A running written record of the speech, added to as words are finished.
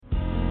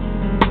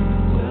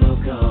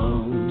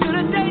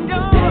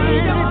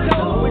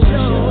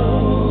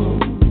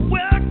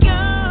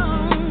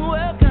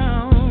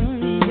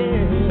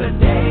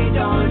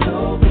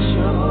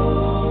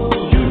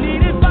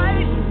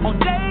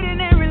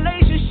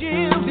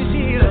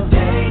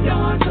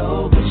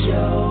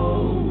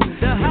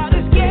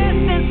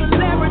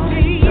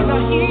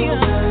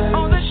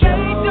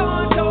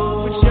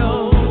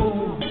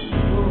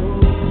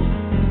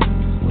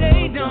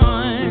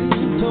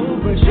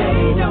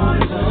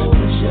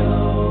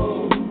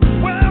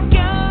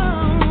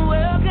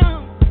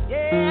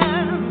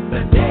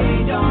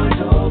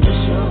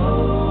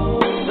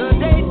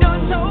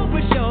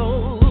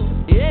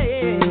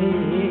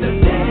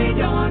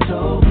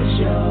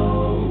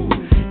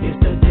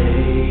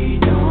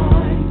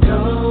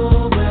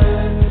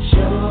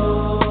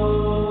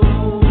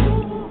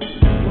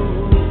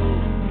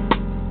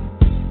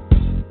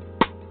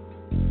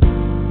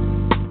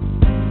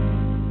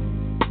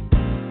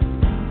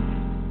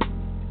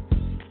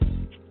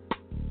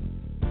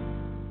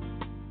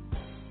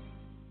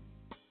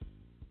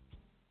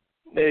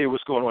Hey,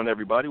 what's going on,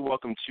 everybody?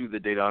 Welcome to the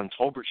Dedan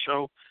Tolbert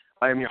Show.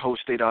 I am your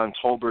host, Dedan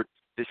Tolbert.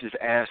 This is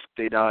Ask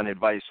Dedan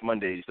Advice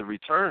Mondays, the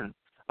return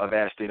of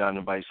Ask Dedan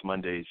Advice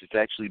Mondays. It's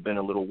actually been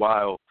a little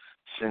while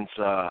since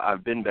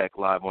I've been back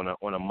live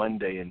on a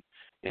Monday, and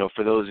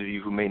for those of you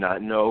who may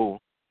not know,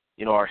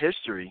 our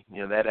history,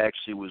 that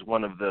actually was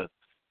one of the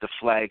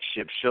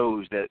flagship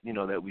shows that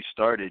we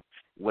started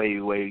way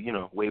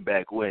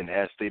back when.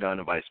 Ask Dedan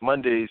Advice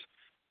Mondays,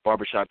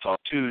 Barbershop Talk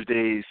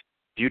Tuesdays,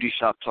 Beauty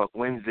Shop Talk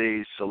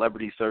Wednesdays,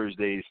 Celebrity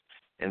Thursdays,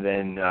 and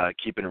then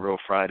Keeping It Real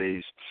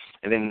Fridays.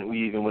 And then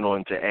we even went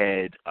on to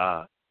add,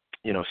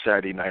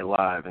 Saturday Night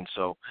Live. And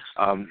so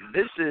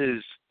this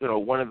is,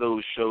 one of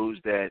those shows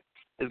that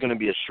is going to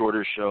be a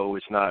shorter show.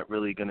 It's not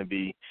really going to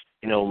be,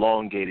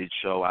 elongated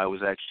show. I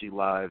was actually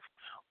live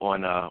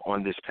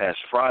on this past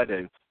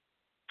Friday,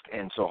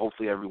 and so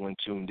hopefully everyone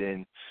tuned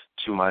in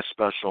to my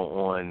special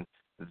on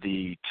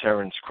the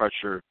Terrence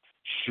Crutcher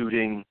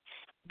shooting,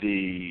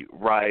 the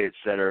riots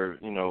that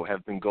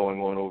have been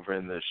going on over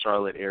in the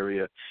Charlotte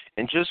area,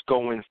 and just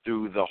going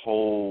through the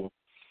whole,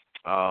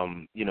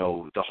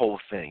 the whole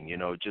thing,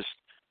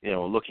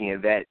 looking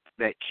at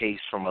that case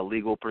from a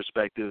legal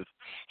perspective,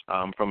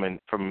 from an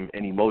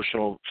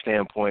emotional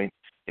standpoint,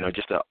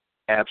 just an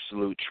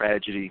absolute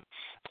tragedy,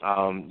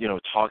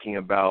 talking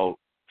about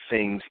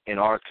things in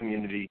our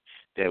community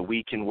that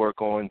we can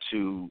work on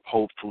to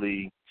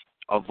hopefully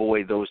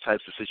avoid those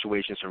types of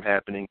situations from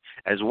happening,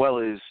 as well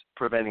as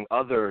preventing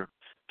other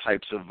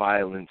types of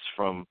violence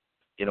from,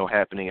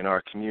 happening in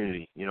our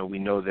community. We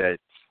know that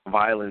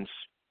violence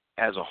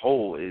as a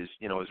whole is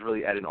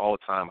really at an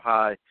all-time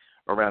high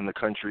around the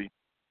country.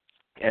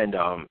 And,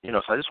 so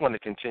I just want to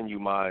continue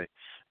my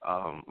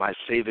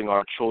Saving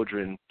Our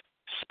Children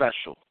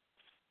special.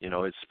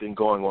 It's been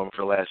going on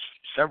for the last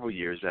several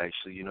years,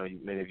 actually.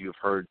 Many of you have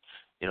heard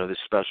the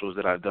specials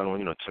that I've done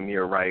on,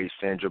 Tamir Rice,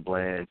 Sandra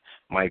Bland,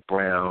 Mike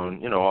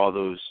Brown, all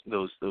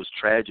those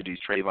tragedies,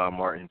 Trayvon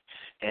Martin.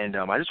 And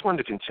I just wanted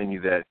to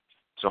continue that.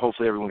 So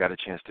hopefully everyone got a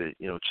chance to,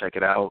 check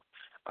it out.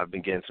 I've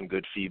been getting some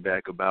good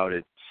feedback about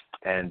it.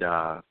 And,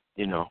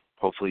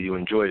 hopefully you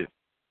enjoyed it.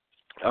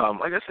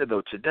 Like I said,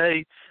 though,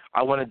 today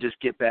I want to just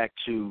get back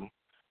to,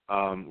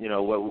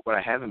 what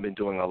I haven't been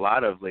doing a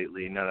lot of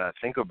lately. Now that I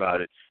think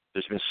about it,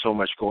 there's been so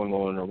much going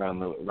on around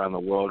the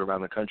world,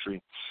 around the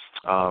country,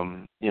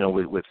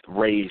 with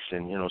race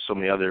and, so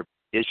many other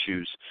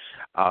issues.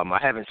 I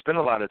haven't spent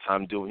a lot of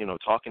time doing,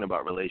 talking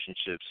about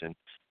relationships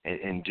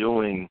and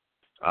doing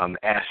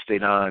Ask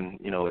Dedan,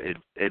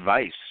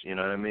 advice, you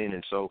know what I mean?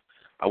 And so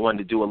I wanted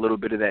to do a little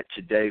bit of that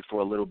today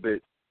for a little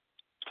bit.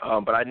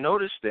 But I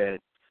noticed that,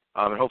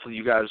 and hopefully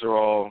you guys are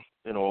all,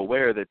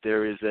 aware that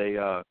there is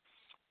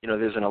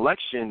there's an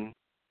election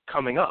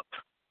coming up.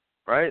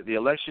 Right, the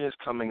election is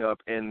coming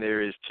up, and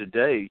there is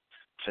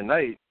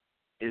tonight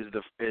is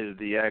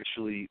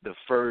actually the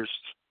first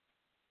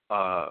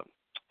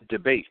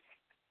debate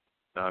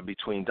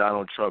between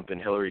Donald Trump and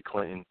Hillary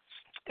Clinton,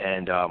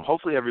 and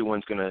hopefully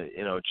everyone's gonna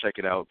check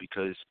it out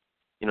because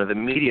the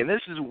media. And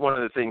this is one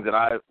of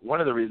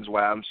the reasons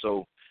why I'm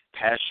so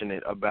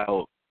passionate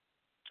about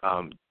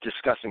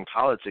discussing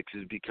politics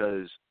is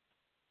because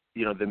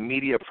the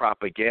media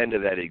propaganda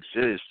that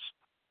exists,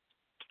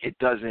 it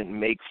doesn't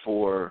make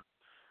for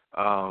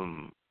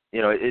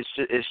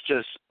it's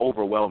just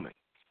overwhelming.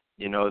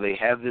 They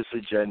have this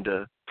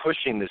agenda,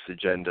 pushing this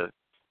agenda,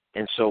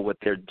 and so what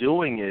they're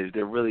doing is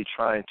they're really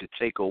trying to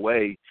take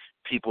away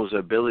people's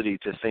ability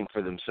to think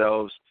for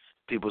themselves,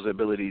 people's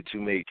ability to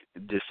make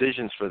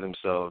decisions for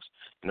themselves.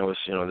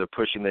 They're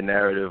pushing the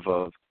narrative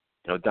of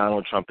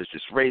Donald Trump is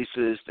just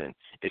racist, and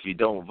if you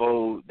don't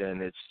vote, then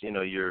it's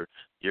you're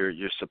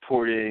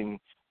supporting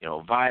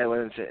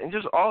violence and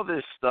just all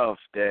this stuff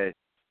that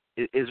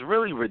is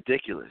really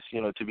ridiculous,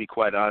 to be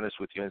quite honest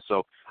with you. And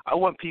so I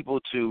want people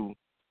to,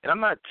 and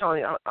I'm not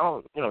telling, I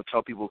don't,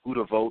 tell people who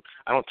to vote.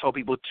 I don't tell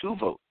people to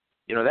vote.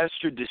 That's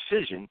your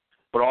decision.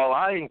 But all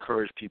I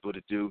encourage people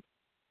to do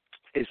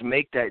is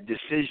make that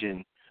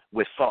decision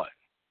with thought.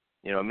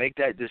 Make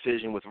that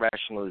decision with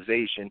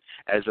rationalization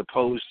as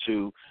opposed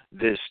to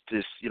this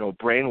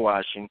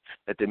brainwashing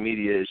that the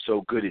media is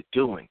so good at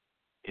doing.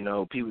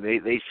 People,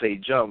 they say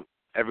jump,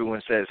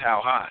 everyone says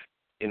how high,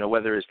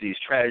 whether it's these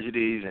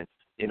tragedies and,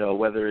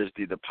 whether it's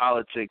the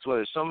politics, whether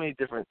there's so many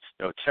different,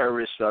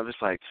 terrorist stuff. It's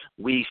like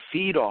we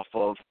feed off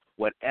of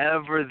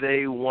whatever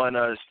they want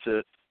us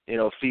to,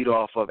 feed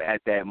off of at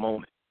that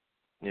moment,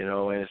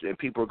 and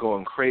people are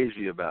going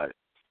crazy about it.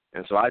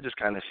 And so I just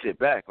kind of sit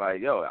back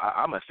like,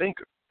 I'm a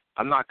thinker.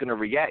 I'm not going to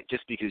react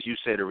just because you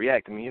say to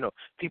react. I mean,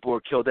 people are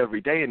killed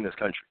every day in this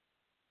country.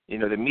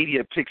 The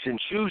media picks and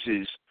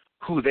chooses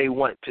who they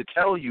want to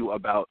tell you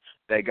about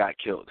that got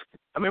killed.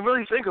 I mean,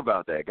 really think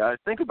about that, guys.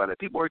 Think about it.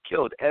 People are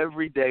killed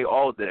every day,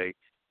 all day,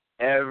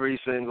 every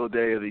single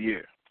day of the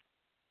year.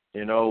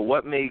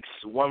 What makes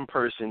one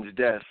person's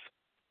death,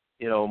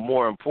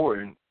 more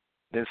important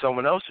than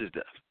someone else's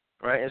death,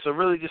 right? And so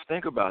really just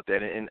think about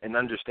that and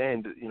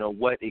understand,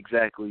 what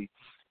exactly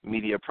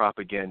media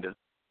propaganda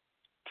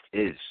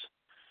is.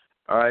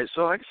 All right.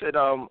 So, like I said,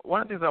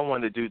 one of the things I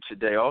wanted to do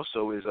today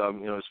also is,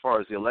 as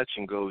far as the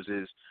election goes,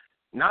 is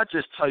not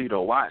just tell you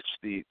to watch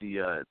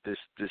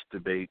this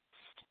debate,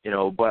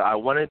 but I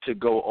wanted to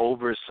go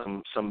over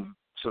some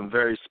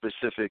very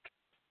specific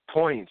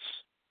points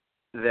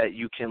that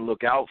you can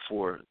look out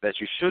for, that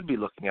you should be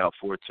looking out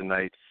for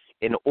tonight,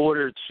 in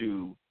order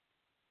to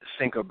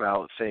think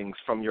about things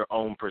from your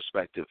own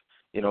perspective,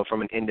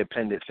 from an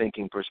independent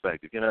thinking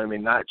perspective. You know what I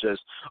mean? Not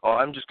just,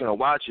 I'm just going to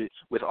watch it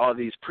with all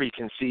these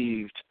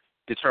preconceived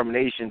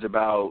determinations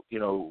about,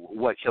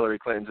 what Hillary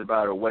Clinton's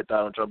about or what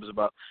Donald Trump is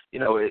about,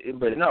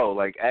 but no,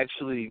 like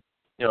actually,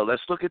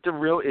 let's look at the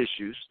real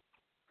issues,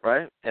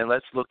 right? And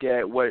let's look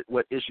at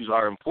what issues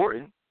are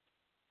important,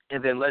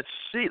 and then let's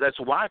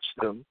watch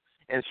them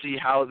and see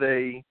how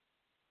they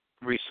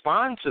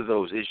respond to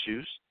those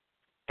issues.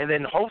 And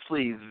then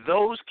hopefully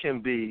those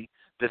can be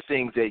the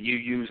things that you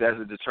use as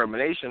a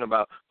determination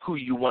about who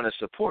you want to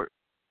support.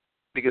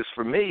 Because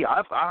for me,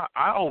 I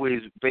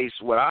always base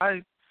what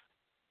I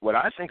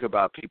think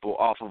about people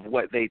off of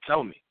what they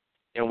tell me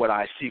and what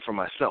I see for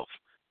myself.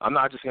 I'm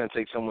not just going to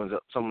take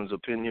someone's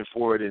opinion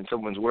for it and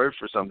someone's word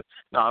for something.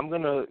 No,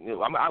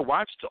 I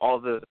watched all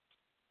the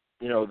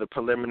the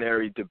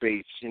preliminary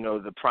debates,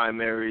 the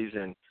primaries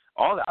and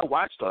all that. I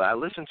watched all that. I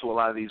listened to a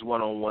lot of these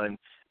one-on-one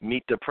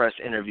meet the press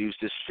interviews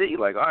to see,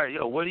 like, all right,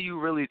 what are you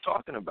really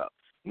talking about?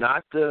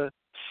 Not the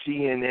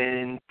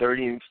CNN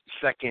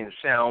 30-second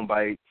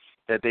soundbite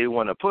that they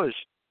want to push.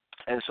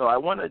 And so I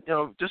want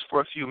to, just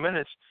for a few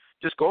minutes,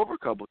 just go over a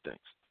couple things.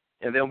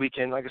 And then we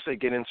can, like I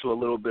said, get into a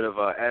little bit of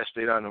Ask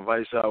Dedan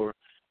Advice Hour,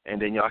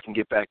 and then y'all can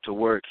get back to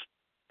work.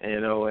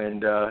 And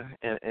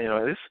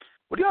this,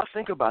 what do y'all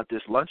think about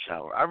this lunch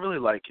hour? I really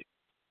like it.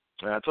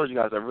 And I told you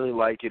guys I really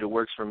like it. It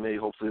works for me.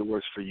 Hopefully it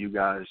works for you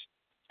guys.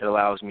 It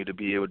allows me to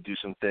be able to do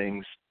some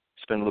things,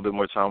 spend a little bit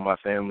more time with my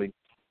family.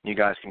 You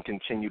guys can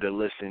continue to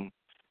listen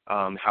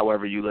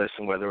however you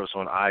listen, whether it's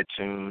on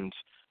iTunes,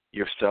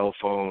 your cell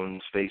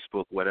phones,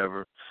 Facebook,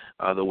 whatever,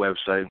 the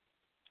website.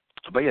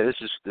 But, yeah, this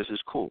is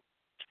cool.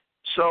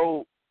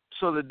 So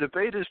the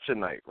debate is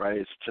tonight, right?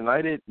 It's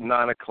tonight at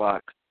 9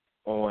 o'clock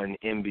on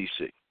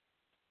NBC.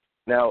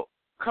 Now,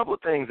 a couple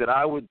of things that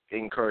I would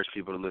encourage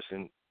people to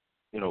listen,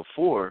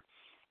 for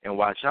and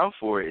watch out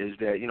for is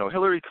that,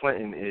 Hillary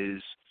Clinton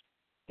is,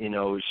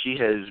 she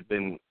has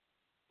been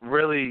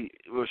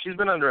she's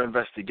been under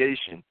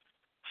investigation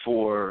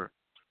for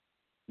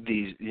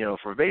these,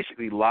 for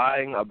basically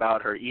lying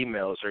about her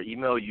emails, her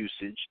email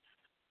usage,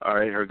 all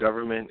right, her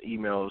government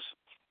emails.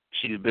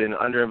 She's been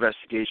under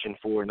investigation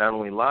for not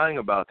only lying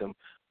about them,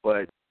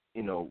 but,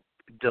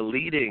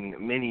 deleting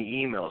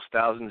many emails,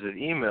 thousands of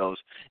emails,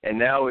 and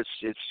now it's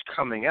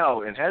coming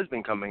out and has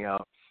been coming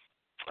out,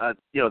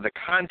 the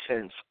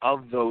contents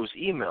of those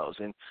emails.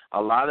 And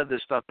a lot of the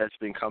stuff that's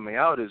been coming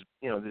out is,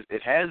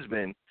 it has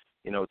been,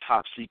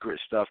 top secret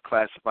stuff,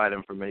 classified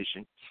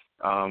information,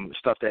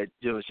 stuff that,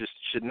 just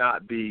should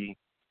not be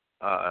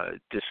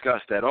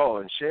discussed at all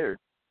and shared.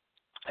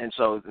 And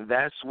so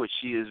that's what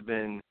she has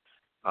been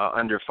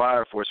under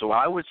fire for. So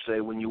I would say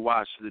when you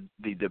watch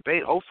the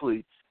debate,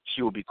 hopefully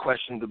she will be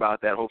questioned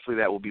about that. Hopefully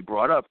that will be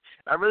brought up.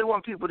 I really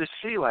want people to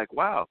see, like,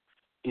 wow,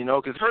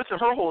 because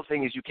her whole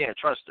thing is you can't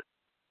trust her.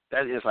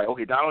 That is like,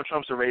 okay, Donald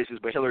Trump's a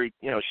racist, but Hillary,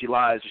 she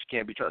lies, she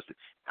can't be trusted.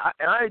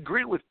 And I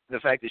agree with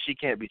the fact that she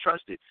can't be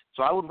trusted.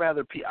 So I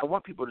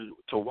want people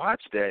to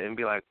watch that and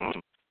be like,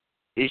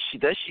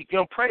 does she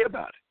pray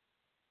about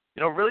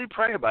it? Really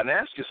pray about it and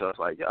ask yourself,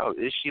 like,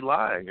 is she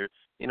lying?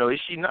 Or, is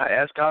she not?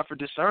 Ask God for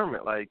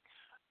discernment. Like,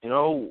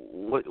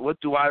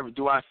 what do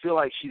I feel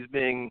like she's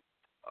being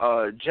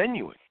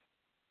genuine?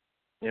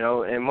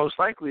 And most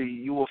likely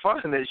you will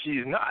find that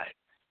she's not.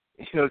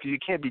 Because you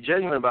can't be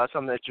genuine about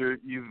something that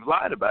you've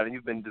lied about and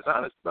you've been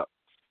dishonest about.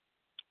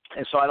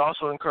 And so I'd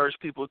also encourage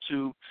people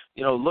to,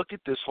 look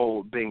at this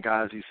whole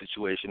Benghazi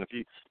situation.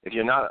 If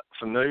you're not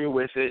familiar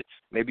with it,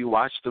 maybe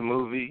watch the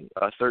movie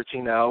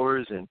 13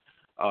 Hours and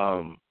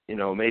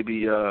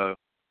maybe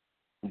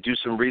do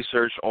some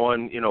research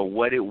on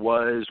what it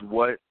was,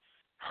 what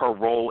her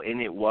role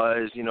in it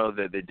was,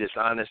 the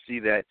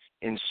dishonesty that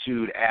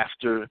ensued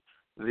after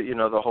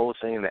the whole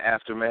thing, the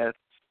aftermath.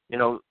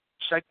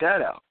 Check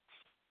that out.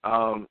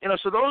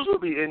 So those will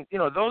be, and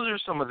those are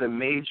some of the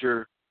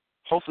major,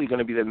 hopefully going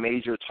to be the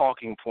major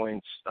talking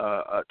points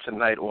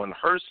tonight on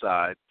her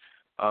side.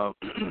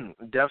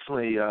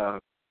 Definitely,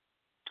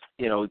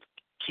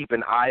 keep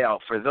an eye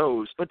out for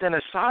those. But then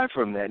aside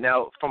from that,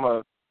 now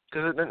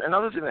because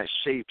another thing that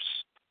shapes,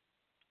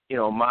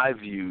 my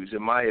views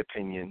and my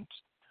opinions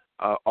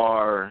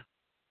are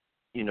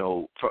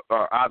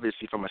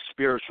obviously from a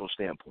spiritual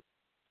standpoint,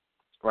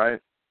 right?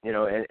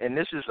 And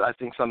this is, I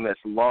think, something that's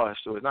lost,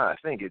 or not. I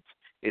think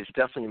it's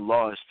definitely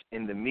lost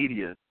in the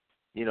media.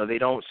 They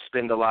don't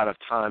spend a lot of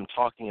time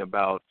talking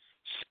about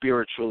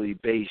spiritually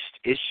based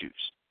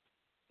issues,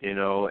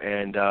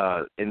 and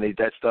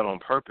that's done on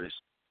purpose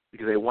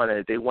because they want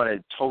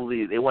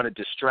to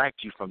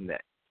distract you from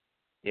that.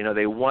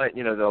 They want,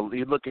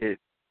 you look at,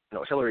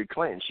 Hillary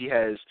Clinton,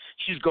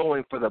 she's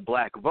going for the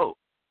black vote,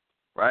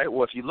 right?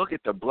 Well, if you look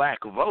at the black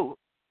vote,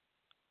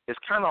 it's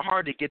kind of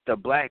hard to get the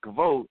black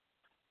vote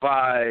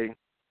by,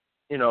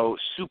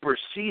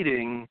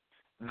 superseding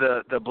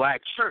the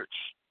black church,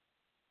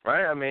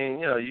 right? I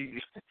mean,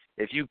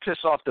 if you piss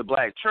off the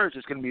black church,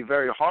 it's going to be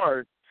very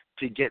hard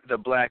to get the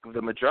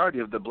majority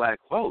of the black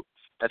vote.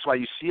 That's why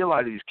you see a lot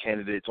of these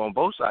candidates on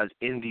both sides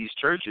in these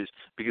churches,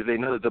 because they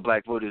know that the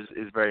black vote is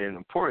very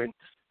important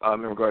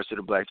in regards to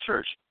the black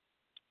church.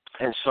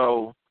 And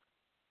so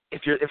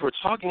if we're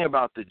talking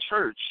about the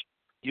church,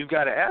 you've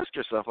got to ask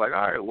yourself, like,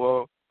 all right,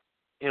 well,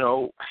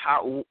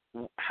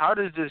 how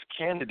does this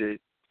candidate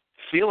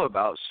feel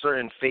about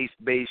certain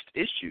faith-based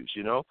issues,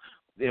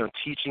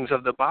 teachings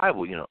of the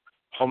Bible,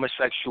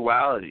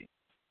 homosexuality,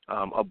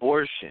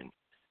 abortion,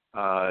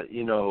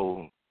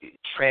 the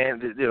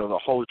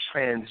whole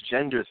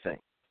transgender thing.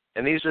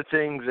 And these are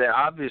things that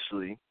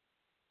obviously,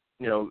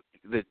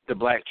 the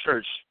black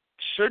church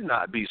should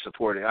not be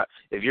supporting.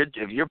 If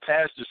your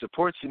pastor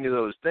supports any of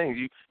those things,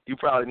 you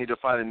probably need to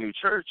find a new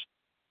church.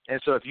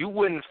 And so if you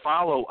wouldn't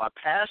follow a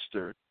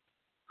pastor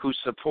who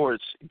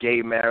supports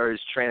gay marriage,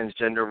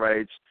 transgender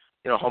rights,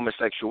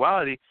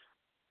 homosexuality,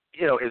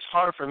 it's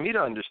hard for me to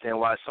understand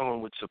why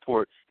someone would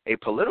support a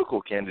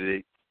political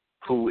candidate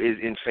who is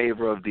in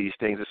favor of these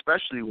things,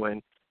 especially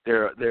when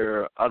there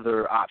are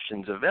other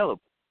options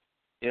available.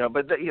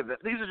 But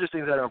these are just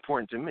things that are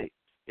important to me.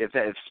 If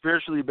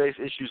spiritually based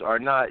issues are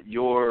not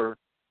your,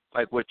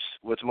 like,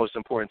 what's most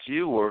important to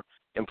you or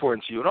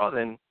important to you at all,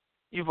 then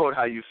you vote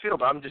how you feel.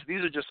 But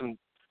these are just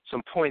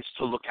some points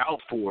to look out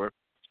for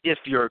if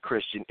you're a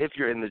Christian, if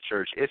you're in the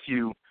church, if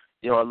you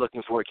are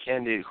looking for a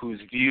candidate whose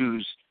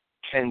views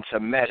tend to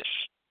mesh,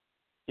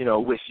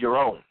 with your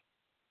own.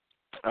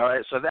 All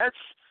right, so that's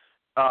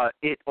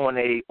it on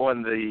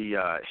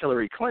the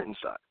Hillary Clinton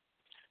side.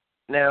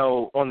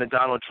 Now, on the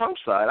Donald Trump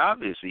side,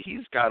 obviously,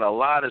 he's got a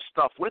lot of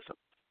stuff with him.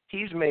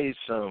 He's made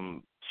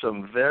some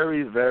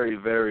very, very,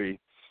 very,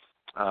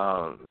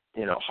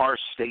 harsh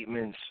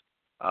statements,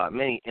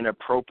 many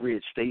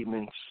inappropriate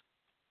statements,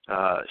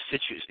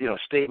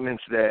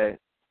 statements that,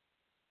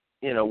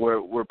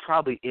 were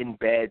probably in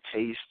bad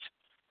taste.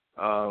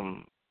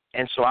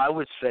 And so I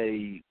would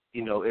say,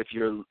 if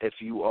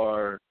you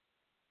are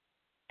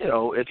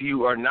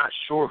not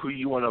sure who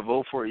you want to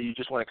vote for, you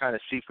just want to kind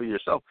of see for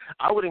yourself,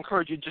 I would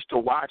encourage you just to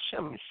watch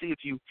him and see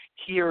if you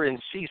hear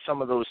and see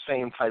some of those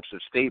same types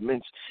of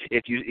statements,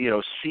 if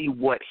you see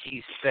what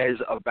he says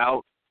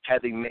about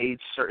having made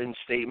certain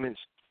statements.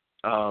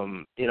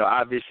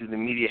 Obviously the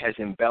media has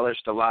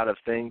embellished a lot of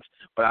things,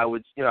 but I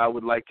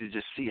would like to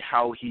just see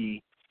how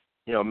he,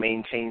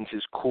 maintains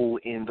his cool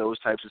in those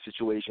types of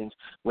situations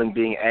when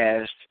being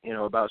asked,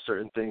 about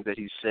certain things that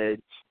he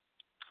said.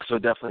 So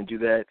definitely do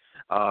that.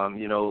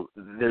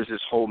 There's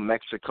this whole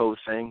Mexico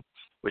thing,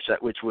 which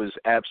was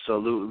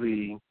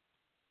absolutely,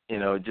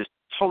 just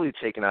totally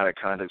taken out of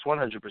context,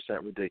 100%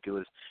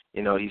 ridiculous.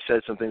 He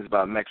said some things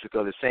about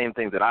Mexico, the same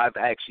things that I've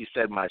actually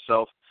said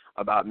myself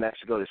about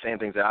Mexico, the same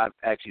things that I've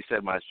actually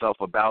said myself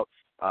about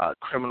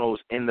criminals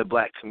in the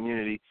black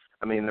community.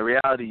 I mean, the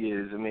reality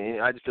is,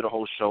 I just did a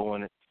whole show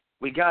on it.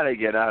 We got to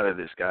get out of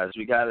this, guys.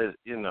 We got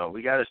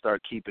to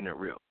start keeping it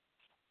real.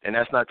 And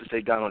that's not to say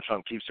Donald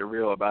Trump keeps it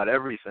real about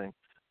everything,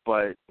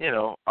 but,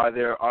 are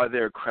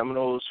there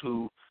criminals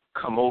who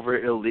come over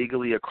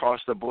illegally across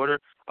the border?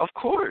 Of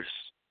course.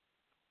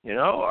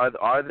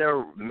 Are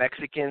there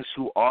Mexicans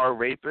who are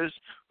rapists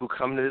who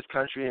come to this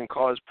country and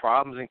cause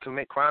problems and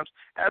commit crimes?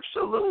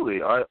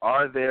 Absolutely.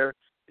 Are there,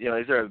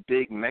 is there a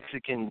big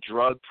Mexican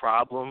drug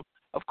problem?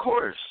 Of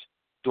course.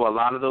 Do a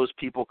lot of those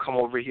people come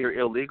over here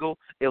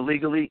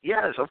illegally?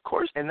 Yes, of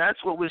course. And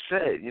that's what was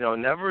said.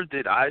 Never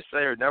did I say,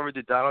 or never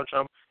did Donald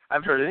Trump,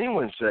 I've heard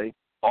anyone say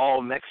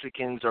all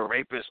Mexicans are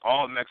rapists,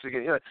 all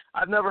Mexicans.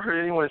 I've never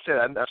heard anyone say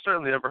that. I've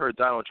certainly never heard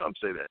Donald Trump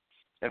say that.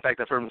 In fact,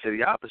 I've heard him say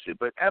the opposite.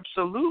 But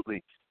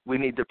absolutely, we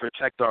need to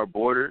protect our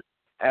border.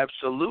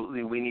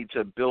 Absolutely, we need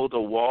to build a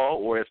wall,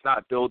 or if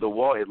not build a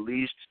wall, at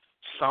least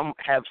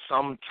have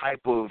some type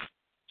of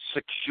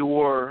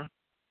secure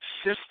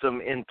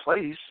system in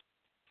place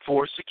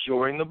for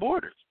securing the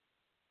borders.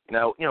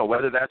 Now,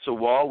 whether that's a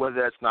wall,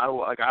 whether that's not a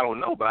wall, I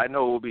don't know, but I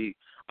know it will be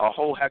a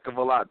whole heck of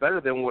a lot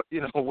better than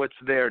what's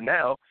there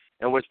now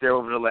and what's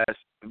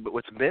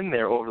been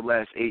there over the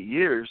last 8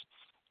 years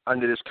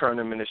under this current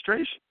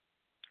administration.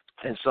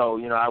 And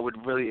so, I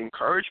would really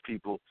encourage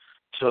people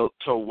to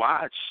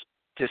watch,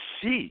 to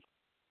see.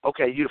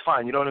 Okay,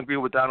 fine. You don't agree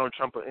with Donald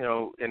Trump,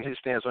 and his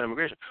stance on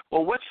immigration.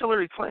 Well, what's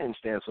Hillary Clinton's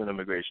stance on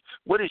immigration?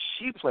 What does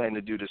she plan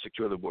to do to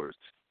secure the borders?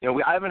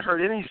 I haven't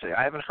heard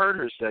I haven't heard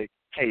her say,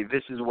 hey,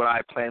 this is what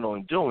I plan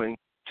on doing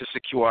to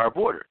secure our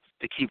border,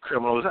 to keep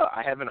criminals out.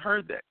 I haven't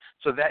heard that.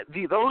 So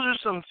those are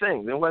some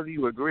things, and whether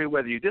you agree,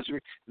 whether you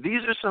disagree,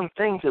 these are some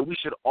things that we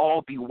should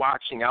all be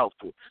watching out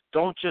for.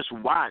 Don't just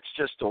watch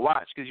just to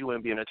watch because you want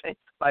to be entertained.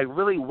 Like,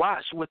 really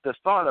watch with the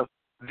thought of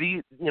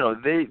these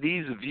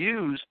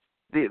views.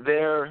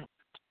 Their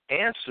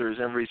answers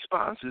and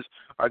responses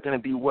are going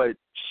to be what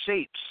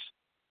shapes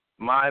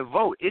my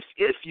vote,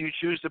 if you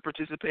choose to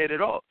participate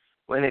at all.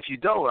 And if you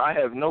don't, I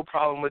have no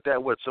problem with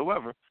that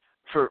whatsoever,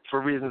 for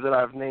reasons that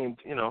I've named,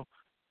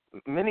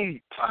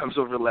 many times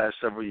over the last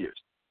several years.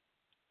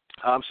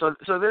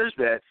 So there's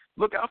that.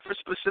 Look out for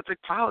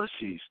specific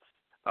policies.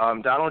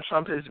 Donald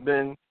Trump has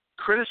been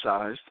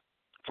criticized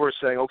for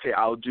saying, okay,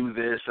 I'll do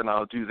this and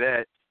I'll do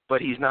that,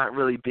 but he's not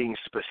really being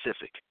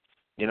specific.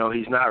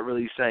 He's not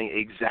really saying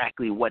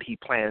exactly what he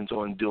plans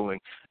on doing.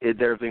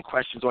 There have been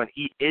questions on,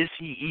 is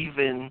he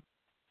even,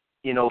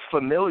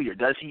 familiar?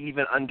 Does he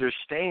even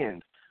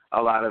understand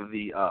a lot of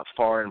the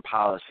foreign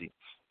policy?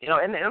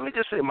 And let me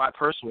just say my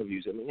personal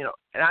views. I mean,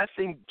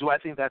 and do I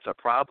think that's a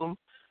problem?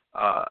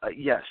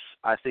 Yes,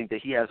 I think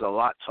that he has a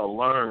lot to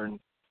learn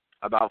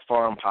about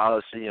foreign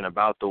policy and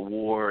about the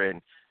war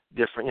and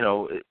different,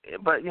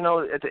 but,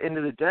 at the end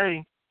of the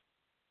day,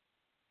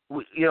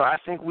 I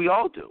think we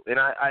all do. And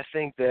I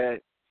think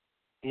that,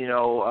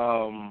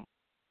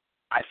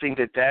 I think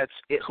that that's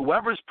it.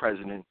 Whoever's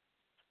president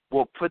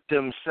will put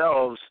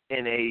themselves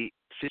in a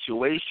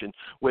situation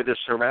where they're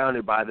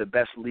surrounded by the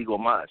best legal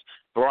minds.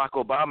 Barack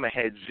Obama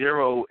had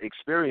zero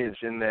experience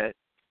in that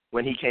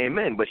when he came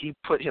in, but he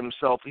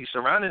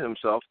surrounded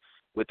himself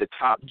with the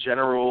top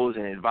generals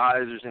and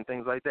advisors and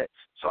things like that.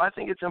 So I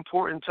think it's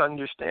important to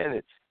understand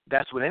that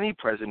that's what any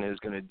president is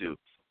going to do.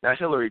 Now,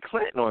 Hillary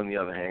Clinton, on the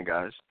other hand,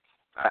 guys,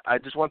 I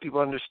just want people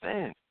to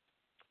understand.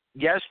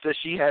 Yes, does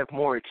she have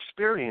more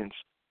experience?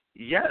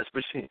 Yes,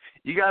 but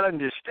you got to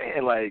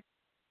understand,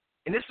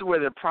 and this is where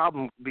this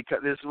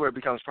is where it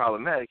becomes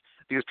problematic,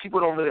 because people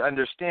don't really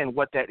understand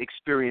what that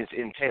experience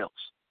entails.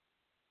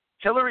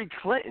 Hillary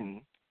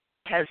Clinton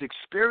has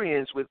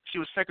experience she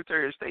was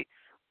Secretary of State,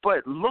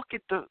 but look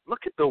at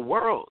the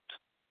world.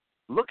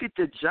 Look at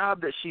the job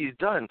that she's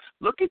done.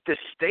 Look at the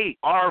state,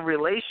 our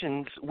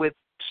relations with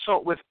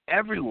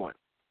everyone.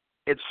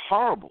 It's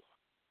horrible.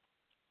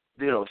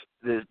 The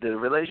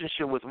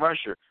relationship with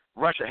Russia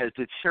has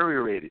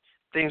deteriorated.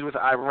 Things with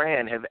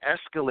Iran have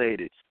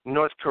escalated.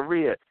 North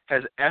Korea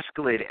has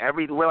escalated.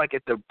 We're like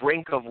at the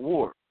brink of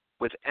war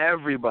with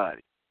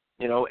everybody.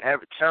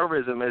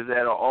 Terrorism is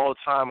at an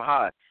all-time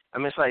high. I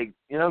mean, it's like,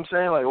 you know what I'm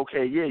saying? Like,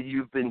 okay, yeah,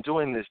 you've been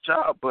doing this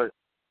job, but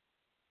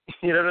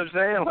you know what I'm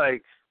saying?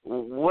 Like,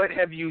 what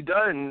have you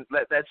done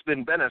that's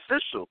been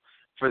beneficial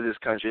for this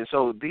country? And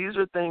so these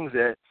are things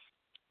that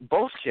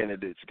both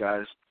candidates,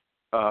 guys,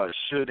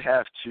 should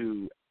have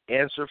to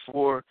answer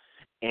for,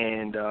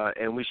 and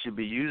we should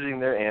be using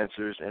their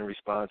answers and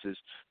responses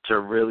to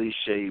really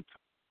shape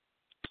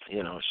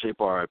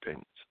our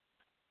opinions.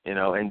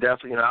 And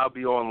definitely, I'll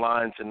be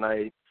online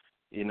tonight,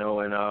 and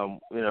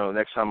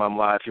next time I'm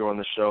live here on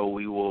the show,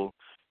 we will,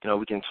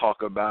 we can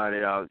talk about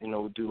it. I'll,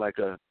 we'll do like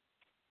a,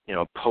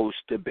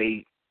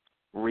 post-debate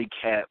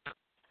recap.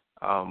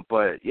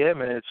 But yeah,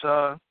 man, it's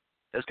going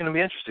to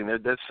be interesting.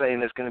 They're saying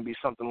there's going to be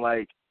something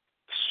like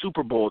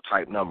Super Bowl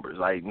type numbers,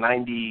 like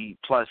 90+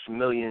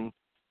 million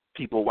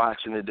people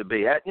watching the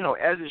debate, as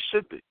it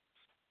should be,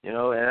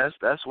 and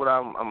that's what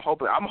I'm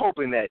hoping. I'm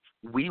hoping that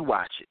we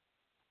watch it.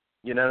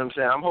 You know what I'm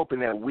saying? I'm hoping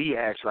that we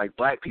actually, like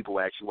black people,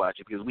 actually watch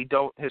it, because we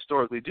don't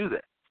historically do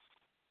that.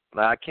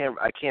 Like,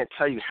 I can't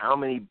tell you how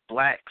many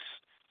blacks,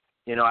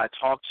 I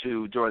talked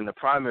to during the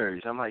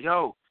primaries. I'm like,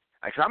 yo,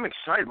 cause I'm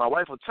excited. My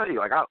wife will tell you,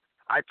 like,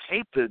 I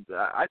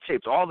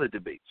taped all the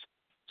debates.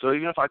 So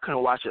even if I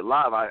couldn't watch it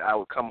live, I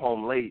would come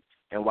home late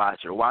and watch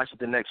it, or watch it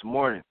the next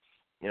morning.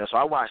 So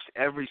I watched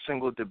every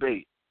single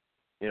debate,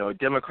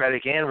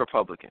 Democratic and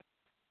Republican.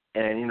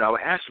 And, I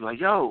would ask them, like,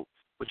 yo,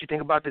 what you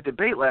think about the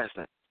debate last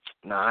night?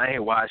 Nah, I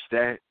ain't watched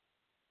that.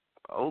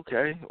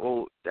 Okay,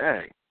 well,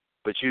 dang.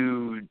 But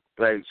you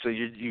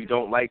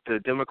don't like the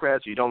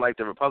Democrats, you don't like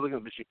the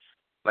Republicans,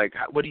 but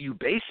what are you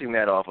basing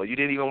that off of? You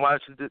didn't even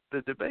watch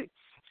the debate.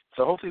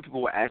 So hopefully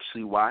people will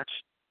actually watch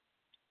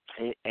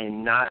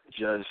and not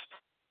just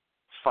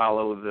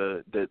follow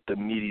the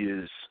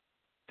media's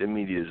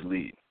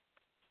lead.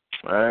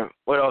 All right.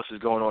 What else is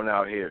going on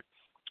out here?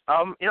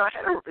 I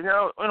had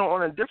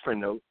on a different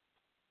note,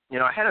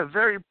 I had a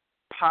very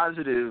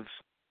positive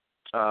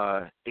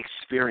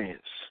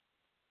experience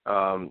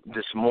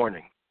this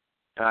morning,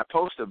 and I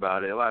posted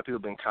about it. A lot of people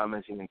have been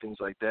commenting and things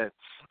like that.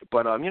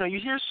 But you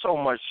hear so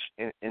much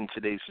in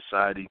today's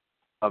society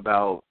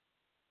about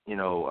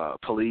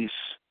police.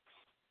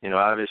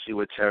 Obviously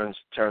with Terrence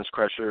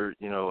Crutcher,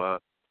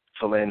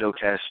 Philando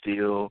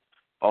Castile,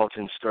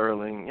 Alton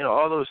Sterling,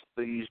 all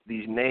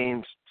these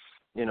names,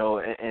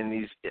 and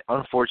these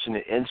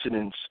unfortunate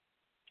incidents,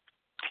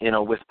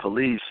 with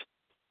police.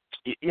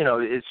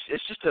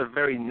 It's just a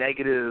very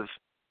negative,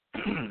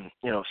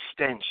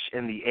 stench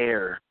in the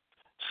air,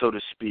 so to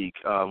speak,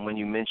 when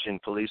you mention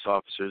police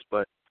officers.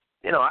 But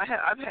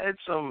I've had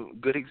some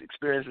good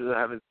experiences.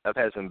 I've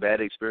had some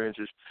bad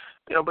experiences,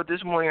 But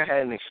this morning I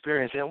had an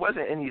experience, and it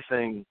wasn't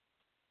anything,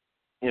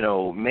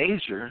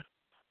 major,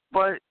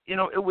 but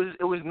it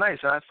was nice,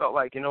 and I felt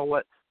like,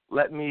 what,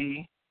 let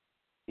me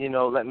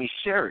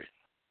share it,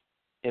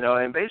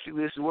 And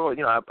basically, this is where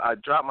I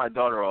dropped my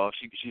daughter off.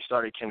 She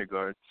started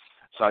kindergarten,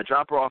 so I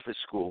drop her off at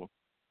school.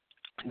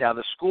 Now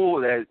the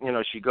school that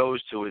she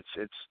goes to, it's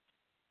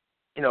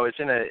in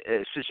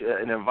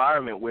an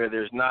environment where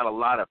there's not a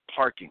lot of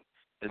parking.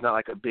 There's not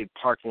like a big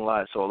parking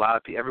lot, so a lot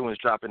of people, everyone's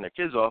dropping their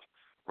kids off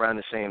around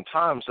the same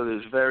time, so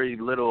there's very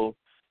little,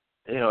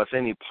 if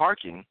any,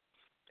 parking.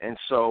 And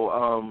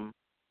so,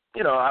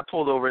 I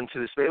pulled over into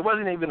the space. It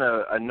wasn't even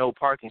a no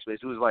parking space.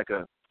 It was like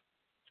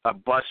a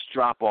bus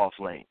drop-off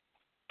lane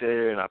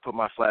there, and I put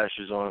my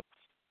flashers on.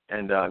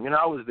 And,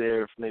 I was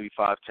there for maybe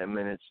 5-10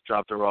 minutes,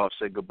 dropped her off,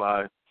 said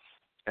goodbye.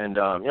 And,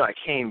 I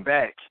came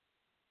back,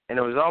 and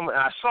it was almost,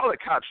 I saw the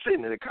cop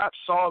sitting there. The cop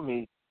saw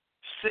me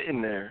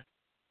sitting there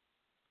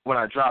when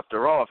I dropped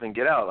her off and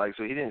get out. Like,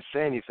 so he didn't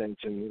say anything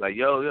to me, like,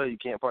 yo, you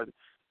can't park there.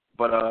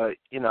 But,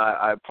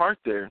 I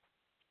parked there.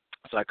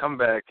 So I come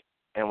back,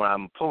 and when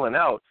I'm pulling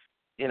out,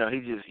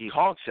 he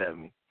honks at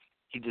me.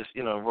 He just,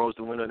 rolls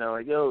the window down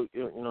like, yo,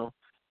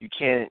 you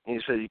can't, he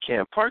said you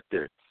can't park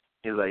there.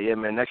 He's like, yeah,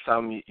 man, next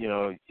time, I'm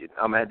going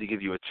to have to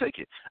give you a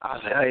ticket. I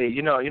was like, hey,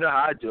 you know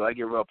how I do. I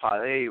get real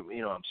positive.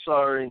 Hey, I'm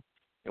sorry.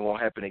 It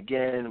won't happen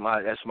again.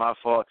 That's my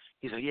fault.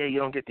 He's like, yeah, you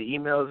don't get the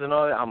emails and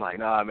all that? I'm like,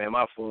 nah, man,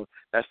 my fault.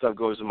 That stuff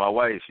goes to my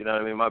wife. You know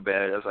what I mean? My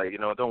bad. I was like,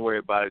 don't worry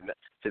about it.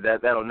 So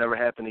that'll never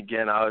happen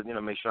again. I'll,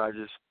 make sure I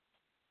just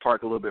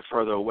park a little bit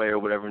further away or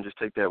whatever and just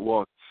take that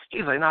walk.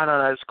 He's like, no,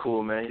 that's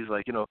cool, man. He's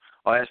like, all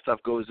that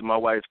stuff goes to my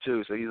wife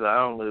too. So he's like, I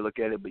don't really look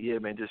at it, but yeah,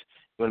 man, just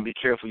you want to be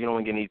careful. You don't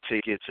want to get any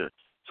tickets, or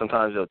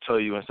sometimes they'll tell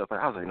you and stuff.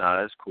 I was like, nah,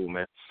 that's cool,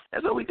 man.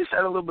 And so we just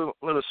had a little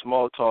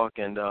small talk,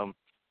 and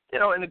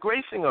and the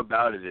great thing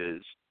about it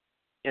is,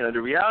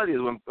 the reality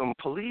is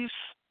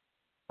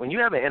when you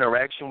have an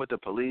interaction with the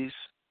police,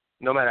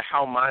 no matter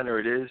how minor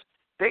it is,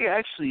 they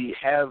actually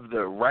have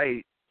the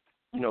right,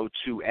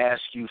 to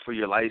ask you for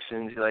your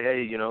license. You're like,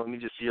 hey, let me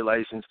just see your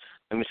license.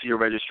 Let me see your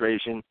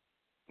registration.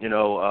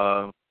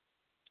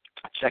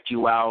 Check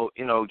you out.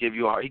 Give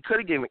you he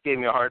could have gave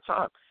me a hard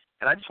time.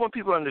 And I just want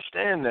people to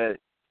understand that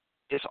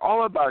it's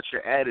all about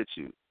your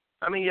attitude.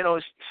 I mean,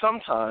 it's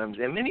sometimes,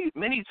 and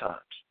many times,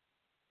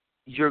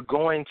 you're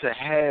going to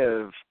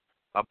have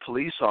a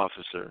police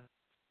officer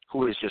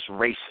who is just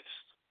racist,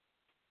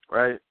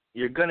 right?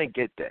 You're going to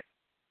get that.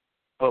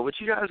 But what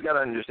you guys got to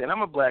understand,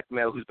 I'm a black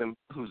male who's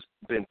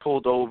been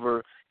pulled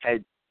over,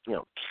 had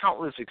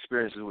countless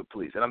experiences with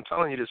police, and I'm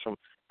telling you this from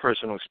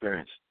personal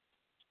experience.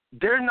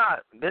 They're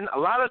not. Then a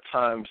lot of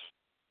times,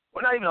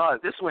 well, not even a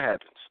lot. This is what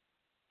happens,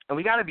 and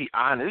we got to be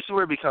honest. This is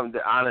where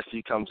the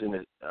honesty comes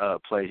into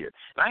play here.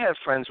 And I have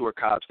friends who are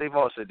cops. They've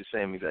all said the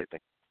same exact thing.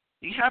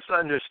 You have to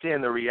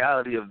understand the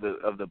reality of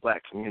the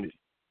black community.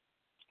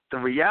 The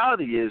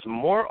reality is,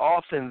 more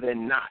often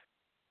than not,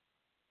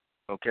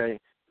 okay,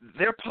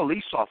 they're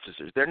police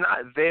officers. They're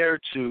not there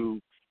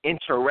to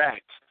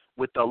interact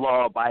with the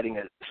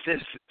law-abiding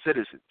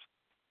citizens.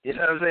 You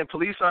know what I'm saying?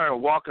 Police aren't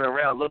walking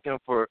around looking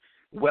for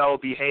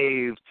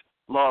well-behaved,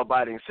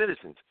 law-abiding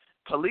citizens.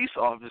 Police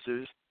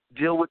officers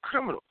deal with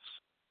criminals.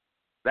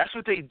 That's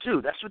what they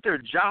do. That's what their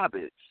job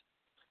is.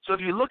 So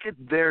if you look at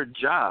their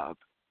job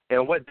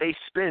and what they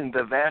spend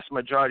the vast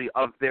majority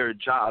of their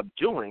job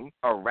doing,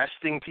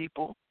 arresting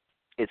people,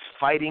 it's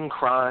fighting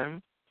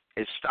crime,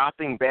 it's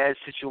stopping bad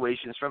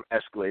situations from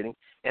escalating,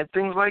 and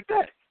things like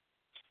that.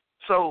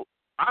 So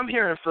I'm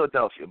here in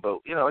Philadelphia, but,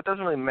 it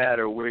doesn't really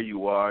matter where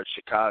you are,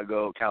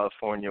 Chicago,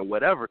 California,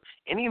 whatever.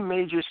 Any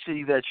major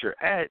city that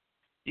you're at,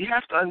 you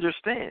have to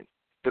understand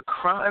the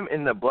crime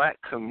in the black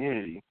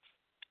community,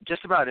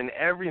 just about in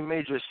every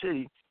major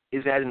city,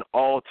 is at an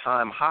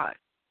all-time high.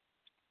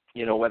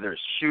 Whether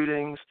it's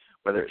shootings,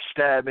 whether it's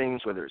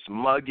stabbings, whether it's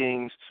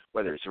muggings,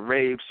 whether it's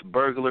rapes,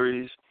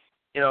 burglaries,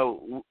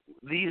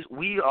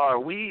 we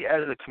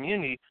as a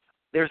community,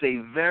 there's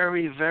a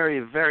very, very,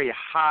 very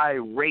high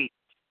rate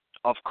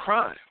of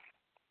crime.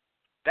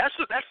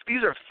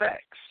 These are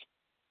facts.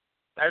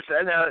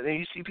 And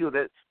you see people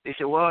that they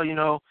say, well,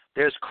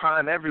 there's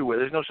crime everywhere.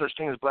 There's no such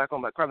thing as black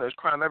on black crime. There's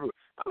crime everywhere.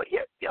 I'm like,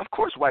 yeah, of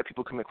course white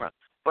people commit crime.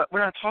 But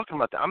we're not talking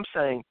about that. I'm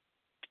saying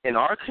in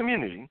our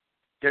community,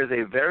 there's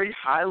a very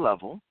high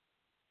level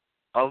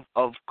of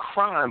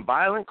crime,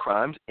 violent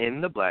crimes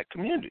in the black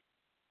community,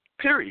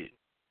 period.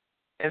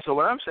 And so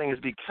what I'm saying is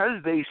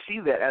because they see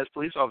that as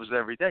police officers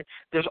every day,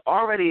 there's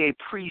already a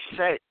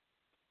preset,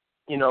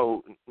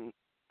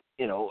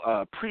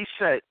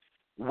 preset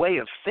way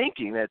of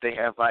thinking that they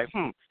have, like,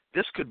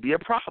 this could be a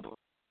problem.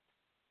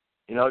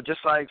 Just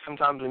like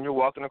sometimes when you're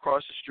walking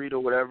across the street or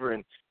whatever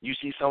and you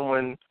see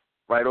someone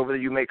right over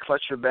there, you may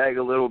clutch your bag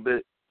a little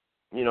bit,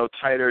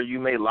 tighter. You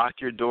may lock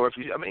your door.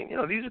 These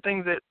are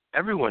things that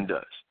everyone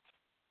does.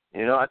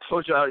 I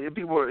told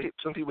you,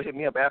 some people hit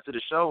me up after the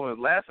show and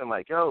was laughing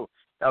like, yo,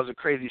 that was a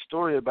crazy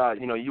story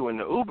about, you in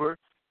the Uber,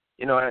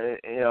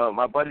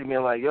 my buddy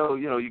being like, yo,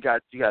 you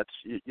got your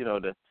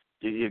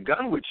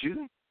gun with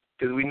you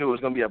because we knew it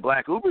was going to be a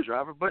black Uber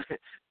driver. But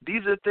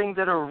these are things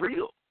that are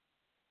real,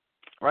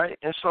 right?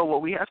 And so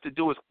what we have to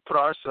do is put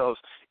ourselves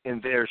in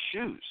their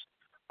shoes.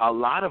 A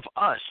lot of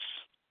us,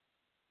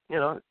 this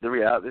is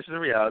the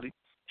reality,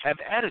 have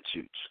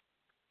attitudes.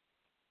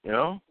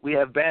 We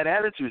have bad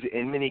attitudes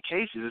in many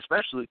cases,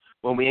 especially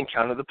when we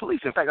encounter the police.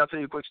 In fact, I'll tell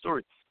you a quick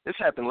story. This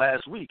happened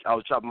last week. I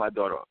was dropping my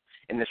daughter off.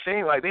 And the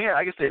same, I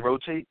guess they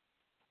rotate.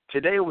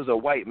 Today it was a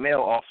white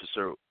male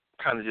officer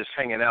kind of just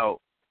hanging out,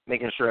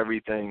 making sure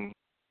everything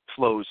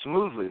flows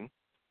smoothly.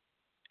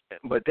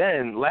 But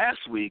then last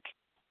week,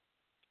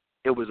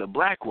 it was a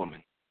black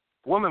woman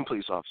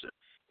police officer.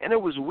 And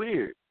it was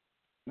weird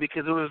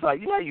because it was like,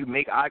 you know how you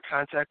make eye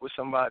contact with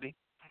somebody?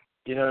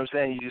 You know what I'm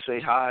saying? You just say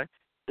hi.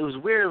 It was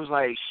weird. It was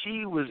like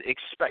she was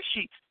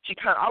she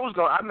kind of,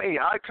 I made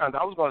eye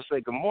contact. I was going to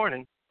say good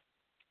morning,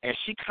 and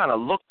she kind of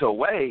looked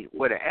away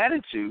with an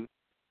attitude.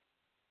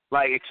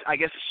 Like, I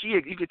guess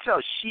you could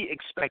tell she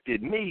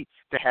expected me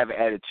to have an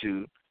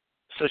attitude.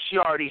 So she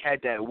already had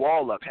that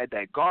wall up, had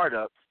that guard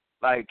up,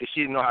 like, 'cause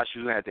she didn't know how she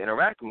was going to have to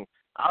interact with me.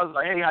 I was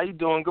like, hey, how you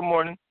doing? Good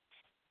morning.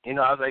 You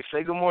know, I was like,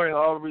 say good morning,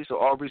 Aubrey. So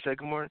Aubrey said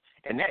good morning.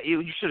 And that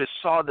you should have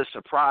saw the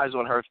surprise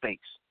on her face.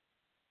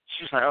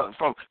 She was like,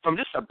 oh, from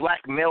just a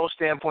black male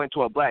standpoint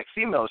to a black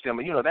female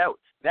standpoint, you know,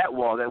 that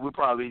wall that we'll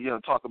probably, you know,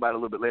 talk about a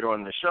little bit later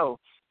on in the show,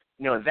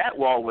 you know, that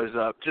wall was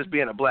up. Just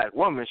being a black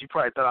woman, she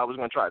probably thought I was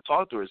going to try to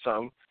talk to her or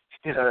something.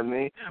 You know what I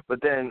mean?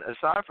 But then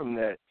aside from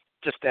that,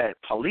 just that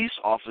police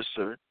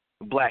officer,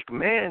 black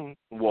man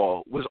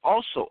wall was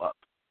also up.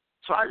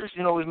 So I just,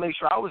 you know, always make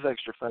sure I was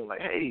extra friendly.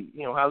 Like, hey,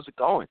 you know, how's it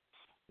going?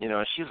 You know,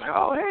 and she's like,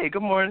 oh, hey,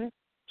 good morning.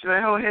 She's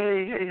like, oh,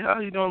 hey, how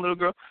you doing, little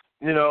girl?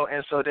 You know,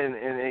 and so then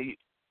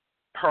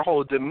her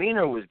whole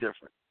demeanor was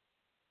different.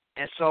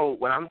 And so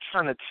what I'm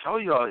trying to tell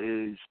y'all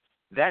is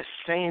that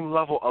same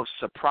level of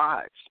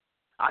surprise.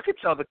 I could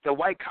tell that the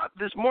white cop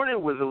this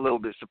morning was a little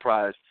bit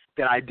surprised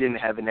that I didn't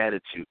have an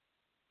attitude.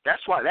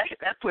 That's why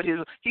that put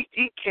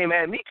he came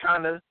at me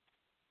kind of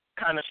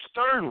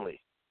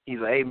sternly. He's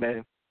like, hey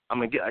man, I'm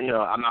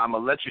gonna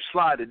let you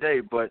slide today,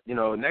 but you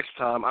know next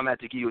time I'm gonna have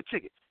to give you a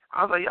ticket.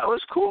 I was like, yo,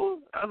 it's cool.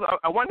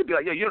 I wanted to be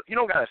like, yo, you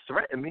don't gotta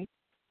threaten me.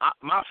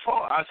 My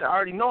fault. I said, I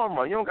already know I'm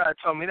wrong. You don't gotta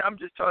tell me that. I'm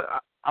just telling.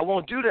 I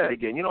won't do that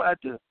again. You don't have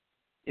to.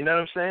 You know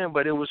what I'm saying?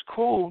 But it was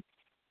cool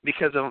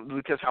because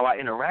how I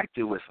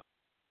interacted with him.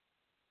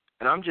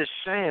 And I'm just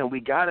saying we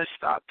gotta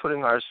stop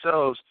putting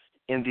ourselves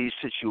in these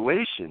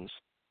situations,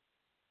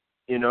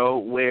 you know,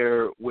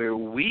 where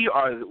we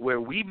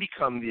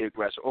become the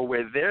aggressor or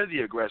where they're the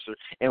aggressor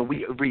and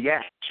we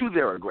react to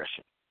their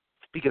aggression.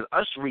 Because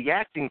us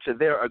reacting to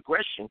their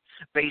aggression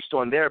based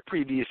on their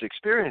previous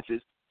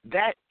experiences,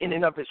 that in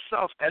and of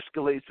itself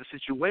escalates the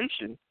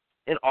situation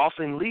and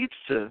often leads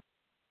to,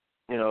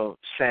 you know,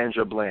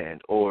 Sandra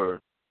Bland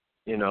or,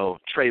 you know,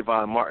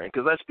 Trayvon Martin.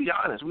 Because let's be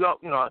honest, we all,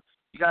 you know,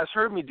 you guys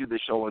heard me do the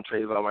show on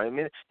Trayvon Martin. I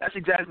mean, that's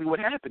exactly what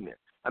happened there.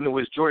 I mean,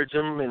 was George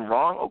Zimmerman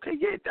wrong? Okay,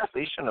 yeah,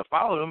 definitely shouldn't have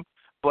followed him.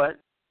 But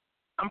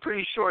I'm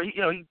pretty sure,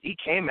 he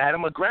came at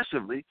him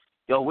aggressively.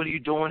 Yo, what are you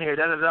doing here?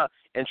 Da, da, da.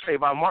 And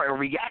Trayvon Martin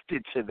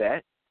reacted to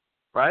that,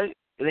 right?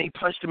 And then he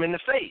punched him in the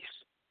face.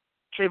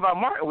 Trayvon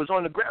Martin was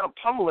on the ground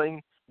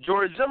pummeling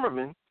George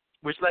Zimmerman,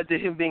 which led to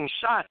him being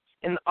shot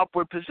in the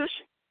upward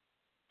position.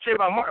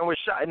 Trayvon Martin was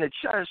shot in the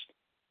chest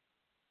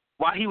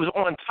while he was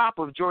on top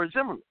of George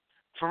Zimmerman.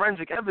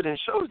 Forensic evidence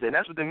shows that. And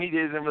that's what the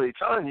media isn't really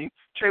telling you.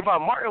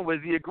 Trayvon Martin was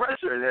the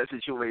aggressor in that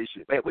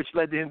situation, which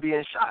led to him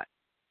being shot.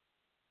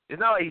 It's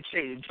not like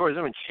George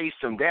Zimmerman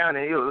chased him down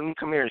and, let me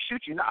come here and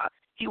shoot you. Nah,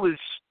 he was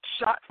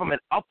shot from an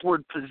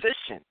upward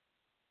position.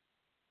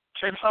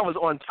 Trayvon was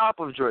on top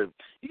of Jordan.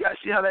 You guys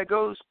see how that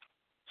goes?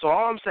 So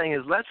all I'm saying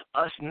is let's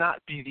us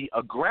not be the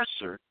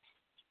aggressor,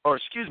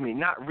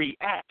 not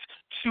react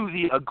to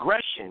the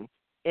aggression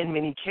in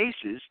many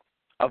cases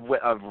of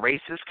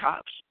racist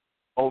cops,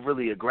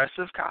 overly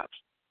aggressive cops,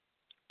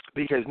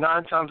 because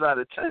 9 times out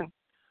of 10,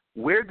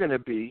 we're going to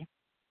be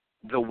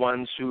the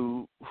ones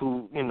who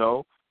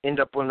end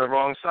up on the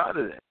wrong side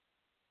of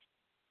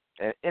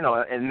that.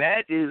 And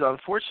that is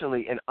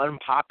unfortunately an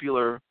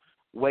unpopular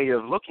way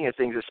of looking at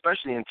things,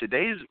 especially in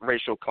today's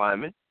racial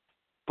climate.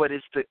 But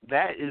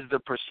that is the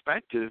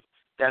perspective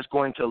that's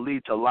going to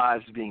lead to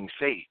lives being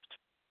saved.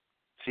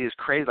 See, it's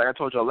crazy. Like I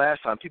told you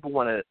last time, people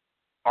want to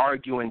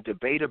argue and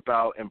debate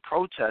about and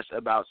protest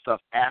about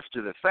stuff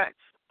after the fact.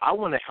 I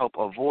want to help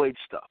avoid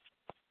stuff.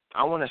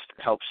 I want to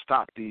help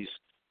stop these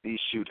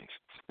shootings.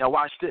 Now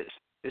watch this.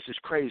 This is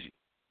crazy.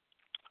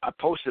 I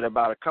posted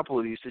about a couple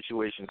of these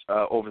situations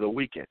over the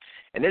weekend.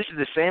 And this is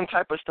the same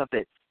type of stuff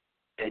that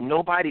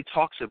nobody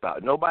talks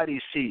about,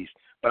 nobody sees,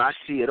 but I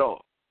see it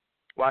all.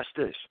 Watch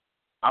this.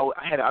 You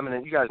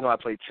guys know I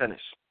played tennis,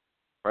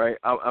 right?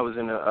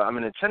 I'm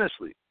in a tennis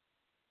league.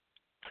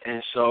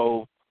 And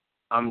so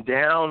I'm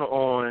down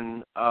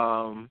on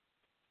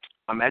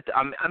I'm at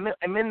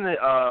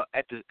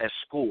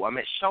school. I'm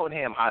at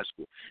Cheltenham High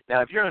School.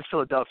 Now, if you're in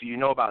Philadelphia, you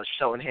know about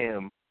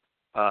Cheltenham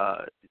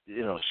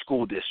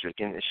school district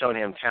in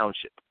Cheltenham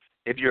Township.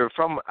 If you're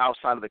from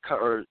outside of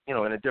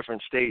in a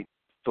different state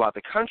throughout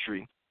the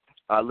country,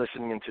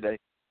 listening in today,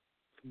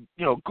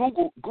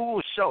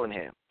 Google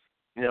Cheltenham.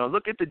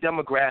 Look at the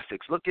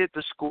demographics. Look at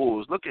the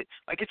schools. Look at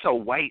it's a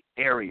white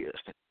area.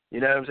 You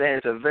know what I'm saying?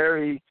 It's a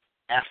very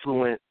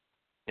affluent,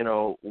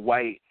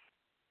 white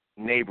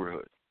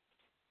neighborhood.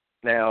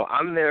 Now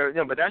I'm there,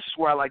 but that's just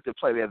where I like to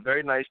play. We have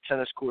very nice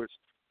tennis courts.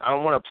 I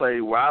don't want to play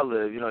where I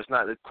live. It's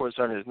not the courts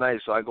aren't as nice,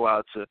 so I go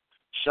out to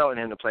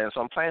Cheltenham to play. And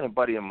so I'm playing a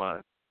buddy of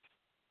mine,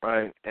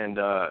 right? And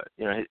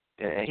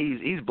and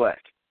he's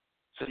black.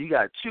 So you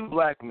got 2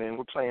 black men.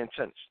 We're playing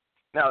tennis.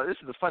 Now, this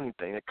is the funny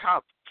thing. The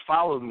cop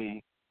followed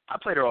me. I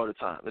play there all the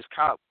time. This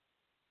cop,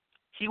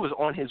 he was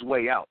on his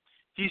way out.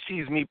 He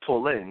sees me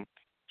pull in.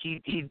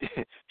 He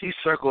he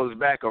circles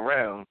back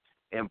around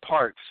and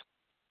parks,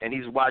 and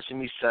he's watching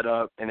me set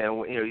up. And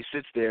then he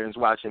sits there and is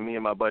watching me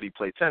and my buddy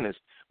play tennis,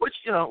 which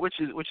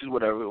is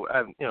whatever.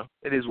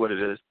 It is what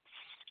it is.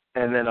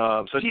 And then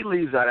so he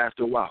leaves out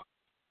after a while.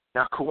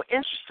 Now,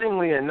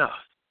 interestingly enough,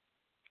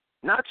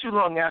 not too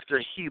long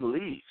after he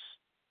leaves,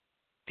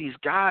 these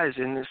guys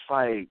in this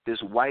white,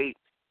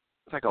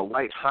 it's like a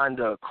white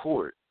Honda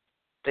Accord,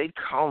 they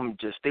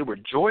were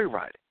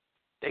joyriding.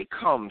 They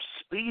come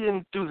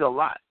speeding through the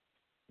lot,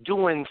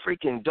 doing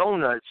freaking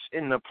donuts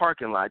in the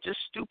parking lot, just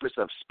stupid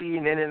stuff,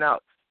 speeding in and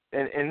out.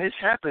 And this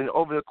happened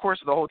over the course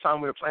of the whole time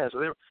we were playing. So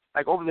they were,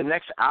 like, over the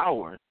next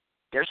hour,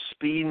 they're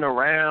speeding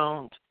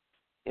around,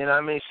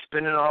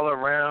 spinning all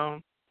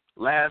around,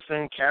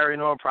 laughing,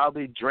 carrying on,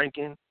 probably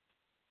drinking,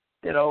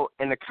 and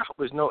the cop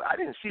I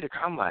didn't see the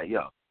cop. I'm like,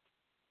 yo,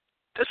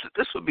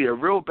 this would be a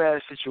real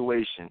bad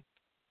situation,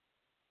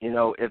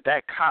 if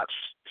that cop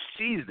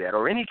sees that,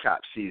 or any cop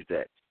sees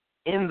that,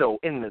 in the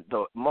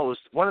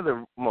one of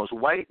the most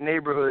white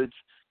neighborhoods,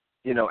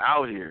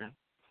 out here.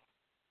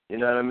 You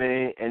know what I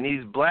mean? And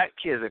these black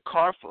kids, a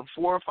car, 4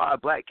 or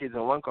 5 black kids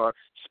in one car,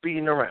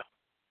 speeding around.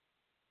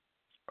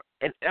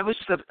 And it was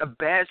just a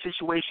bad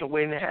situation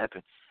waiting to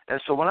happen.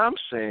 And so what I'm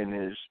saying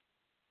is,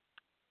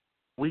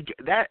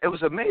 it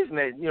was amazing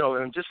that,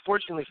 and just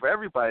fortunately for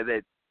everybody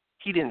that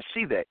he didn't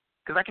see that,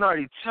 because I can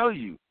already tell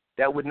you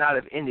that would not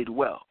have ended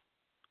well.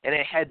 And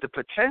it had the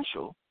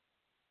potential,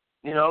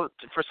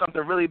 for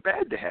something really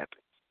bad to happen.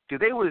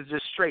 Because they were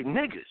just straight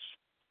niggas.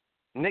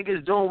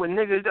 Niggas doing what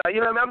niggas do.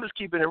 You know what I mean? I'm just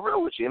keeping it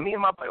real with you. And me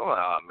and my buddy,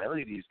 oh, man, look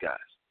at these guys.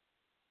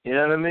 You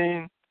know what I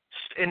mean?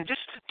 And just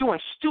doing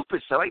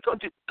stupid stuff. Like, go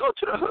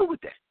to the hood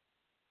with that.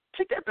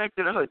 Take that back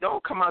to the hood.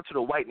 Don't come out to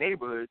the white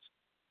neighborhoods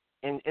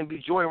and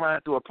be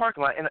joyriding through a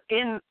parking lot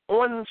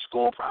on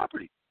school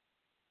property.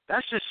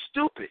 That's just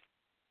stupid.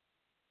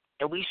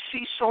 And we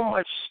see so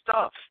much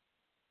stuff.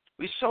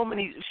 We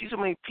see so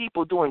many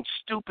people doing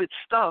stupid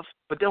stuff,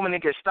 but then when they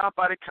get stopped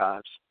by the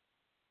cops,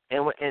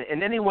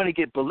 and then they want to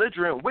get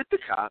belligerent with the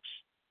cops,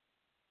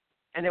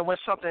 and then when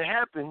something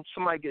happens,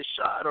 somebody gets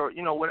shot or,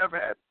 whatever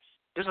happens,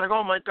 it's like,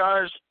 oh, my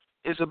gosh,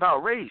 it's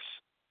about race.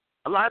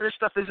 A lot of this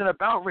stuff isn't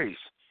about race.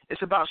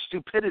 It's about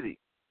stupidity.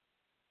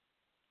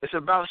 It's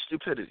about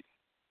stupidity.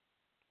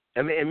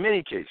 I mean, in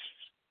many cases.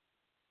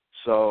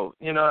 So,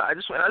 I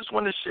just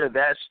wanted to share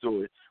that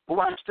story. But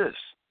watch this.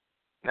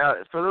 Now,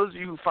 for those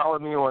of you who follow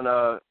me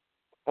on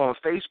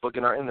Facebook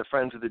and are in the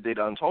Friends of the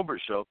Dedan Tolbert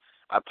Show,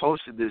 I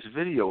posted this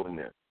video in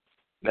there.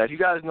 Now, if you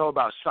guys know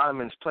about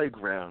Simon's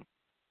Playground,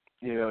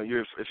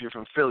 if you're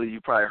from Philly, you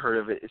probably heard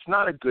of it. It's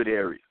not a good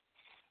area,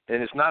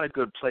 and it's not a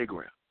good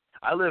playground.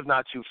 I live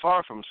not too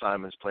far from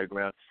Simon's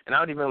Playground, and I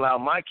don't even allow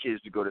my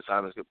kids to go to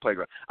Simon's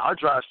Playground. I'll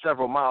drive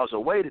several miles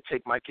away to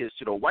take my kids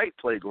to the white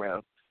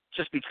playground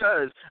just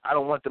because I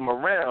don't want them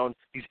around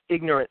these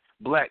ignorant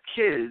black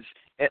kids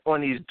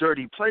on these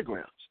dirty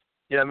playgrounds.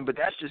 You know what I mean? But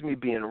that's just me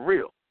being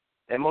real.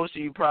 And most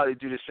of you probably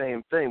do the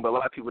same thing, but a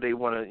lot of people, they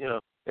want to,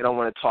 they don't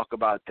want to talk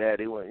about that.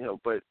 They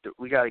want, but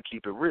we got to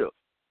keep it real.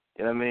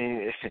 You know what I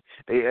mean?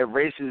 They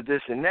race is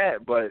this and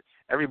that, but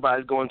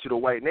everybody's going to the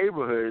white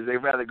neighborhoods. They'd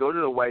rather go to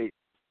the white,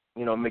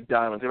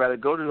 McDonald's. They'd rather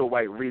go to the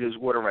white Rita's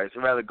Water Rights.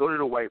 They'd rather go to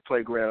the white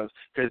playgrounds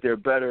because they're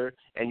better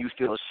and you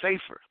feel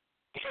safer.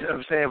 You know what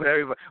I'm saying? But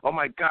everybody, oh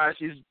my gosh,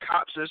 these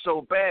cops are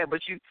so bad,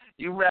 but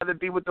you rather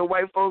be with the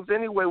white folks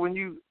anyway when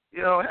you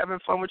having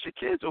fun with your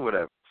kids or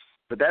whatever.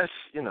 But that's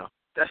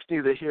that's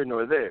neither here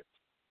nor there.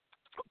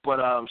 But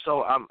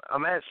so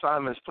I'm at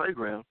Simon's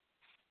Playground,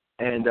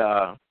 and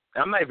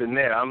I'm not even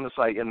there. I'm just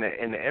like in the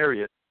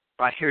area.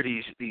 But I hear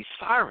these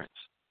sirens.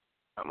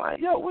 I'm like,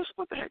 yo, what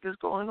the heck is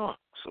going on?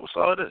 So what's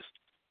all this?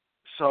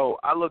 So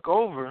I look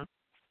over,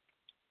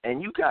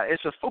 and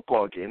it's a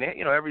football game.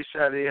 Every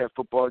Saturday they have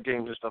football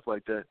games and stuff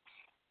like that.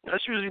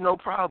 That's usually no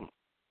problem.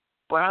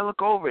 But I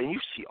look over, and you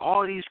see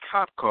all these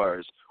cop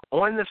cars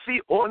on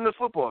the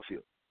football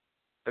field.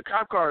 The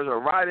cop cars are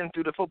riding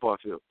through the football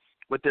field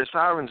with their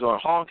sirens on,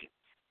 honking.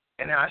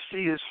 And I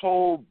see this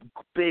whole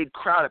big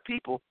crowd of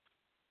people,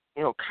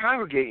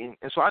 congregating.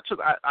 And so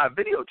I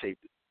videotaped it,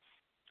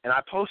 and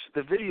I posted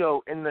the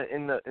video in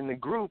the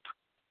group,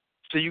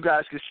 so you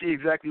guys could see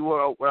exactly what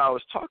I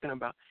was talking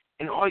about.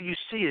 And all you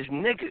see is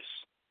niggas.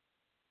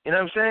 You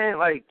know what I'm saying?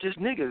 Like, just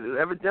niggas.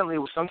 Evidently, it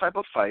was some type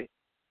of fight,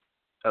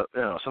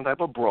 some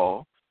type of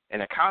brawl,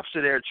 and the cops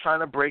are there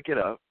trying to break it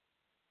up.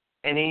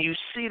 And then you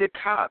see the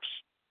cops.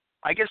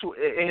 I guess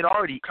it had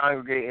already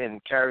congregated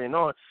and carrying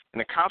on, and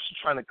the cops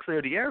were trying to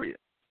clear the area.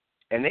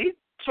 And they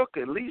took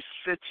at least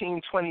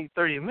 15, 20,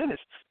 30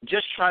 minutes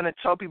just trying to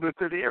tell people to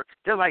clear the area.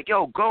 They're like,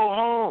 yo, go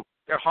home.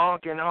 They're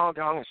honking,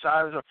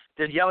 sirens.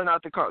 They're yelling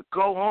out the car,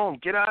 go home,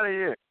 get out of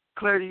here,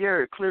 clear the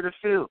area, clear the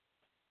field.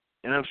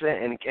 You know what I'm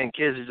saying? And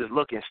kids are just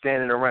looking,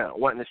 standing around,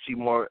 wanting to see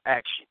more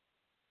action.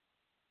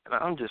 And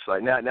I'm just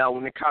like, now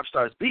when the cop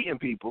starts beating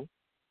people,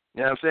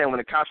 you know what I'm saying? When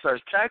the cop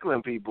starts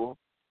tackling people,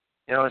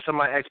 And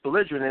somebody acts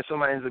belligerent and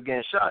somebody ends up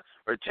getting shot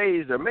or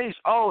tased or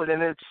maced,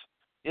 then it's,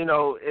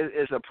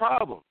 it's a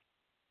problem,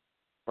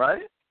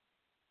 right?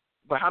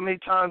 But how many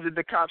times did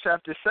the cops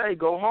have to say,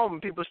 go home,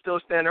 and people still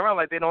stand around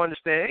like they don't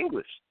understand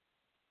English?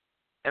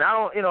 And I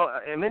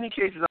don't, in many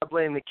cases I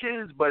blame the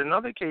kids, but in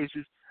other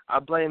cases I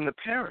blame the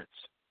parents,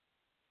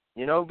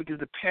 because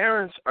the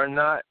parents are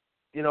not,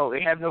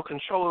 they have no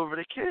control over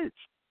the kids.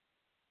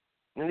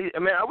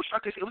 I wish I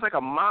could say it was like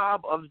a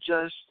mob of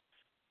just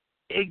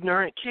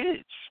ignorant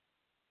kids,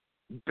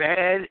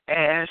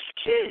 bad-ass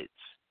kids.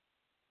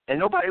 And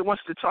nobody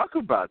wants to talk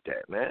about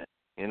that, man.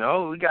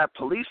 We got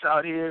police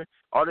out here.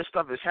 All this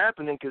stuff is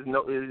happening because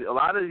a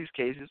lot of these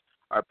cases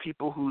are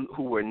people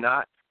who were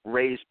not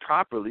raised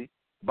properly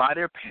by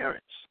their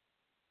parents.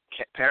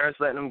 Parents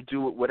letting them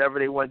do whatever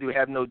they want to do,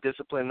 have no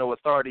discipline, no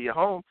authority at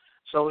home.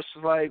 So it's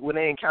like when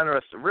they encounter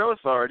a real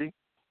authority,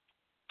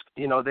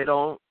 they don't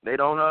know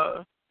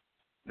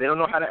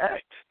how to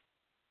act.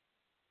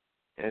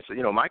 And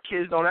so, my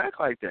kids don't act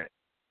like that.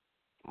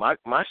 My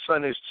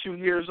son is 2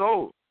 years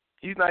old.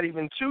 He's not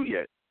even 2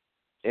 yet.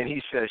 And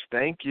he says,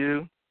 thank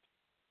you.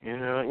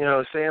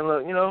 Saying,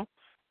 look,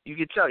 you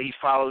can tell he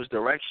follows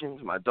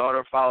directions. My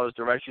daughter follows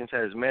directions,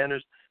 has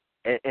manners.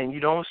 And you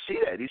don't see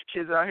that. These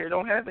kids out here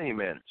don't have any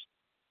manners.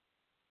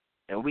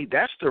 And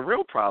that's the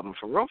real problem,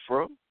 for real.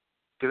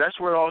 Because that's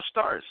where it all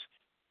starts.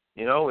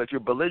 If you're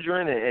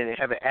belligerent and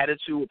have an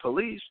attitude with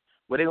police,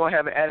 they're going to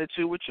have an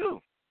attitude with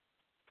you.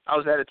 I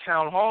was at a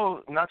town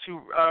hall not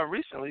too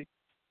recently,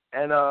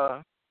 and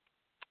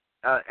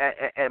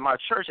at my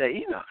church at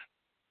Enoch.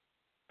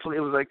 It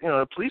was like,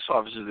 the police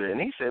officers there, and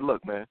he said,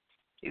 look, man,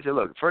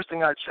 first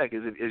thing I check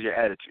is your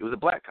attitude. It was a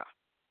black cop.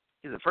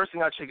 He said, first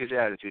thing I check is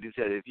your attitude. He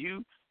said,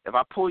 if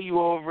I pull you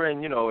over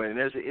and, and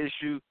there's an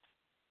issue,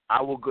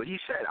 I will go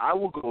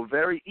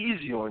very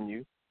easy on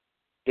you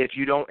if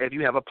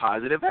you have a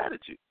positive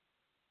attitude.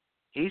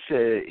 He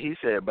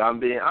said, but I'm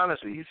being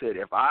honest with you. He said,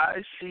 if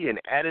I see an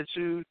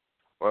attitude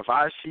or if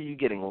I see you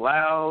getting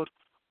loud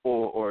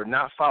or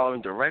not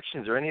following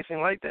directions or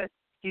anything like that,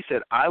 he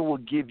said, I will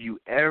give you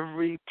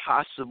every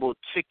possible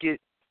ticket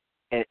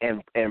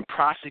and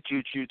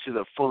prosecute you to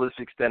the fullest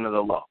extent of the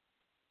law.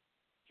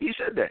 He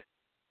said that.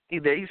 He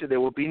said there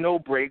will be no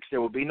breaks,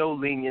 there will be no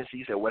leniency.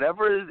 He said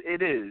whatever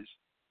it is,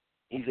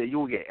 he said you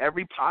will get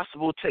every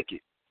possible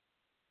ticket,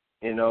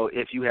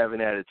 if you have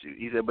an attitude.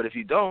 He said, but if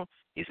you don't,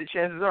 he said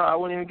chances are I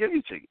won't even give you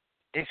a ticket.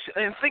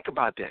 And think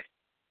about that.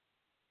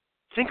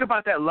 Think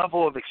about that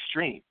level of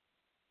extreme.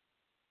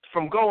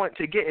 From going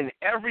to getting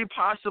every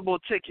possible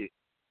ticket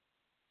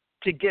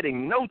to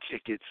getting no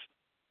tickets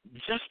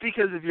just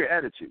because of your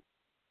attitude.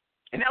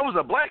 And that was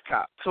a black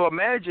cop. So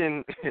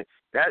imagine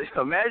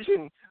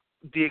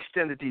the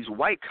extent that these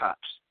white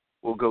cops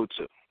will go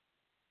to.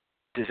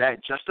 Does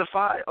that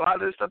justify a lot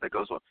of the stuff that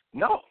goes on?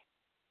 No.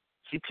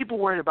 See, people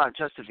worried about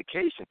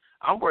justification.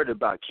 I'm worried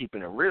about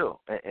keeping it real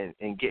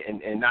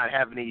and not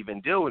having to even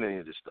deal with any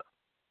of this stuff.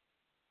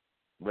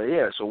 But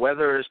yeah, so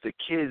whether it's the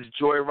kids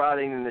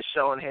joyriding in the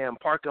Shellingham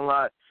parking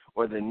lot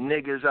or the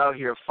niggas out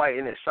here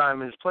fighting at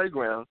Simon's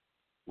playground,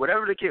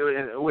 whatever the kid,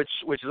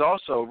 which is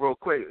also real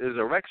quick, there's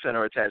a rec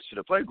center attached to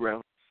the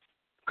playground.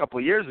 A couple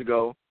of years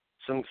ago,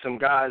 some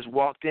guys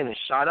walked in and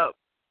shot up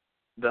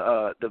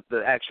the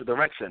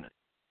rec center.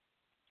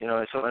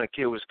 And so a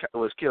kid was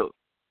killed.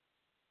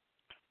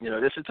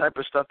 This is the type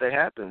of stuff that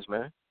happens,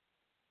 man.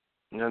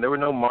 There were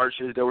no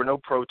marches, there were no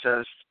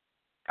protests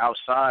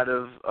outside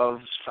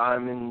of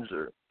Simon's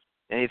or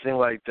anything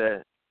like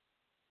that.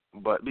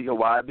 But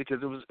why?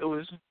 Because it was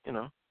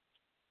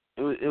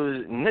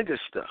nigga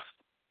stuff.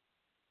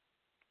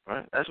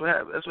 Right? That's what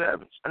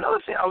happens. Another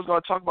thing I was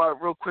going to talk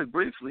about real quick,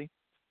 briefly,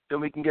 then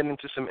we can get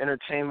into some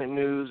entertainment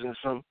news and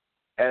some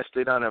Ask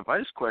Dedan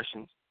advice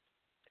questions.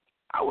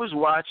 I was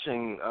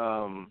watching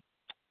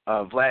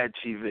Vlad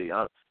TV. I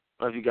don't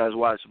know if you guys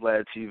watch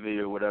Vlad TV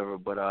or whatever,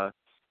 but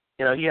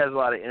he has a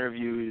lot of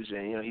interviews,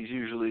 and he's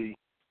usually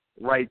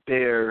right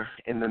there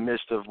in the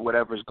midst of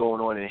whatever's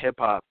going on in hip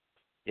hop.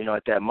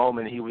 At that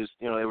moment, he was,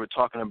 they were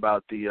talking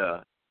about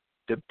the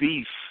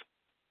beef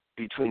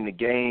between the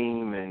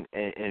Game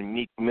and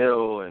Meek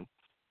Mill and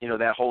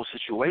that whole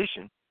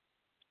situation,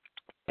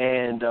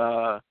 and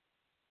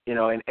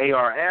and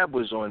AR-Ab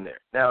was on there.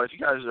 Now, if you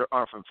guys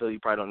aren't from Philly, you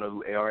probably don't know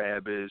who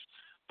AR-Ab is,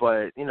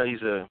 but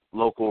he's a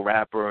local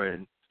rapper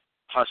and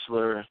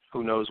hustler,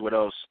 who knows what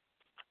else.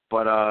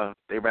 But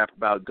they rap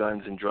about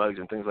guns and drugs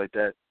and things like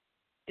that.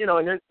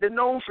 And they're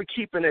known for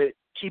keeping it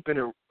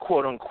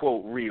quote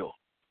unquote real.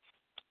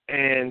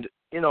 And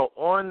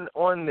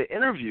on the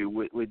interview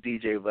with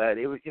DJ Vlad,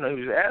 he was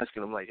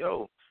asking him like,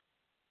 yo,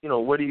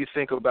 what do you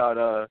think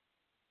about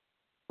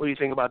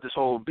this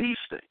whole beef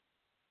thing?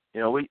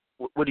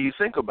 What do you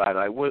think about it?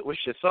 Like,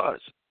 what's your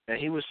thoughts? And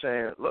he was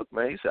saying, look,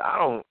 man, he said,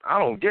 I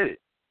don't get it.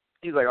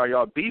 He's like, are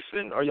y'all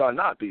beefing or y'all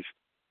not beefing?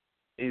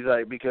 He's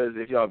like, because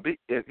if y'all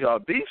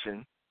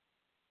beefing,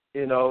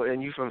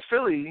 and you from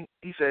Philly,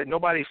 he said,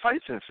 nobody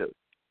fights in Philly.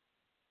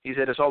 He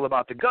said, it's all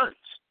about the guns.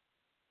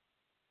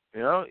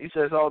 He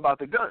said, it's all about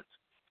the guns.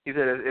 He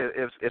said,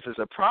 if it's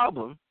a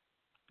problem,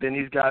 then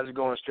these guys are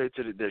going straight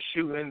to they're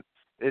shooting.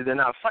 They're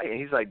not fighting.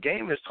 He's like,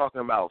 Game is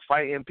talking about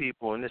fighting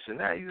people and this and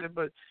that. He said,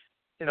 but,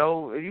 you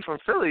know, if you from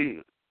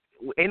Philly,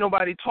 ain't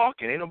nobody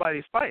talking. Ain't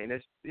nobody fighting.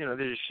 It's, you know,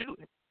 they're just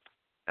shooting.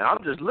 And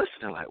I'm just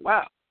listening like,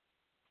 wow.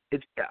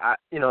 It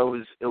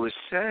was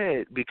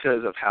sad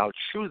because of how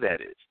true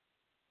that is.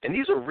 And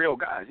these are real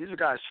guys. These are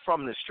guys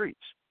from the streets.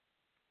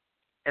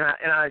 And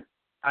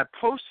I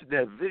posted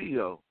that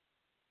video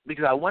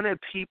because I wanted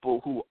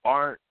people who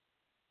aren't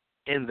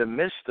in the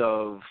midst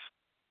of,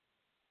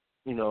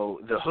 you know,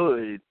 the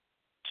hood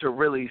to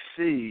really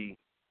see,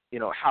 you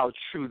know, how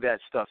true that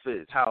stuff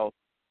is, how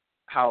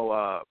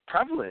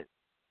prevalent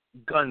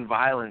gun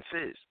violence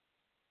is.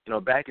 You know,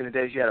 back in the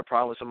days, you had a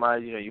problem with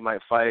somebody, you know, you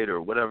might fight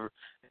or whatever.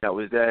 That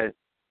was that.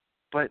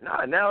 But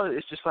now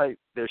it's just like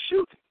they're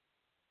shooting.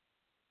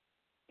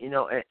 You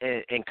know,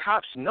 and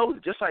cops know,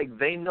 just like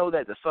they know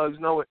that, the thugs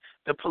know it,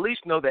 the police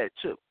know that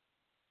too.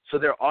 So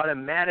they're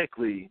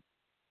automatically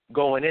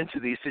going into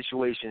these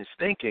situations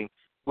thinking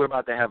we're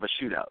about to have a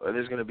shootout or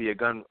there's going to be a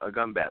gun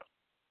battle.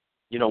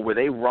 You know, were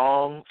they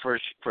wrong for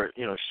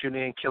you know,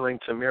 shooting and killing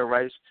Tamir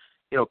Rice?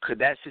 You know, could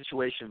that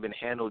situation have been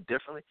handled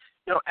differently?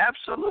 You know,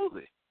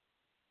 absolutely.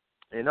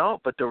 You know,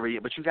 but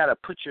you got to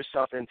put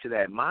yourself into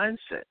that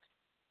mindset.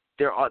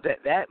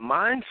 That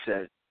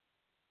mindset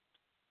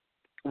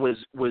was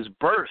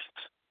birthed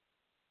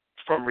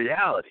from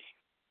reality.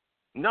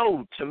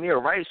 No,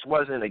 Tamir Rice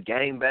wasn't a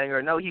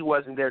gangbanger. No, he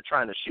wasn't there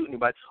trying to shoot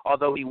anybody,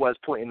 although he was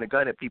pointing the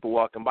gun at people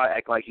walking by,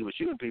 acting like he was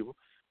shooting people.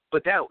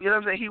 But that, you know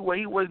what I'm saying, he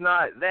was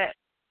not that.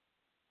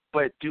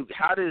 But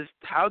how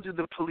do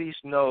the police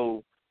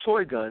know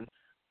Toy Gun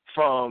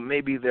from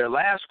maybe their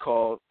last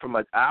call from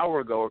an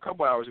hour ago or a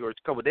couple hours ago or a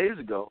couple of days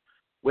ago,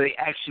 where they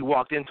actually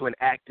walked into an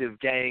active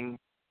gang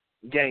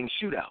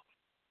shootout,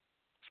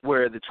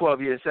 where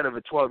instead of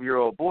a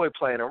 12-year-old boy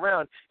playing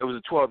around, it was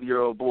a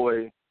 12-year-old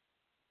boy,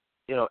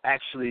 you know,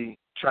 actually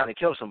trying to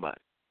kill somebody.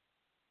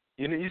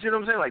 You see what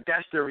I'm saying? Like,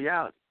 that's their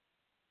reality.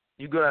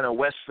 You go down to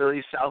West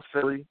Philly, South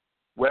Philly,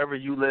 wherever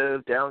you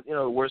live, down, you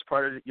know, the worst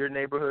part of your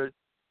neighborhood,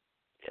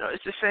 you know,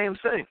 it's the same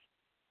thing.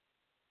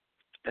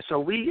 And so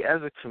we,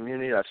 as a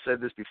community, I've said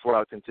this before,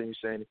 I'll continue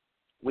saying it,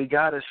 we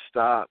got to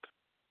stop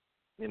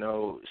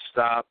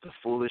the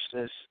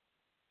foolishness.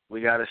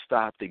 We got to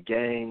stop the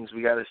gangs.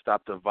 We got to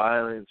stop the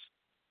violence.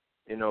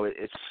 You know,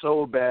 it's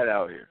so bad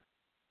out here.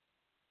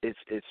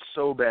 It's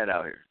so bad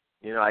out here.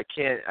 You know, I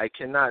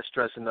cannot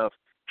stress enough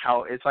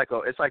how it's like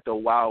the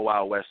wild,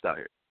 wild west out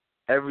here.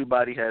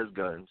 Everybody has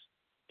guns.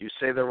 You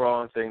say the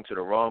wrong thing to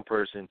the wrong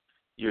person,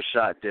 you're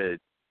shot dead.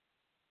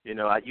 You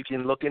know, you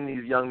can look in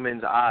these young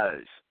men's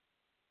eyes,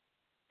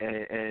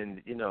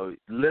 and you know,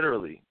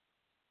 literally,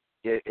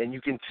 and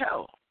you can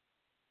tell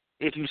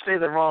if you say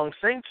the wrong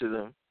thing to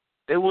them,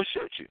 they will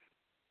shoot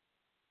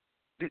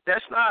you.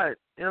 That's not,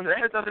 you know, that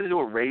has nothing to do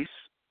with race.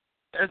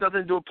 That has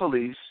nothing to do with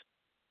police.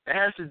 It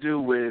has to do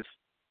with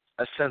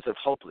a sense of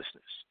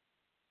hopelessness.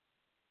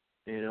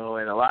 You know,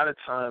 and a lot of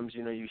times,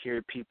 you know, you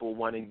hear people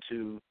wanting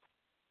to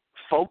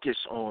focus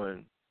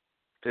on,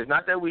 it's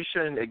not that we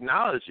shouldn't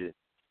acknowledge it,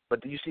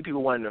 but you see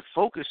people wanting to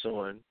focus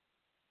on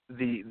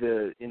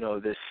the you know,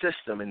 the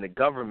system and the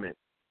government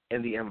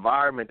and the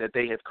environment that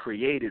they have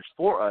created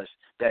for us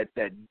that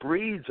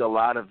breeds a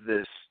lot of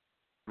this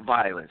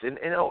violence. And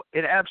you know,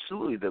 it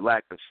absolutely, the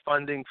lack of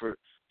funding for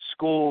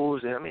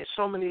schools, and I mean,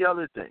 so many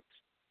other things,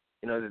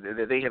 you know,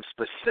 that they have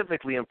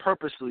specifically and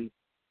purposely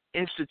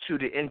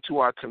instituted into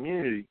our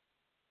community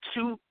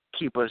to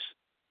keep us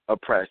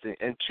oppressed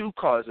and to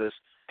cause us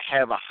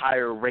have a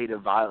higher rate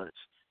of violence.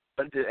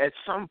 But at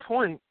some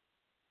point,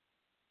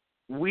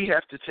 we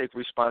have to take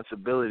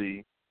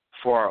responsibility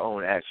for our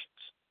own actions.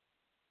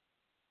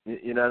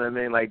 You know what I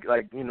mean? Like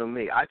you know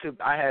me. I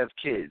have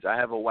kids. I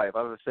have a wife.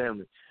 I have a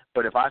family.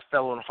 But if I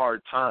fell on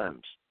hard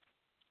times,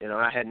 you know,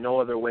 and I had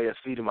no other way of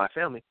feeding my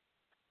family,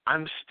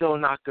 I'm still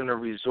not going to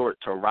resort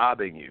to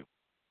robbing you.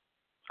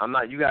 I'm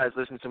not. You guys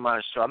listen to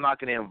my show. I'm not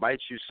going to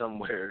invite you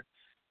somewhere.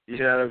 You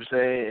know what I'm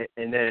saying?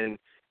 And then,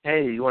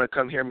 hey, you want to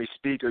come hear me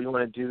speak, or you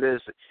want to do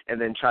this,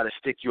 and then try to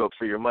stick you up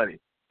for your money.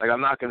 Like,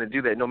 I'm not going to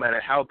do that, no matter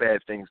how bad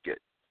things get.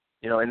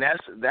 You know, and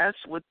that's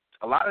what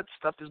a lot of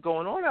stuff is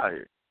going on out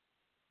here.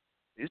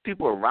 These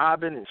people are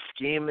robbing and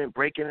scheming,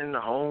 breaking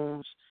into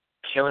homes,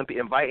 killing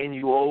people, inviting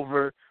you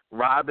over,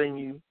 robbing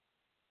you.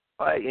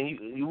 Like, and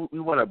you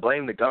want to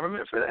blame the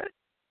government for that?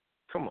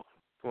 Come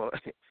on.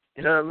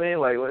 You know what I mean?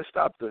 Like, let's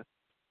stop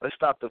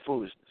the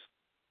foolishness.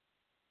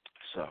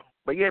 So,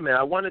 but yeah, man,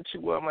 I wanted to,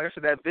 like I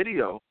said, that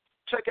video,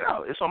 check it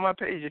out. It's on my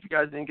page if you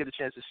guys didn't get a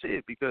chance to see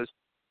it, because,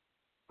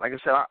 like I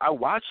said, I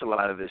watch a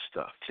lot of this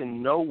stuff to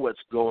know what's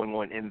going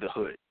on in the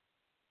hood.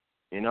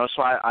 You know,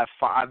 so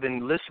I've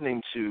been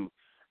listening to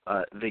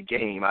The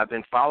Game. I've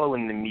been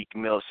following the Meek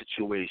Mill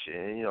situation.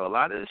 And, you know, a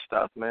lot of this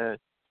stuff, man,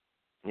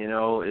 you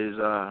know, is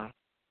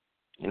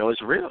you know,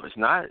 it's real. It's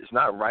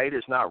not right.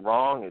 It's not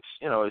wrong. It's,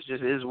 you know, it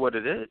just is what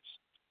it is.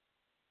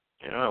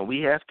 You know,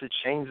 we have to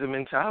change the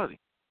mentality.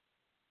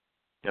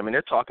 I mean,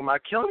 they're talking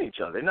about killing each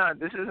other.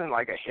 This isn't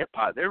like a hip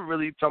hop. They're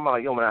really talking about,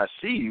 like, yo, when I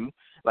see you,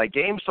 like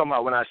Game's talking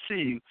about, when I see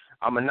you,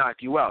 I'm gonna knock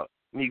you out.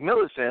 Meek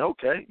Mill is saying,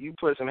 okay, you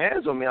put some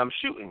hands on me, I'm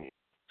shooting you.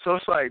 So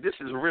it's like, this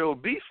is real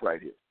beef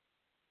right here.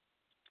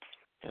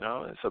 You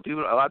know, and so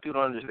a lot of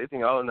people don't understand. They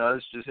think, oh, no,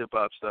 it's just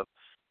hip-hop stuff.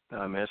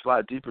 Nah, man, it's a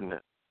lot deeper than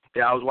that.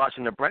 Yeah, I was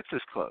watching The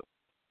Breakfast Club,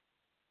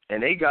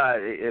 and they got,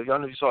 if y'all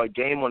know if you saw a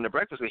game on The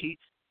Breakfast Club,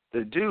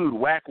 the dude,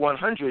 Whack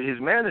 100,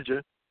 his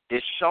manager,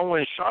 is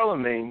showing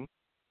Charlemagne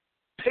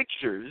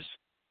pictures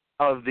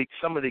of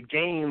some of the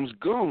game's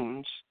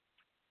goons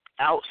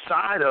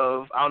outside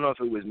of, I don't know if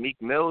it was Meek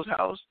Mill's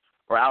house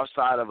or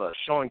outside of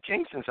Sean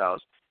Kingston's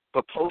house,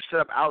 but posted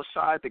up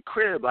outside the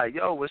crib like,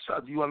 yo, what's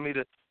up? You want me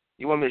to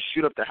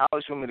shoot up the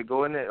house? You want me to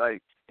go in there?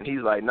 Like, and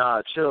he's like,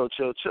 nah, chill.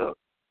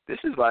 This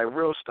is like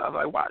real stuff.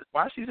 Like,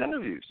 watch these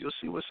interviews. You'll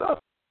see what's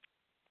up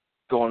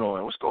going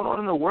on. What's going on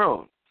in the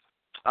world?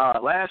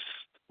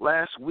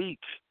 Last week,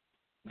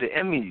 the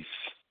Emmys.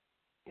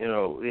 You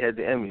know, we had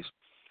the Emmys.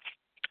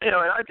 You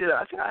know, and I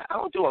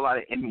don't do a lot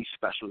of Emmy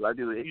specials. I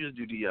usually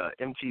do the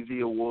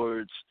MTV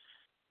Awards,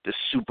 the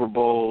Super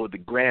Bowl, the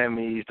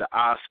Grammys, the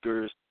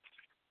Oscars.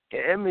 The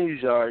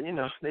Emmys are, you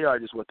know, they are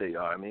just what they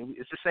are. I mean,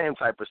 it's the same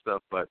type of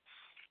stuff, but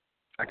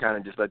I kind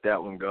of just let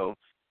that one go.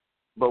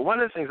 But one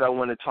of the things I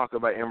want to talk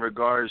about in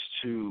regards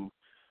to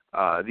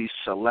these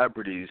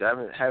celebrities, I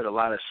haven't had a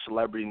lot of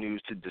celebrity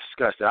news to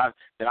discuss that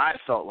I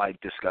felt like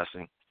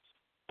discussing.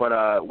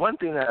 But one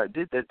thing that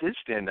did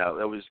stand out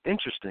that was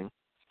interesting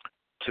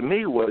to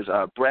me was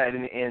Brad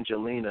and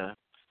Angelina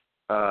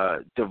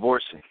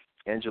divorcing.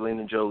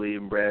 Angelina Jolie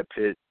and Brad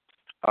Pitt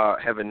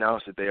have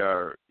announced that they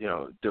are, you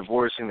know,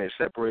 divorcing. They're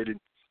separated.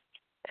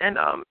 And,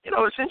 you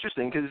know, it's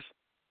interesting because,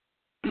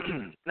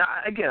 now,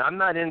 again, I'm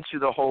not into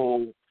the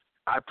whole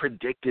I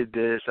predicted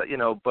this, you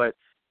know, but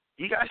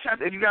if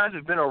you guys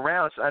have been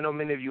around, so I know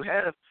many of you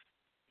have,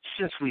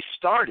 since we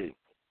started,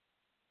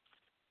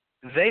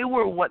 they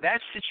were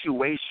that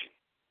situation.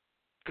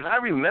 Because I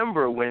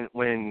remember when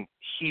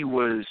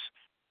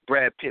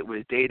Brad Pitt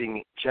was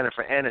dating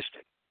Jennifer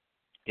Aniston.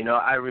 You know,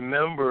 I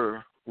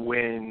remember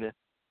when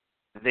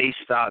they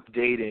stopped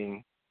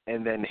dating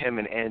and then him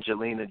and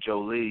Angelina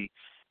Jolie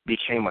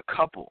became a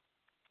couple.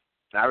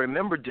 And I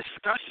remember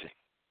discussing,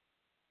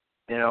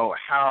 you know,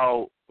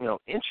 how, you know,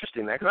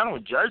 interesting that, because I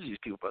don't judge these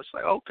people, but it's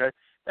like, okay,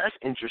 that's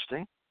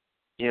interesting.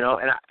 You know,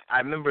 and I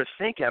remember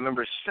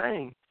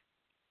saying,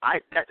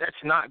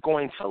 that's not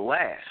going to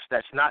last.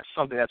 That's not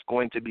something that's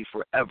going to be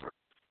forever.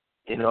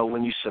 You know,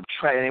 when you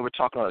subtract, and they were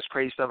talking all this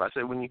crazy stuff, I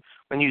said when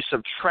you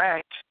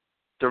subtract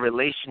the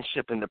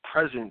relationship and the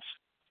presence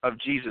of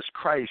Jesus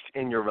Christ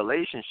in your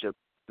relationship,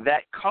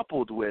 that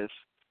coupled with,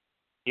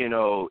 you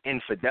know,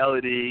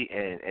 infidelity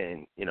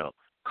and you know,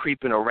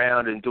 creeping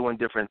around and doing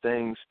different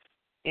things,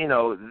 you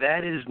know,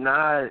 that is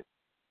not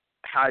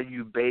how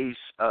you base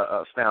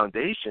a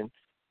foundation,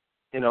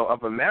 you know,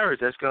 of a marriage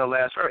that's going to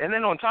last forever. And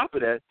then on top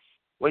of that,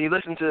 when you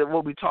listen to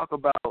what we talk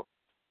about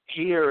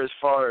here as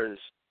far as,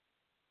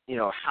 you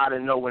know, how to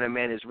know when a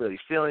man is really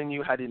feeling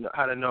you, how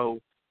to know,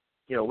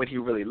 you know, when he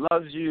really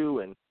loves you,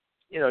 and,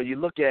 you know, you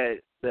look at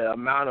the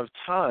amount of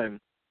time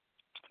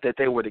that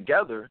they were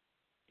together,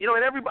 you know,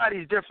 and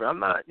everybody's different. I'm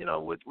not, you know,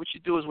 what you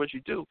do is what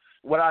you do.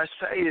 What I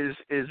say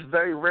is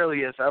very rarely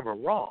it's ever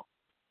wrong.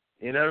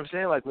 You know what I'm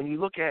saying? Like when you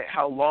look at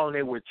how long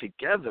they were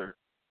together,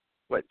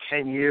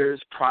 10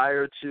 years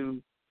prior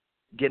to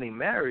getting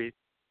married,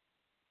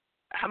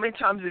 how many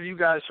times have you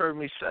guys heard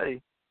me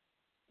say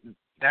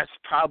that's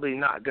probably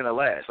not going to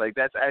last? Like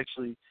that's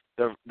actually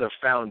the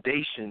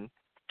foundation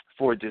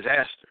for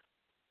disaster,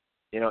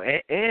 you know,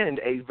 and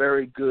a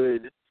very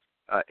good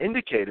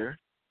indicator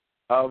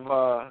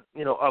of,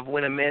 you know, of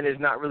when a man is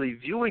not really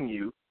viewing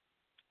you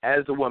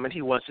as the woman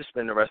he wants to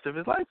spend the rest of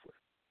his life with.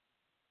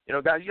 You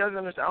know, guys, you guys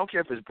understand, I don't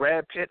care if it's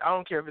Brad Pitt, I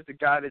don't care if it's the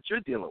guy that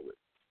you're dealing with.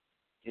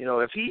 You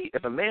know,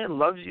 if a man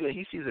loves you and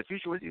he sees a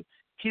future with you,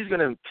 he's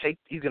gonna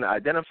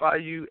identify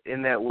you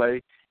in that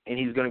way, and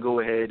he's gonna go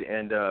ahead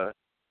and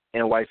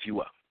wife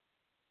you up.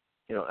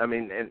 You know, I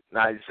mean, and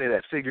I say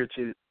that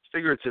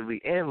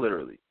figuratively and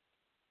literally.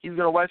 He's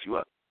gonna wife you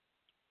up.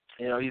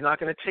 You know, he's not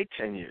gonna take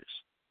 10 years.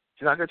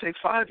 He's not gonna take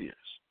 5 years.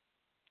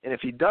 And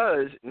if he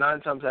does,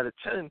 9 times out of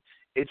 10,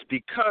 it's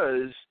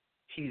because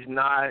he's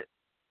not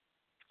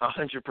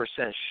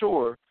 100%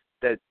 sure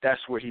that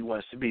that's where he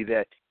wants to be,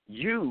 that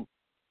you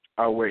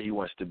are where he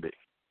wants to be.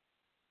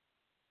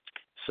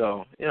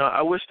 So, you know,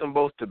 I wish them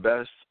both the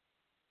best.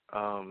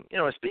 You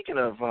know, speaking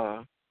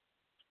of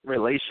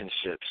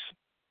relationships,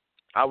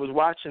 I was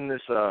watching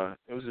this,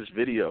 it was this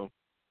video.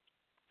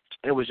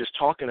 It was just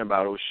talking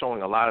about, it was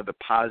showing a lot of the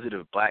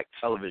positive black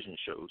television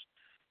shows.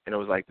 And it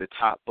was like the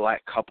top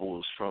black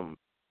couples from,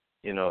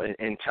 you know,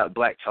 in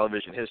black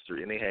television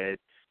history. And they had,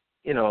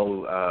 you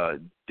know,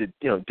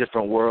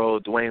 Different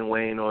World, Dwayne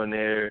Wayne on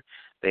there.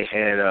 They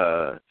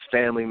had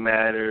Family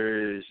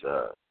Matters.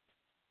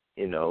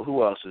 You know,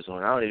 who else was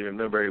on? I don't even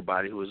remember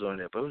everybody who was on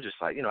there, but it was just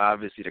like, you know,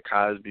 obviously the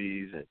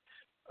Cosbys and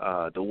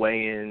the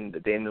Wayans, the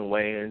Damon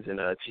Wayans, and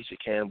Tisha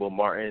Campbell,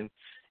 Martin,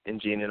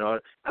 and Gene and all.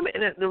 I mean,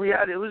 and the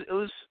reality, it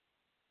was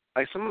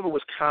like some of it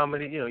was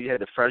comedy. You know, you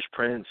had the Fresh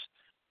Prince,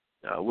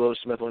 Will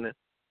Smith on it.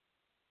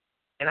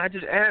 And I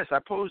just asked, I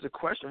posed a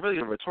question, really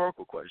a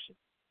rhetorical question,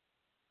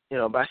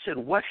 but I said,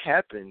 what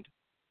happened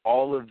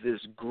all of this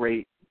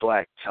great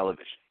black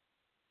television?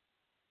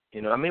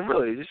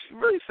 Really, just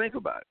really think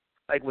about it.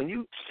 Like, when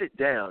you sit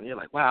down, you're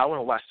like, wow, I want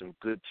to watch some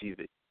good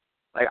TV.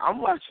 Like,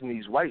 I'm watching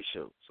these white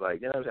shows.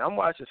 Like, I'm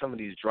watching some of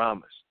these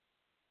dramas,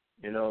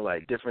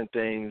 like different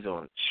things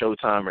on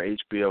Showtime or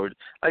HBO.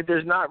 Like,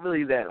 there's not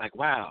really that, like,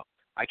 wow,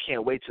 I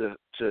can't wait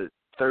to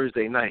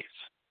Thursday nights.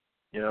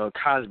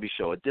 Cosby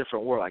Show, A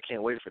Different World. I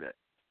can't wait for that.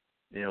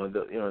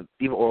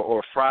 Even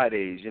or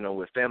Fridays,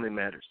 with Family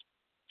Matters.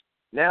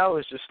 Now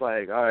it's just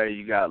like, all right,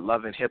 you got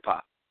Love and Hip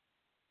Hop.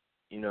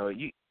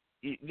 You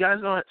guys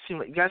don't seem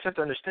like, you guys have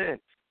to understand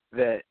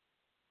that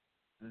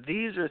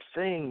these are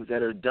things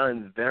that are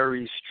done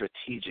very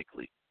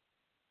strategically.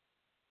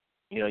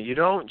 You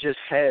don't just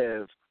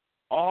have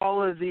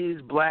all of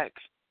these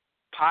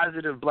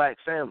positive black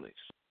families.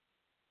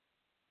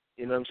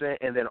 You know what I'm saying?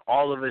 And then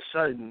all of a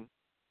sudden,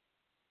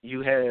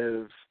 you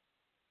have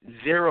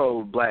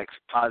 0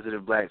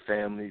 positive black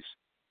families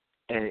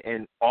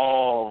and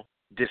all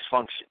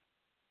dysfunction.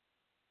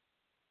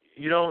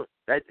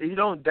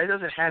 That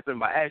doesn't happen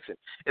by accident.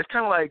 It's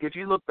kind of like if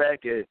you look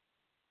back at,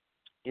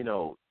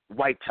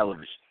 white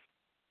television.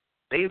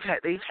 They've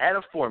had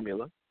a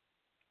formula,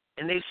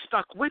 and they've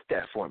stuck with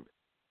that formula.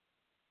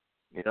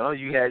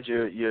 You had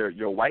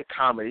your white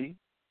comedy.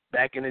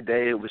 Back in the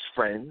day, it was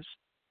Friends,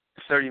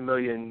 30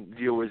 million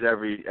viewers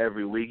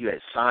every week. You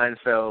had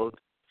Seinfeld.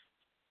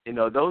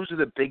 Those are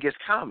the biggest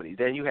comedy.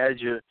 Then you had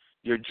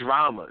your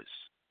dramas.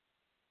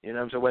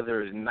 So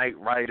whether it's Knight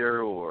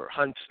Rider or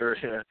Hunter,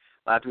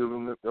 a lot of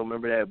people don't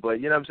remember that.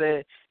 But you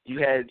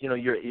had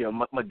your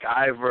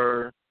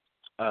MacGyver,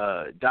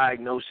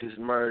 Diagnosis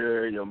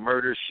Murder,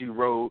 Murder, She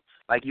Wrote.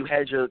 Like, you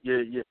had your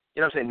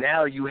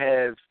now you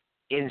have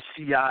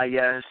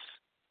NCIS.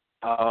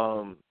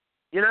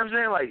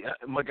 Like,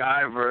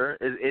 MacGyver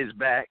is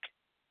back.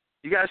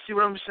 You guys see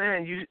what I'm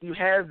saying? You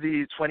have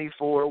the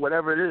 24,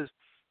 whatever it is.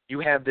 You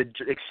have the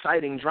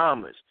exciting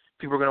dramas.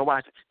 People are going to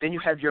watch it. Then you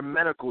have your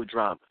medical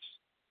dramas.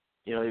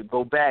 You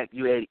go back,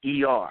 you had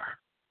ER.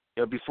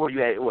 Before you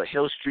had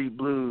Hill Street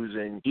Blues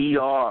and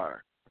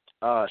ER,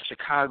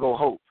 Chicago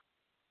Hope,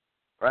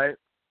 right?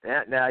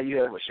 Now you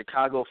have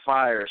Chicago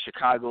Fire,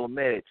 Chicago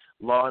Med,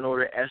 Law and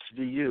Order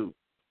SVU.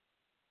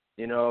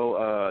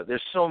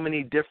 There's so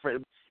many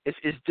different.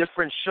 It's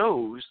different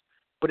shows,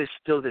 but it's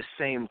still the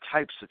same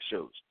types of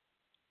shows.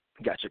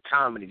 You got your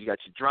comedies, you got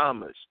your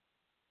dramas,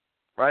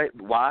 right?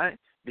 Why?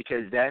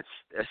 Because that's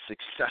a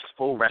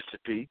successful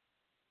recipe.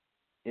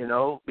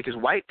 Because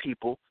white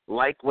people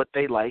like what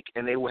they like,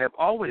 and they will have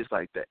always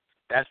liked that.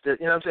 That's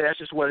that's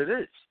just what it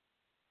is.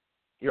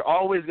 You're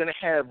always going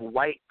to have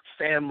white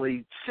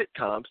family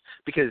sitcoms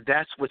because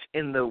that's what's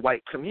in the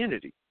white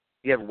community.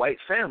 You have white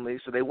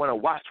families, so they want to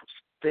watch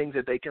things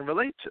that they can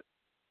relate to.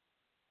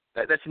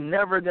 That's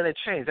never going to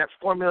change. That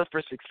formula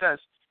for success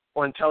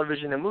on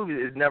television and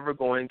movies is never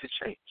going to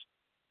change.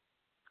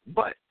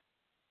 But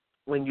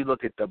when you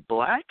look at the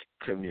black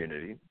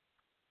community,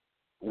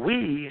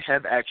 we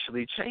have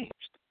actually changed.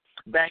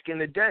 Back in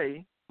the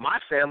day, my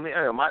family,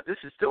 this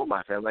is still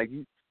my family. Like,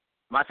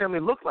 my family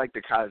looked like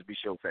the Cosby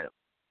Show family.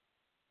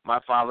 My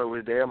father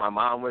was there, my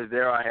mom was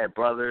there, I had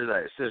brothers, I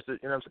had sisters,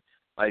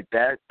 like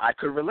that. I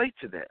could relate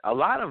to that. A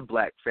lot of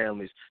black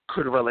families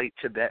could relate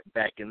to that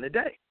back in the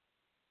day,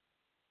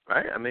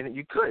 right?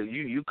 You could.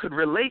 You could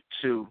relate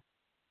to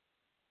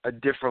a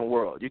different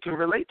world. You can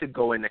relate to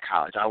going to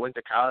college. I went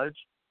to college.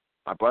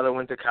 My brother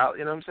went to college,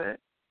 you know what I'm saying?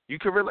 You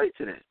could relate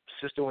to that.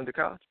 Sister went to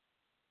college.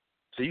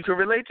 So you could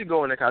relate to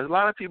going to college. A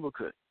lot of people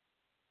could.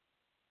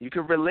 You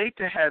could relate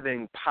to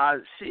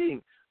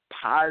seeing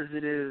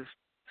positive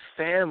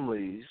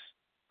families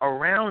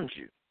around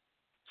you.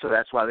 So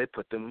that's why they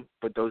put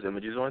those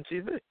images on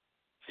TV.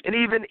 And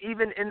even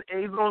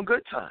on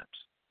good times.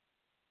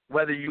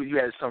 Whether you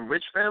had some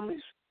rich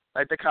families,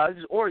 like the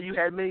colleges, or you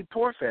had many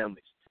poor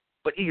families.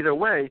 But either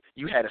way,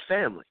 you had a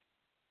family.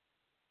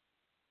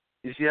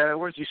 You see how that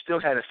works? You still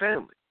had a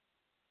family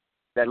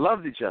that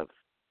loved each other.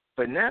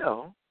 But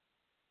now,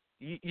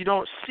 you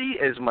don't see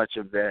as much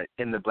of that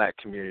in the black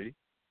community.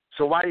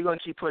 So why are you going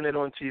to keep putting it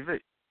on TV?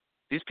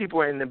 These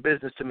people are in the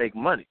business to make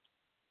money.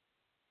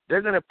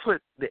 They're going to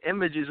put the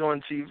images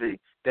on TV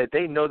that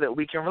they know that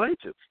we can relate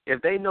to.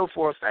 If they know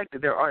for a fact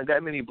that there aren't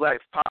that many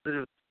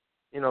positive,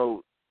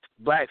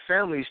 black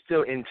families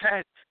still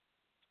intact,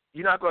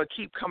 you're not going to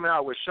keep coming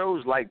out with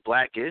shows like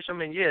Blackish.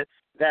 Yeah,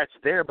 that's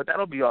there, but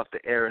that'll be off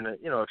the air in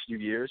a few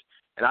years.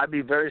 And I'd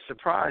be very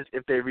surprised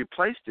if they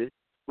replaced it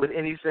with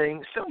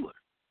anything similar.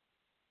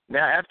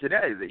 Now, after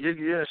that, you're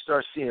going to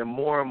start seeing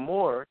more and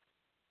more,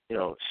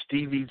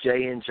 Stevie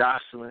J and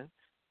Jocelyn,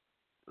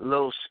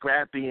 Lil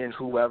Scrappy and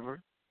whoever.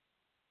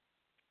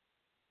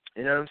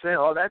 You know what I'm saying?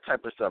 All that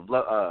type of stuff.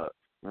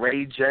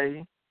 Ray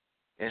J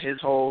and his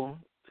whole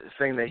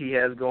thing that he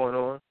has going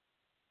on,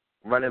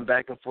 running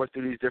back and forth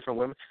through these different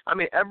women.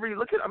 Just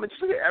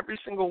look at every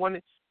single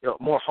one.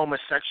 More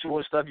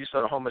homosexual stuff. You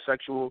saw the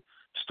homosexual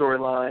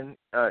storyline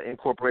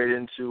incorporated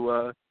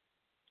into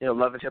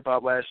Love and Hip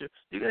Hop last year,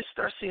 you're going to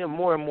start seeing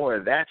more and more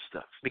of that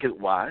stuff. Because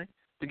why?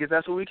 Because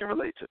that's what we can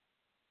relate to.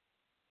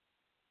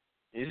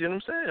 You see what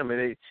I'm saying? I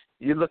mean,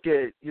 you look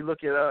at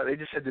they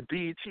just had the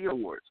BET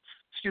Awards.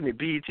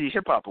 BET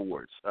Hip Hop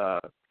Awards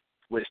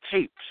was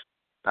taped.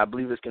 I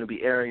believe it's going to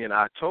be airing in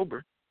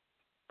October.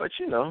 But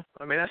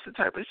I mean, that's the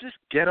type. It's just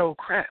ghetto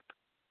crap.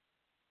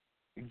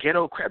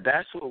 Ghetto crap.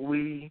 That's what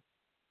we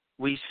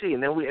see.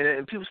 And then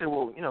and people say,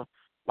 well,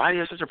 why do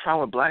you have such a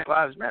problem with Black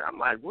Lives Matter? I'm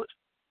like, what?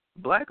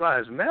 Black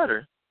Lives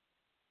Matter?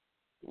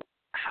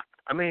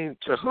 I mean,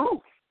 to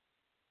who?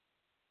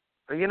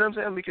 You know what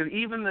I'm saying? Because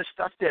even the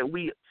stuff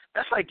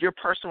that's like your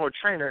personal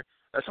trainer,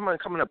 or someone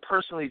coming to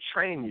personally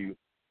train you,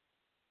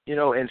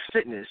 in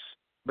fitness,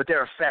 but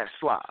they're a fat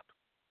slob.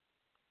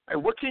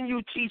 Like, what can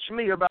you teach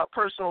me about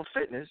personal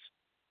fitness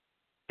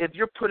if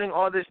you're putting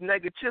all this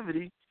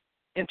negativity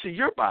into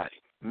your body?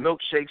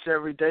 Milkshakes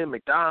every day,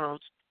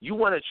 McDonald's. You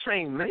want to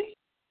train me?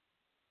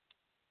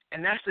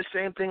 And that's the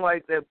same thing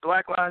like that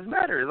Black Lives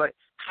Matter. Like,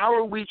 how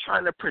are we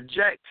trying to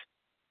project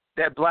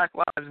that Black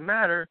Lives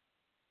Matter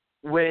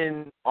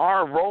when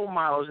our role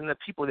models and the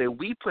people that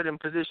we put in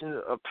positions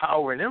of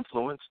power and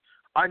influence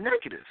are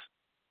negative?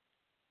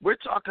 We're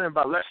talking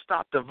about let's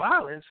stop the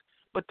violence,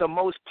 but the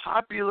most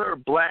popular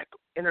black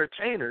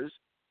entertainers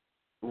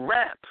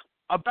rap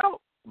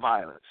about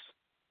violence.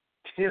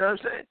 You know what I'm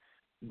saying?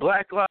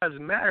 Black Lives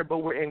Matter, but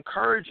we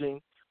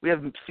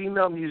have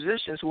female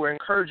musicians who are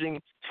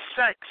encouraging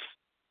sex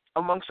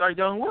amongst our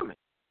young women.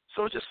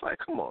 So it's just like,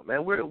 come on,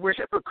 man, we're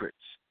hypocrites.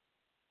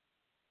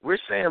 We're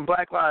saying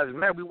Black Lives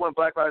Matter. We want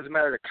Black Lives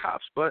Matter to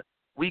cops, but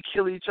we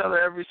kill each other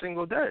every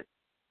single day.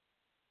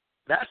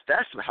 That's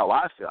how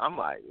I feel. I'm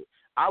like,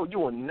 you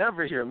will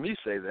never hear me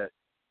say that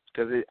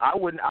because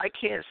I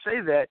can't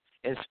say that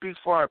and speak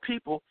for our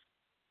people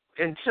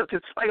until,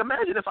 cause like,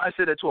 imagine if I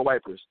said that to a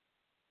white person.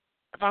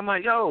 If I'm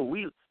like, yo,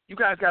 you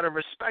guys got to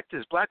respect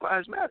this. Black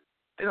Lives Matter.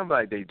 They're going to be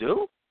like, they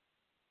do?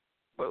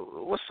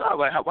 But what's up?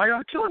 Like, why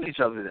y'all killing each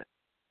other then?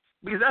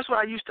 Because that's what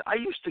I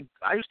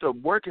used to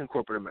work in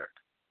corporate America.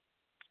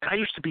 And I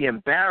used to be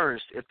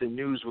embarrassed if the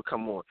news would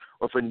come on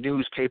or if a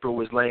newspaper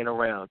was laying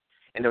around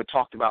and they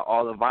talked about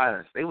all the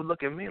violence. They would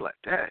look at me like,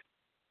 Dad,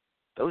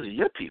 those are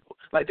your people.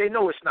 Like, they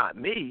know it's not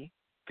me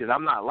because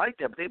I'm not like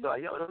that, but they'd be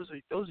like, yo,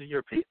 those are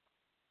your people.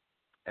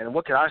 And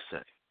what can I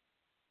say?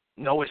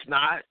 No, it's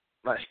not.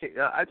 Like,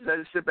 I just had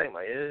to sit back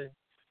like, yeah,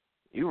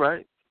 you're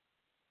right.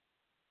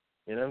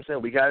 You know what I'm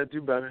saying? We got to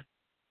do better.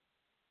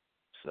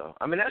 So,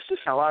 I mean, that's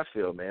just how I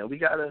feel, man. We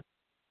got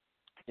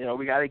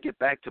to get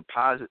back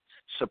to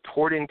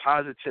supporting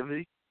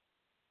positivity,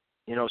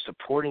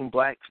 supporting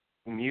black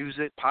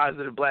music,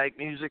 positive black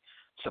music,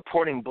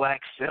 supporting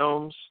black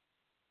films,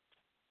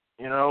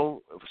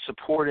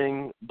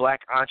 supporting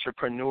black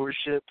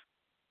entrepreneurship.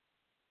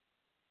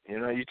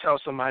 You tell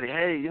somebody,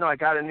 hey, I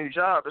got a new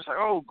job. It's like,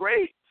 oh,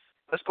 great.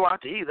 Let's go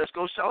out to eat. Let's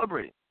go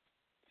celebrate.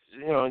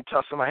 And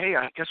tell somebody, hey,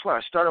 guess what?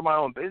 I started my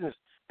own business.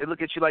 They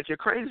look at you like you're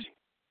crazy.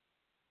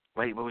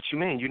 Wait, but what you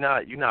mean? You're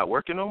not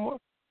working no more?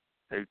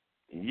 Hey,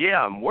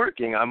 yeah, I'm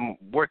working. I'm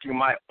working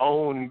my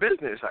own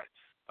business. Like,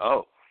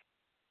 oh,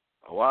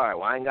 why?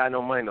 Well, I ain't got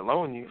no money to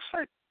loan you. It's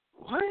like,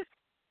 what?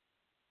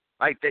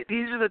 Like,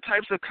 these are the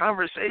types of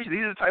conversations, these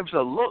are the types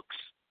of looks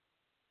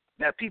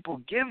that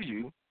people give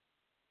you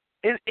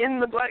in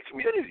the black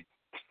community.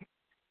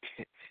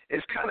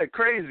 It's kind of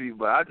crazy,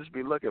 but I just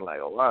be looking like,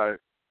 oh, all right.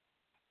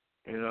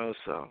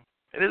 So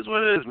it is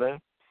what it is, man.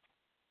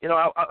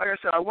 Like I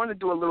said, I want to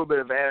do a little bit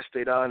of Ask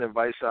Dedan and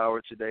Vice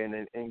Hour today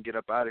and get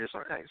up out of here.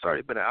 It's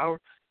already been an hour.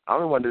 I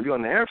only wanted to be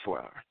on the air for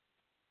an hour.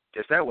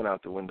 Guess that went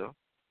out the window.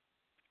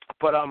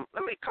 But a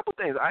couple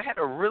things. I had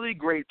a really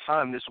great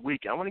time this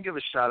weekend. I want to give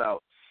a shout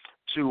out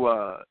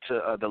to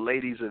the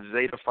ladies of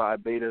Zeta Phi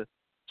Beta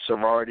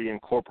Sorority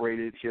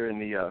Incorporated here in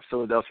the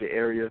Philadelphia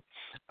area.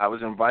 I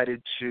was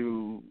invited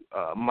to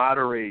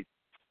moderate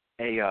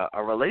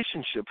a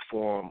relationship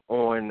forum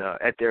on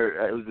at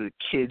their it was the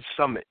Kids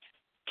Summit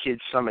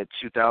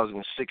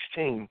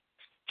 2016,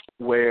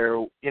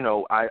 where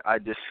I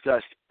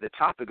discussed the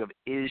topic of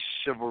is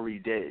chivalry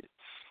dead,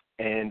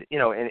 and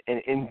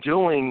in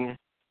doing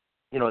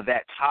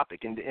that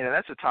topic, and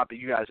that's a topic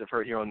you guys have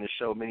heard here on this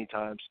show many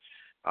times.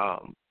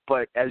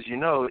 But as you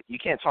know, you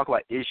can't talk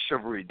about is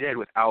chivalry dead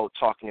without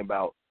talking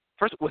about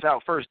first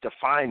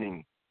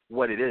defining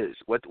what it is.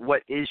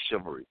 What is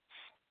chivalry?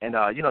 And so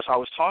I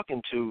was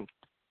talking to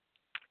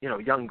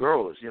young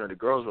girls. The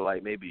girls were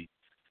like maybe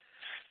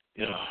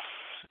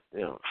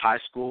high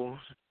school,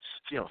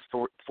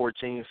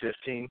 14,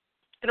 15.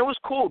 And it was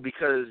cool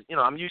because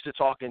I'm used to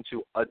talking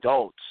to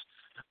adults,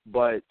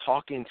 but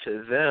talking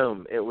to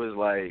them, it was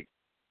like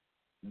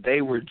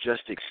they were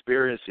just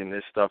experiencing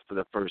this stuff for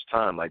the first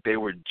time. Like they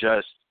were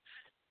just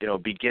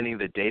beginning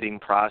the dating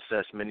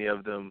process, many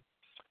of them.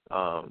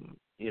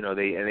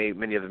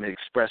 Many of them had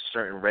expressed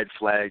certain red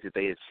flags that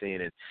they had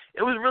seen. And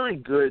it was really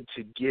good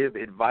to give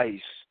advice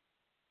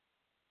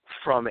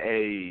from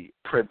a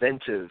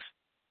preventive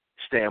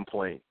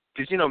standpoint.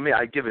 Because, me,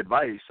 I give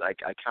advice, I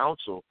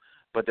counsel,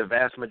 but the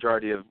vast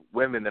majority of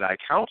women that I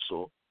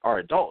counsel are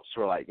adults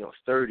who are like,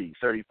 30,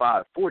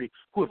 35, 40,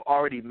 who have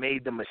already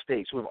made the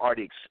mistakes, who have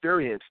already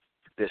experienced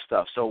this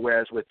stuff. So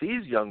whereas with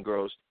these young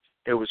girls,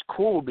 it was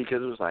cool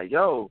because it was like,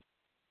 yo,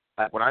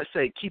 when I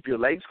say keep your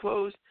legs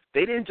closed,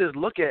 they didn't just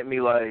look at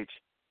me like,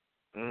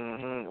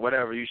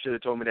 whatever, you should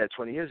have told me that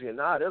 20 years ago.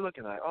 Nah, they're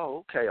looking like,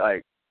 oh, okay,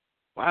 like,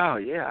 wow,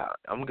 yeah,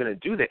 I'm going to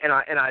do that.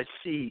 And I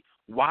see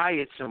why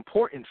it's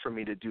important for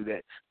me to do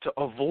that, to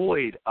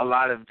avoid a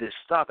lot of this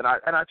stuff. And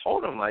I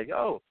told them, like,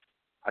 yo,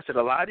 I said,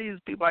 a lot of these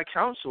people I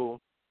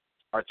counsel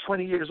are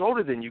 20 years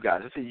older than you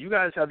guys. I said, you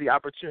guys have the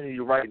opportunity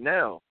right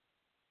now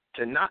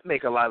to not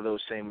make a lot of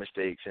those same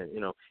mistakes.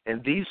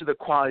 And these are the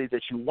qualities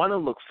that you want to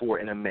look for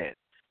in a man,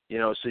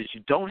 so that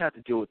you don't have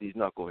to deal with these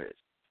knuckleheads.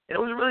 And it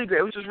was really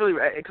great. It was just really,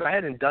 because I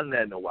hadn't done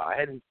that in a while. I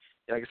hadn't,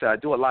 like I said, I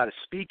do a lot of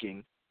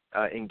speaking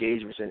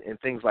engagements and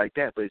things like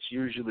that, but it's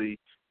usually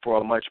for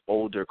a much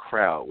older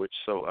crowd,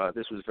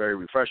 this was very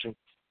refreshing.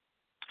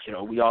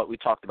 We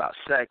talked about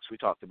sex. We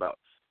talked about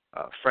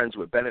friends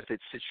with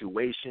benefits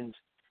situations.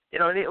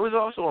 And it was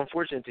also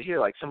unfortunate to hear,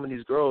 like, some of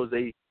these girls,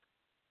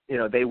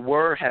 they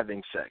were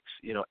having sex,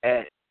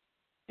 at,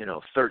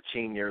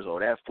 13 years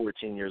old, at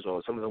 14 years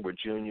old. Some of them were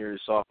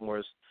juniors,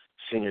 sophomores,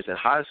 seniors in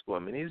high school. I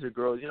mean, these are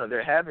girls,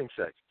 they're having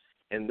sex.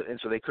 And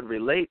so they could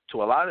relate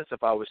to a lot of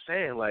stuff I was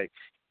saying, like,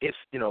 if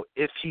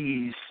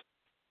he's,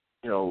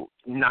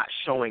 not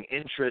showing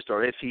interest,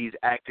 or if he's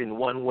acting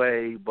one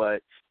way,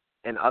 but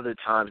in other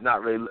times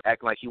not really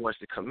acting like he wants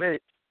to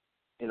commit,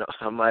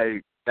 I'm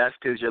like, that's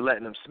because you're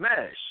letting him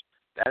smash.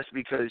 That's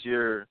because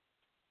you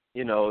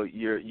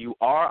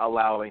are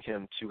allowing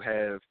him to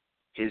have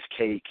his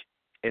cake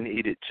and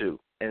eat it too.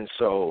 And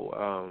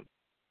so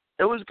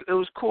it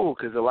was cool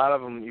because a lot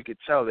of them, you could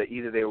tell that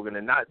either they were going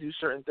to not do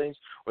certain things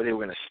or they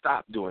were going to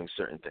stop doing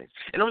certain things.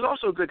 And it was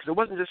also good because it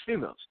wasn't just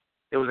females.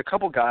 There was a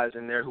couple guys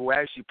in there who were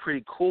actually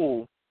pretty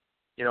cool,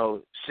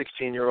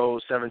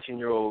 16-year-old,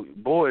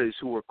 17-year-old boys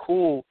who were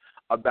cool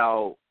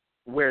about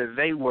where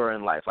they were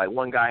in life. Like,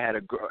 one guy had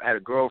a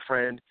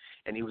girlfriend,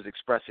 and he was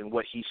expressing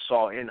what he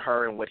saw in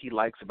her and what he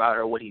likes about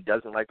her, what he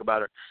doesn't like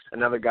about her.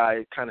 Another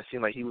guy kind of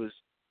seemed like he was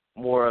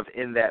more of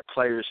in that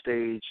player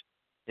stage,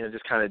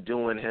 just kind of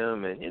doing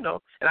him, and it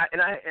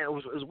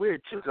was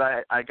weird too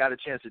because I got a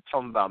chance to tell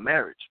him about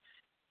marriage.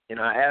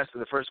 I asked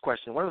him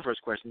one of the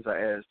first questions I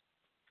asked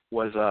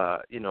was,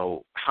 how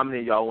many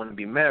of y'all want to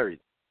be married?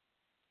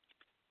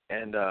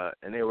 And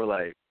they were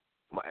like,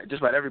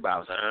 just about everybody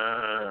was like,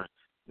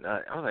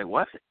 I was like,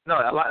 what? No,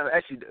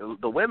 actually,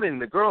 the women,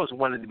 the girls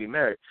wanted to be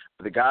married,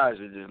 but the guys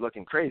are just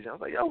looking crazy. I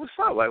was like, yo, what's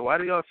up? Like, why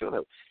do y'all feel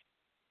that way?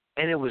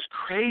 And it was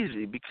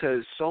crazy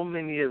because so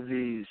many of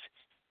these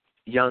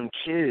young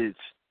kids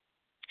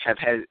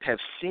have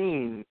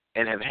seen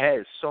and have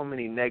had so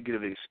many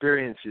negative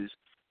experiences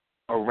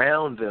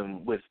around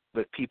them with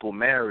people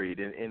married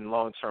in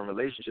long-term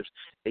relationships.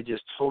 It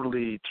just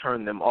totally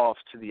turned them off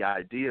to the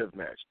idea of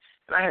marriage.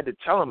 And I had to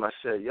tell them, I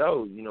said,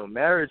 yo,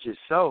 marriage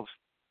itself,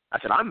 I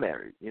said, I'm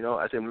married.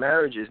 I said,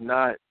 marriage is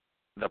not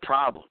the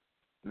problem.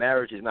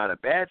 Marriage is not a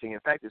bad thing.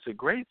 In fact, it's a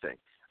great thing.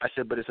 I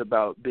said, but it's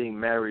about being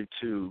married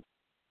to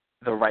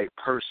the right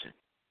person.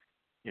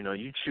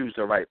 You choose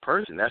the right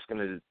person. That's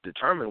going to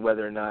determine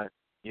whether or not,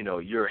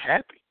 you're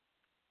happy.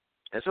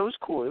 And so it was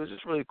cool. It was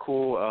just really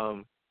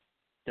cool,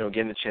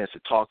 getting a chance to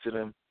talk to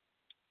them.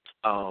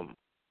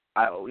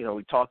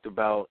 We talked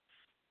about,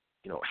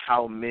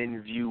 how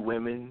men view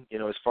women,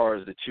 as far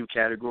as the two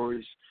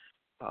categories,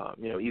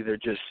 either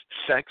just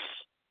sex,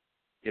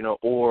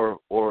 or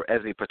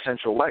as a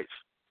potential wife,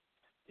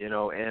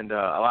 and a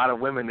lot of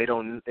women, they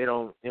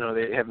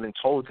haven't been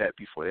told that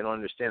before. They don't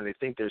understand. They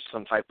think there's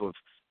some type of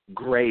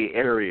gray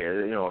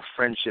area, a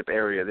friendship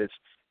area, this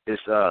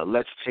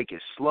let's take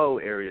it slow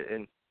area.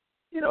 And,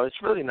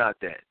 it's really not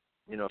that.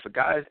 If a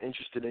guy is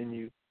interested in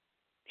you,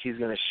 he's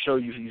going to show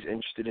you he's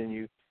interested in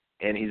you,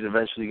 and he's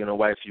eventually going to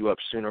wife you up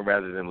sooner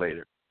rather than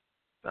later.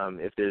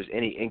 If there's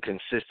any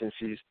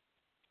inconsistencies,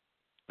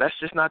 that's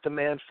just not the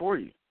man for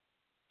you.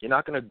 You're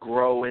not going to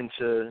grow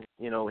into,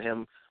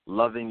 him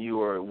loving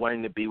you or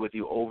wanting to be with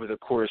you over the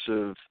course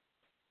of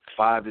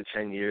 5 to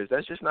 10 years.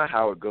 That's just not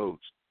how it goes.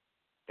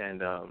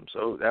 And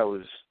so that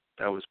was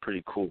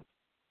pretty cool.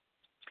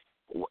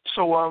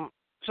 So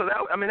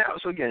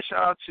again,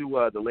 shout out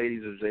to the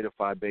ladies of Zeta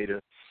Phi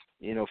Beta,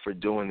 for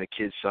doing the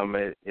Kids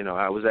Summit.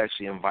 I was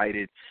actually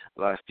invited.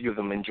 A few of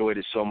them enjoyed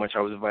it so much.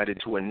 I was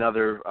invited to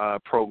another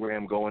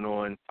program going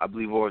on, I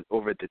believe,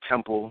 over at the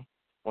Temple,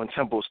 on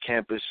Temple's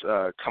campus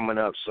coming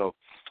up. So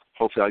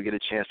hopefully I'll get a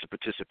chance to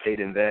participate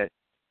in that.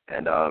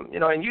 And,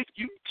 and you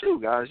too,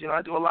 guys.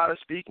 I do a lot of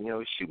speaking.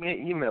 Shoot me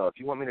an email if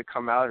you want me to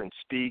come out and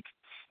speak,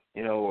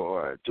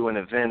 or do an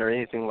event or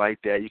anything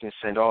like that. You can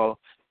send all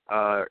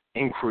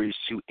inquiries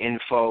to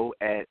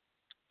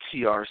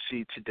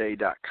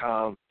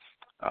info@trctoday.com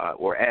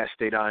or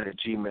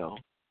askdedan@gmail.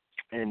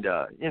 And,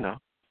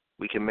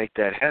 we can make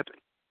that happen.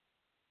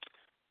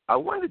 I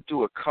wanted to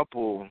do a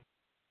couple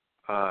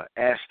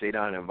Ask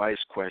Dedan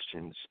advice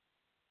questions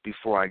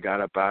before I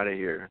got up out of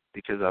here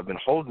because I've been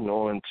holding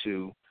on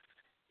to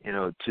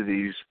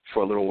these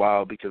for a little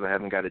while because I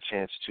haven't got a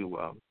chance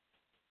to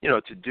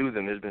to do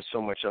them. There's been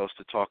so much else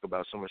to talk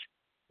about, so much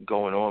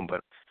going on,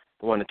 but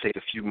I want to take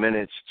a few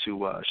minutes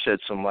to shed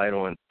some light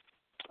on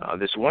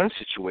this one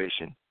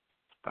situation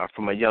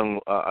from a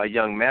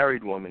young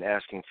married woman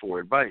asking for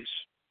advice.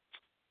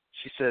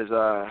 She says,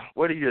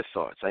 what are your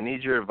thoughts? I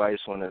need your advice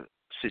on a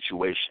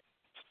situation.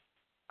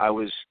 I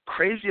was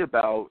crazy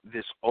about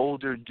this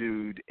older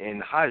dude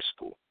in high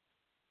school.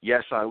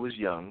 Yes, I was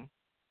young.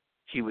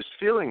 He was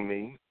feeling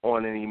me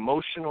on an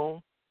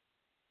emotional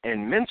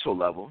and mental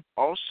level,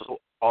 also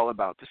all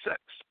about the sex.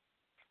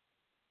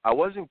 I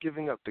wasn't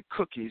giving up the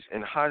cookies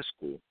in high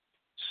school,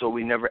 so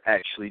we never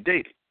actually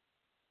dated.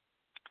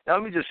 Now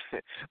let me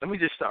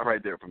just stop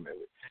right there for a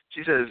minute.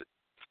 She says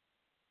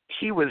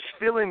he was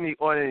feeling me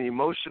on an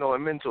emotional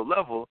and mental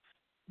level,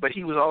 but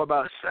he was all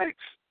about sex,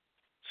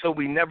 so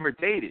we never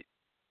dated.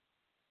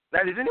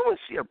 Now, does anyone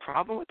see a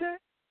problem with that?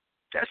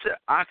 That's an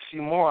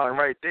oxymoron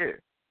right there.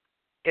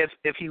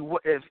 If he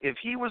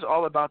was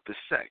all about the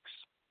sex,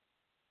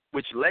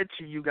 which led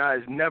to you guys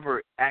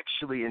never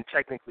actually and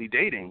technically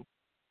dating,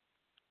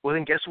 well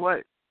then guess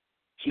what?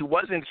 He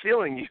wasn't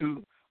feeling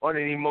you on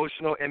an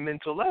emotional and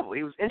mental level.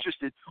 He was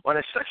interested on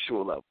a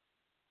sexual level.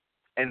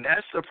 And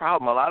that's the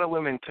problem. A lot of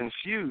women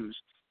confuse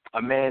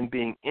a man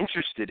being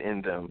interested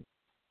in them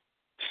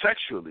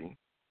sexually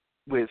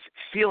with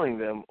feeling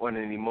them on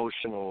an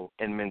emotional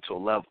and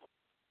mental level.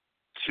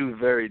 Two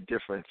very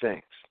different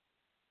things.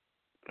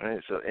 Right?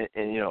 So,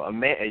 and a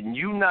man, and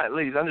you not,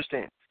 ladies,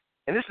 understand.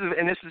 And this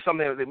is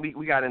something that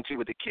we got into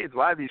with the kids. A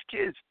lot of these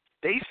kids,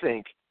 they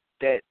think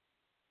that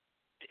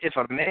if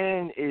a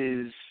man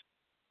is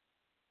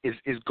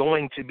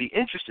going to be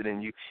interested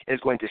in you, is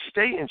going to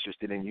stay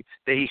interested in you,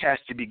 that he has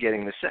to be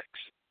getting the sex,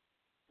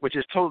 which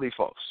is totally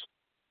false.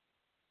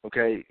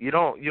 Okay, you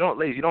don't,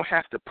 ladies, you don't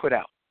have to put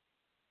out.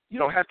 You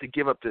don't have to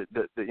give up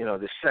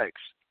the sex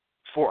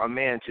for a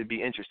man to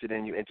be interested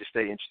in you and to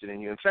stay interested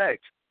in you. In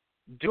fact,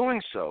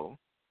 doing so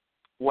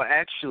will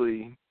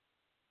actually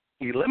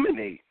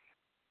eliminate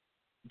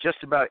just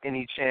about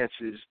any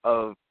chances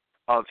of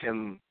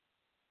him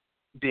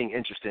being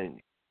interested in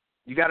you.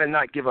 You got to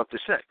not give up the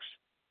sex.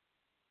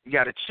 You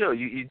got to chill.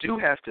 You do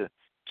have to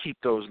keep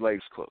those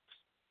legs closed.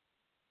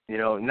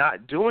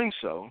 Not doing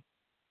so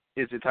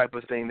is the type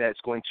of thing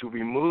that's going to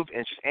remove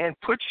interest and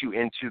put you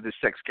into the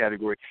sex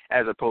category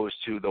as opposed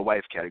to the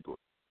wife category.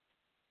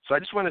 So I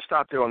just want to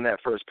stop there on that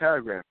first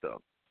paragraph,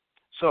 though.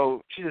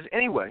 So she says,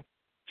 anyway,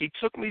 he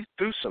took me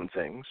through some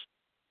things,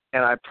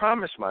 and I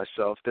promised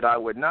myself that I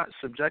would not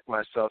subject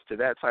myself to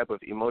that type of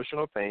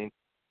emotional pain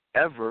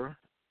ever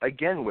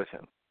again with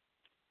him.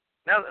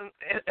 Now,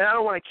 and I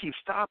don't want to keep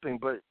stopping,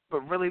 but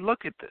really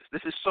look at this.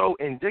 This is so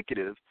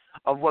indicative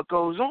of what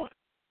goes on.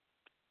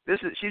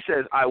 She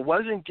says, I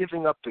wasn't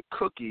giving up the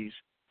cookies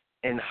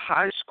in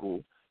high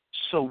school,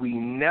 so we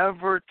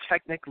never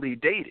technically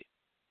dated.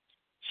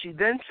 She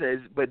then says,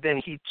 but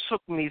then he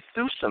took me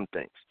through some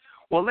things.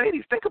 Well,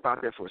 ladies, think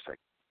about that for a second.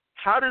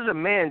 How does a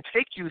man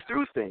take you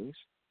through things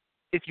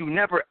if you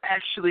never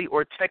actually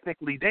or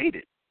technically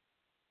dated?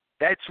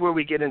 That's where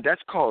we get in.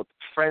 That's called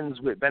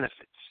friends with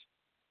benefits.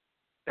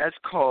 That's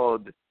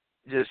called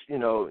just,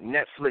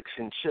 Netflix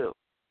and chill.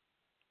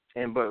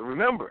 But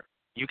remember,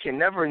 you can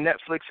never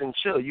Netflix and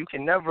chill. You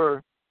can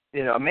never,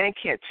 a man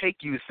can't take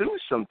you through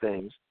some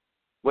things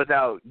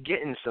without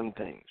getting some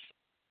things.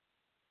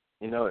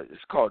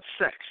 It's called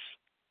sex.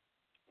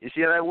 You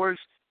see how that works?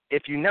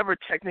 If you never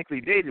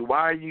technically dated, why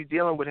are you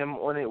dealing with him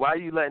on it? Why are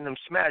you letting him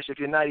smash if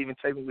you're not even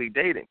technically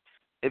dating?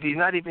 If he's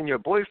not even your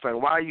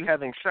boyfriend, why are you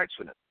having sex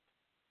with him?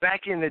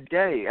 Back in the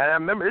day, and I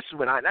remember this is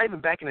when not even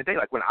back in the day,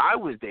 like when I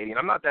was dating,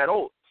 I'm not that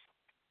old.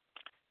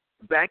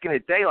 Back in the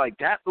day, like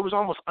that, it was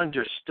almost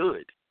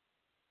understood.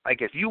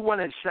 Like if you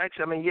wanted sex,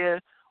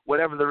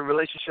 whatever the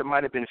relationship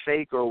might have been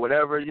fake or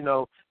whatever,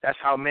 that's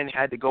how men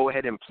had to go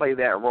ahead and play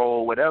that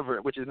role,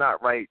 whatever, which is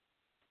not right,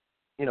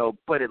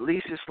 but at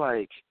least it's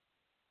like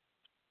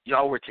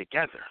y'all were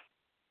together.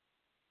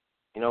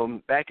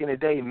 Back in the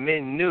day,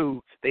 men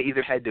knew they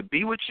either had to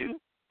be with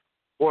you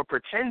or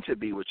pretend to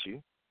be with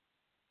you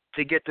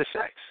to get the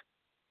sex.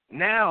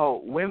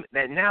 Now,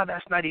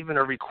 that's not even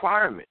a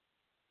requirement.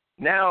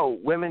 Now,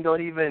 women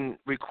don't even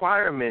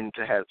require men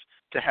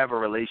to have a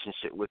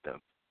relationship with them.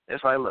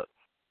 It's like, look,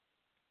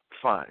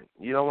 fine,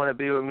 you don't want to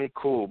be with me,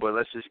 cool, but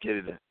let's just get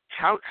it in.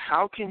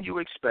 How can you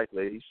expect,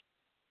 ladies,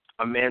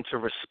 a man to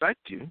respect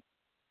you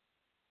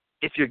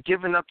if you're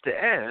giving up the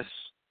ass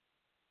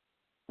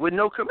with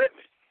no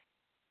commitment?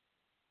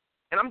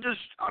 And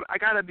I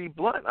got to be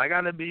blunt. I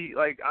got to be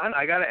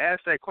I got to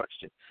ask that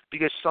question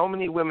because so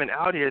many women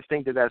out here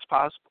think that that's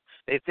possible.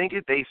 They think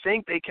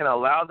they can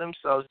allow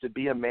themselves to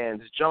be a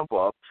man's jump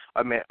off,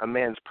 a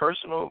man's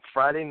personal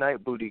Friday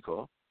night booty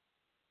call,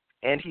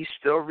 and he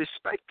still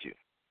respect you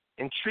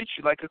and treat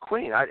you like a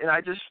queen.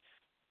 I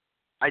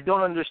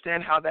don't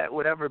understand how that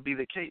would ever be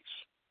the case.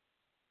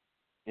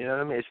 You know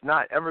what I mean? It's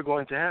not ever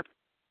going to happen.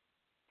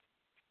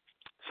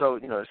 So,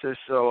 it says,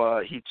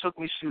 he took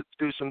me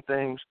through some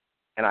things,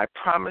 and I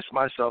promised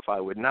myself I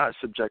would not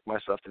subject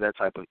myself to that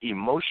type of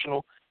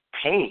emotional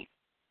pain.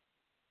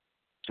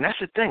 And that's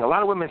the thing. A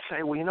lot of women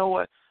say, well, you know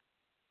what?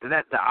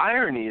 that the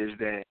irony is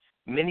that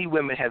many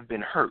women have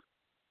been hurt,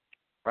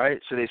 right?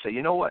 So they say,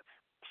 you know what?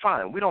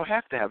 Fine, we don't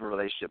have to have a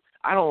relationship.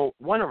 I don't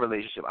want a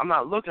relationship. I'm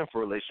not looking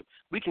for a relationship.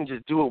 We can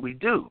just do what we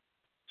do.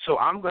 So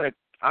I'm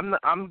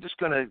just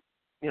gonna,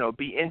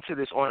 be into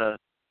this on a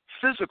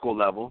physical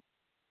level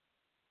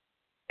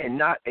and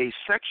not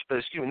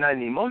not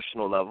an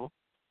emotional level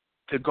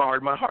to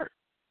guard my heart.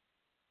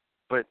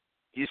 But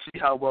you see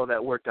how well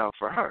that worked out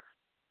for her,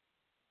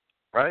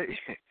 right?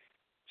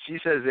 She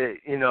says that,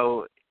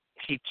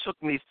 he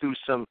took me through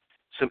some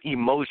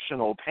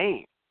emotional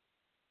pain.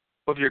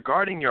 But if you're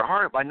guarding your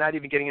heart by not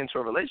even getting into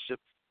a relationship,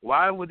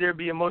 why would there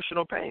be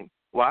emotional pain?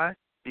 Why?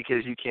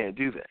 Because you can't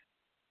do that.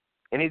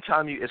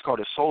 Anytime it's called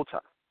a soul tie.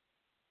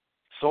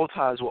 Soul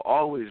ties will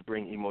always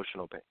bring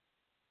emotional pain.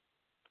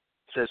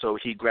 Says so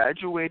he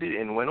graduated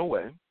and went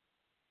away,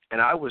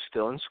 and I was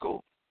still in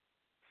school.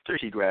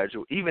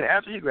 Even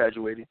after he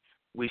graduated,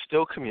 we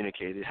still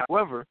communicated.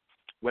 However,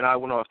 when I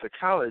went off to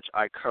college,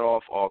 I cut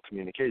off all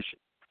communication.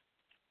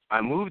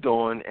 I moved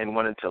on and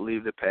wanted to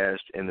leave the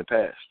past in the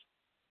past.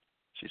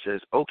 She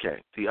says,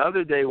 okay. The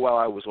other day while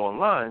I was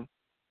online,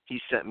 he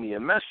sent me a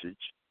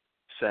message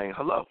saying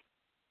hello.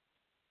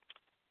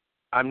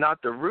 I'm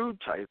not the rude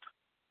type,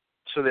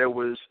 so there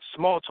was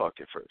small talk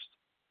at first.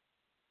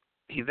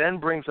 He then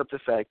brings up the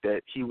fact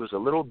that he was a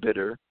little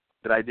bitter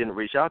that I didn't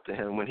reach out to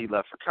him when he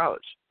left for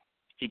college.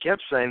 He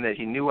kept saying that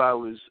he knew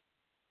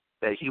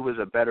that he was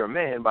a better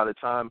man by the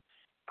time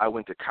I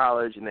went to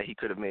college and that he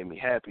could have made me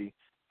happy,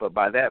 but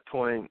by that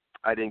point,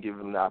 I didn't give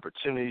him the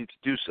opportunity to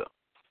do so.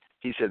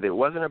 He said that it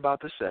wasn't about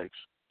the sex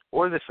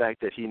or the fact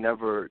that he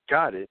never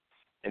got it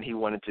and he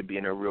wanted to be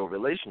in a real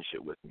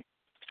relationship with me,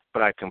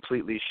 but I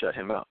completely shut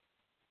him out.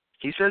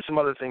 He said some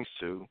other things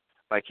too,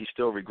 like he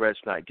still regrets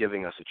not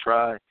giving us a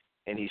try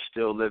and he's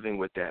still living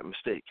with that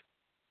mistake.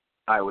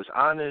 I was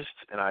honest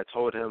and I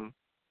told him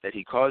that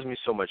he caused me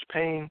so much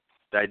pain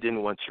that I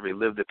didn't want to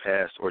relive the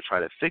past or try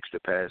to fix the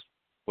past.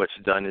 What's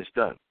done is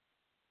done.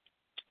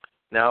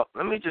 Now,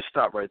 let me just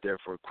stop right there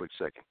for a quick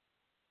second.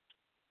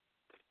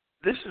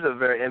 This is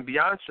and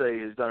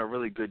Beyonce has done a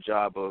really good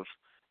job of,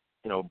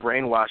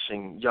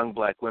 brainwashing young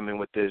black women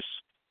with this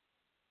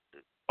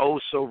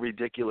so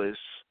ridiculous,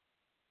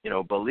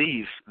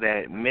 belief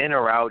that men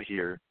are out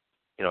here,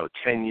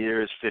 10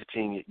 years,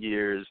 15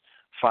 years,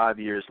 5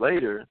 years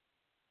later,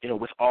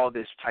 with all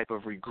this type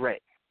of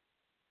regret.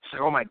 It's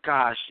like, oh my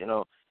gosh,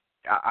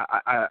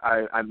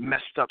 I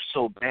messed up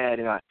so bad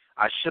and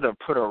I should have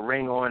put a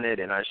ring on it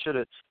and I should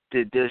have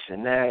did this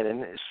and that,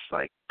 and it's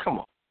like, come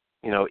on.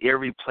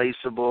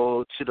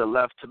 Irreplaceable, to the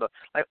left,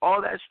 like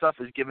all that stuff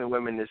is giving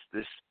women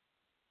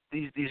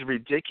these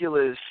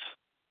ridiculous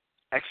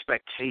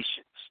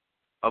expectations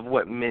of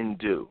what men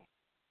do.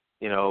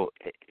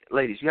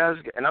 Ladies, you guys,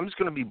 and I'm just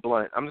going to be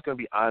blunt. I'm just going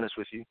to be honest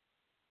with you.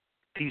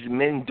 These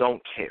men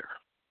don't care.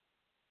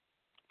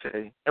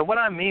 Okay? And what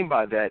I mean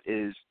by that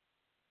is,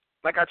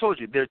 like I told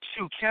you, there are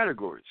two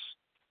categories.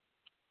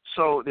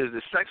 So there's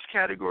the sex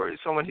category,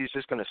 someone who's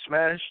just going to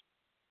smash,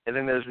 and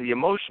then there's the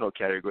emotional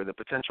category, the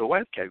potential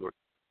wife category.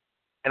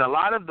 And a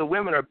lot of the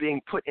women are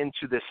being put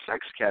into the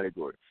sex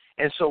category.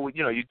 And so,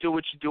 you do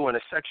what you do on a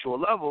sexual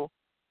level,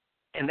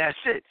 and that's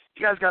it.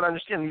 You guys got to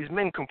understand, these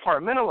men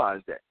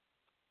compartmentalize that.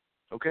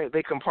 Okay?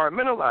 They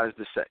compartmentalize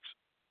the sex.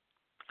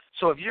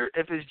 So if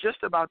it's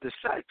just about the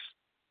sex,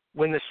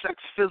 when the sex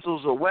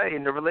fizzles away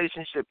and the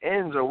relationship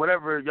ends or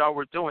whatever y'all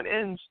were doing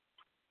ends,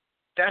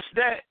 that's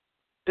that.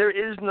 There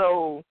is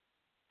no,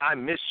 I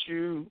miss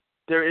you.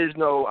 There is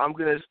no, I'm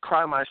going to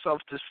cry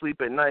myself to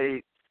sleep at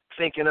night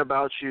thinking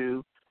about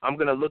you. I'm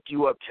going to look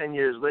you up 10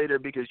 years later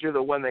because you're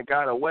the one that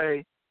got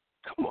away.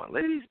 Come on,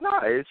 ladies. No,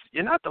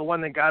 you're not the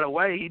one that got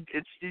away.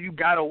 You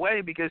got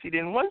away because he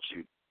didn't want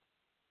you.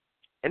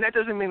 And that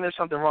doesn't mean there's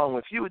something wrong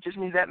with you. It just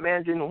means that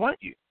man didn't want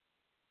you.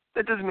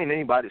 That doesn't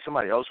mean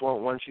somebody else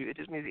won't want you. It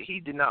just means that he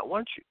did not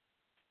want you.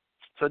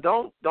 So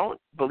don't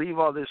believe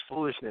all this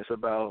foolishness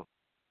about,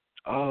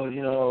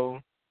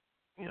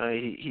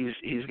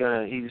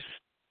 he's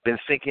been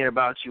thinking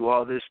about you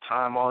all this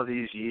time, all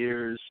these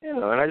years,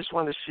 and I just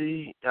wanted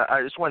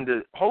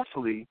to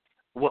hopefully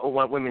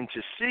want women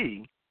to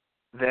see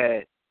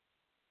that,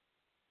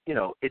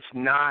 it's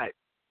not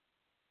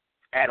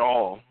at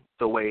all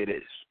the way it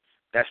is.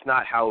 That's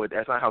not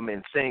how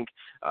men think.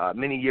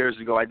 Many years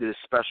ago, I did a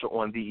special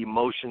on the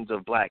emotions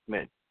of black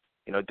men.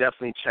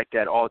 Definitely check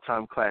that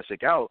all-time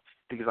classic out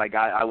because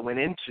I went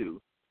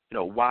into,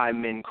 why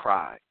men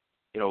cry.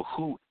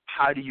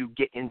 How do you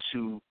get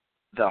into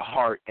the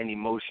heart and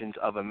emotions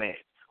of a man?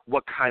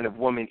 What kind of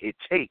woman it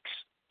takes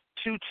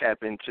to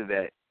tap into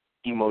that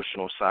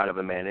emotional side of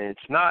a man, and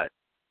it's not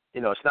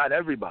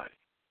everybody.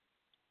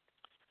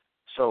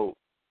 So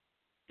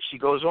she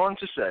goes on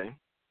to say,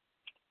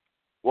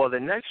 well, the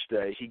next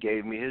day he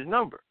gave me his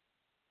number,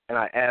 and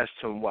I asked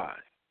him why.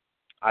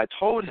 I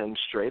told him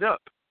straight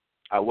up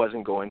I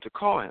wasn't going to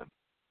call him.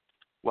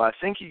 Well, I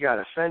think he got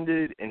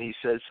offended, and he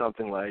said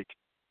something like,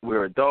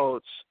 we're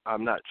adults,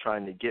 I'm not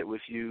trying to get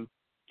with you,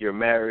 you're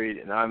married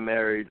and I'm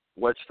married,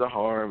 what's the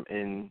harm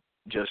in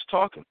just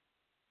talking?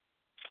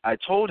 I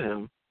told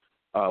him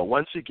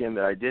Once again,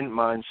 that I didn't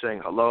mind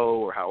saying hello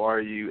or how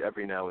are you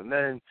every now and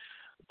then,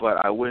 but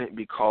I wouldn't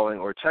be calling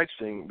or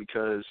texting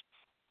because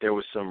there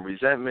was some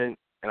resentment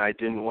and I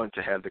didn't want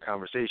to have the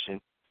conversation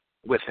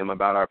with him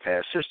about our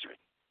past history.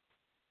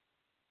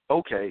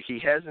 Okay, he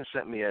hasn't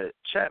sent me a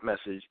chat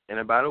message in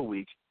about a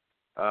week.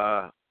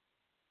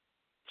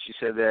 She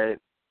said that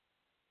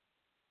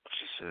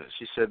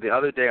she said the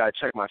other day I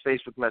checked my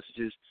Facebook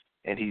messages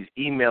and he's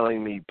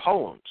emailing me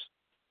poems.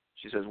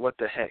 She says, what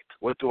the heck?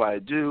 What do I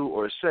do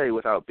or say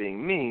without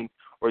being mean,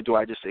 or do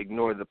I just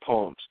ignore the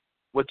poems?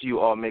 What do you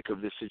all make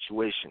of this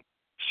situation?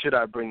 Should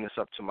I bring this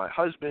up to my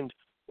husband,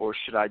 or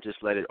should I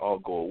just let it all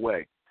go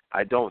away?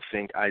 I don't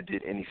think I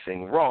did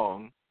anything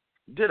wrong,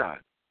 did I?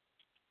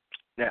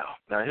 Now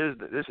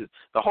this is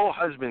the whole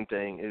husband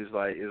thing is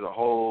a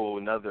whole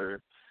another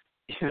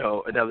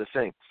another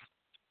thing.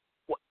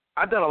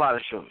 I've done a lot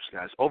of shows,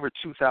 guys, over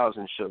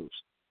 2,000 shows,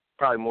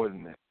 probably more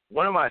than that.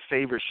 One of my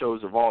favorite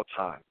shows of all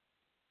time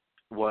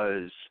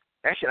was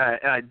actually,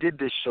 and I did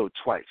this show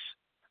twice.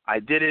 I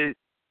did it,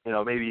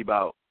 maybe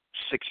about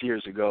 6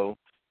 years ago,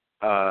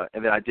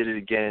 and then I did it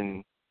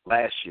again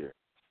last year,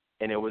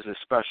 and it was a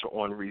special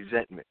on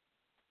resentment.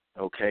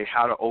 Okay,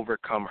 how to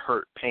overcome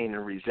hurt, pain,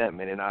 and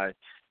resentment, and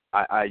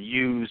I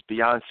used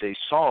Beyonce's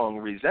song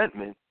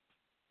 "Resentment"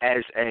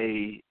 as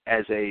a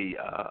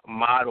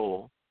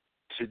model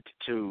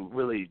to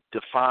really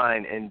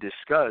define and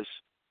discuss,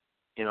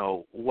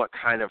 what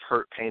kind of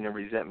hurt, pain, and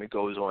resentment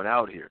goes on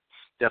out here.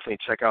 Definitely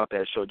check out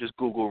that show. Just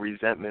Google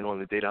resentment on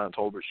the Dedan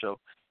Tolbert show,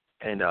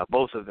 and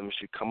both of them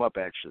should come up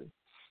actually.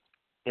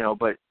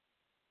 But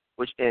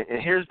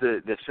and here's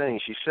the thing.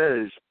 She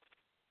says,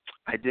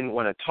 I didn't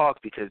want to talk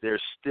because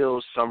there's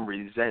still some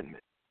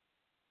resentment.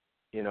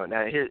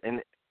 Now here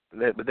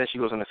but then she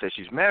goes on to say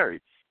she's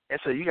married, and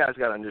so you guys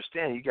got to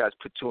understand. You guys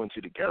put two and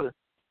two together.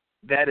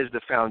 That is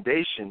the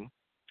foundation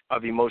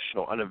of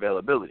emotional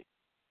unavailability,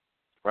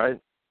 right?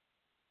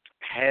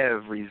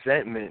 Have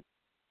resentment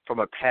from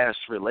a past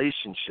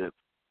relationship,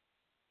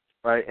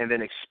 right, and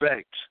then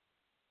expect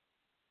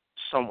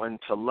someone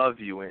to love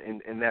you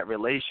and that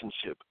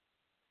relationship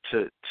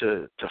to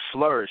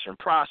flourish and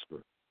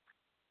prosper.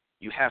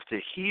 You have to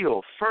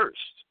heal first,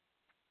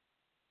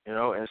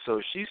 and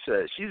so she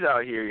said she's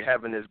out here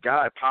having this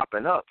guy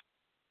popping up,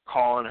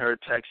 calling her,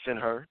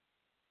 texting her,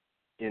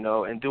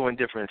 and doing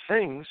different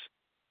things,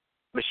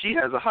 but she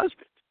has a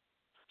husband.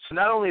 So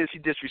not only is he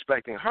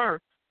disrespecting her,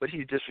 but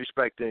he's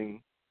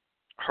disrespecting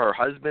her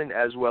husband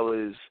as well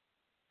as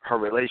her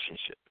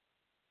relationship.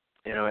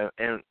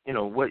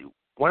 What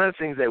one of the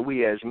things that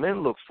we as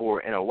men look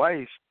for in a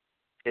wife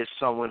is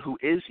someone who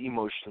is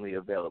emotionally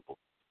available.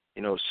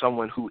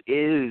 Someone who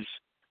is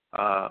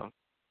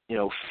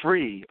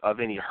free of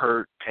any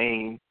hurt,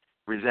 pain,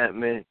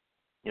 resentment,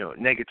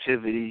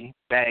 negativity,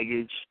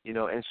 baggage,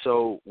 and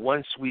so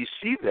once we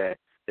see that,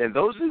 then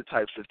those are the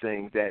types of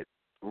things that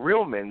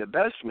real men, the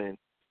best men,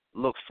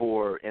 look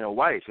for in a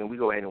wife, and we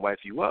go ahead and wife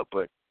you up.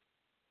 But,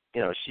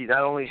 she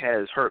not only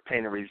has hurt,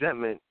 pain, and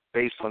resentment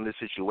based on this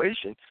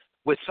situation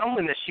with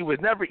someone that she was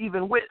never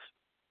even with,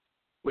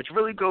 which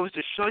really goes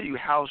to show you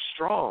how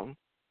strong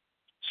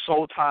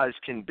soul ties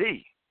can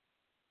be,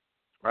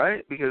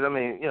 right? Because,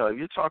 if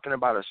you're talking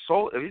about if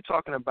you're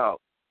talking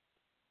about,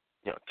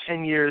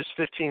 10 years,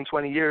 15,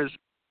 20 years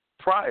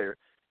prior,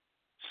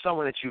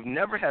 someone that you've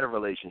never had a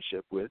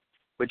relationship with,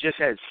 but just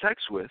had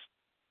sex with,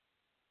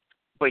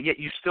 but yet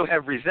you still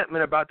have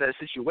resentment about that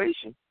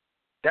situation,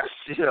 that's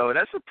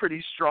a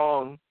pretty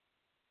strong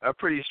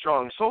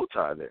soul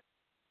tie there.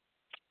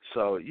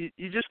 So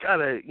you just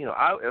gotta,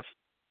 if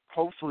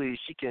hopefully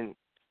she can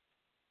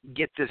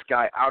get this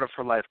guy out of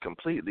her life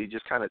completely,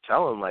 just kind of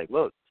tell him like,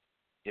 look,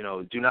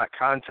 do not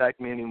contact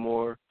me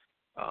anymore,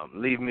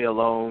 leave me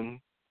alone.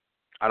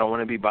 I don't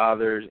want to be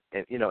bothered,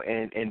 and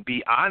and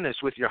be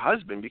honest with your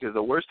husband, because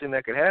the worst thing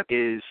that could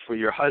happen is for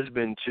your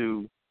husband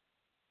to,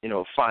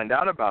 find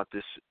out about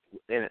this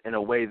in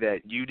a way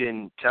that you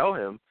didn't tell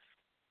him.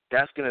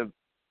 That's going to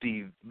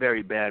be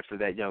very bad for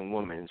that young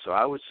woman. So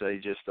I would say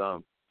just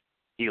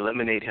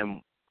eliminate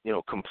him,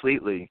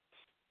 completely,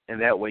 and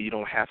that way you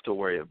don't have to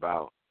worry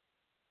about,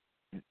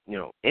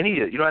 you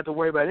don't have to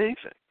worry about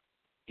anything.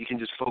 You can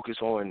just focus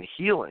on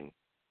healing,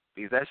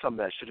 because that's something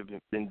that should have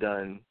been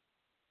done,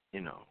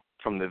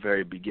 from the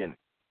very beginning.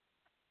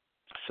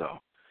 So,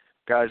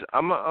 guys,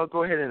 I'll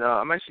go ahead and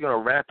I'm actually going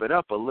to wrap it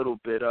up a little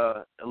bit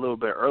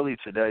early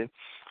today.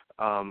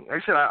 Like I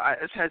said, I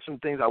just had some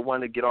things I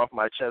wanted to get off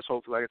my chest.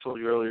 Hopefully, like I told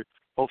you earlier,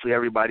 hopefully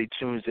everybody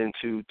tunes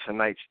into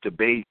tonight's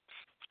debate.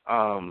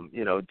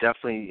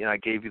 Definitely, I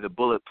gave you the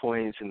bullet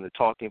points and the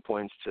talking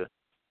points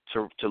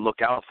to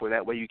look out for.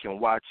 That way, you can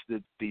watch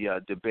the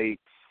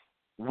debate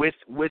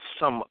with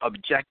some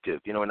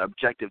objective, an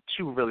objective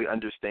to really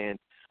understand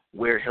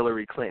where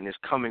Hillary Clinton is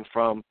coming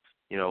from,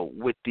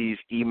 with these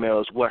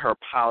emails, what her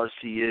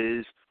policy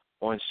is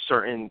on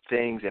certain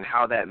things, and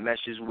how that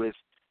meshes with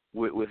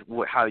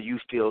how you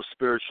feel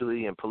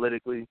spiritually and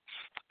politically,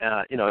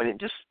 and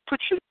just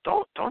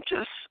don't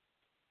just,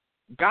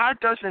 God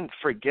doesn't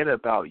forget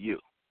about you.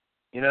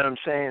 You know what I'm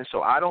saying?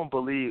 So I don't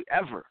believe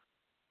ever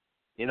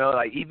You know,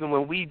 like even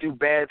when we do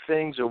bad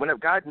things or whenever,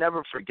 God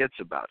never forgets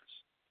about us.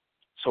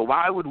 So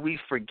why would we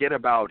forget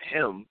about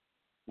him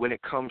when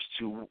it comes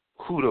to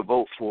who to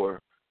vote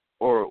for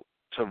or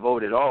to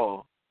vote at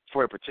all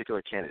for a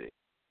particular candidate?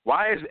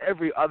 Why is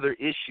every other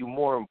issue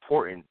more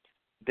important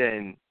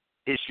than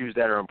issues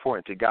that are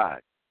important to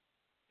God?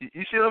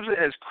 You see what I'm saying?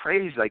 It's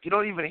crazy. Like, you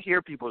don't even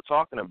hear people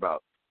talking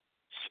about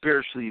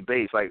spiritually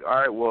based. Like, all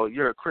right, well,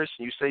 you're a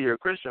Christian. You say you're a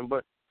Christian,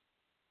 but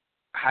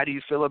how do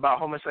you feel about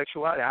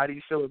homosexuality? How do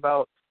you feel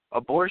about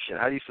abortion?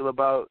 How do you feel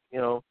about,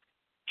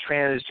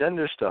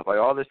 transgender stuff? Like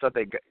all this stuff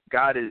that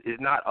God is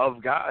not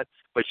of God,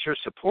 but you're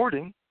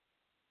supporting.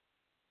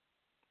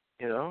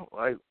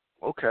 Like,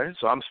 okay,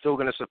 so I'm still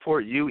going to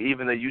support you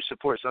even though you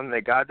support something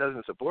that God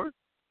doesn't support?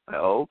 Like,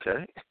 oh,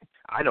 okay.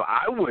 I know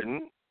I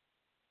wouldn't,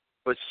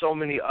 but so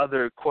many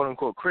other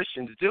quote-unquote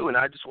Christians do, and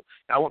I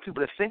want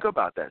people to think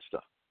about that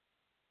stuff.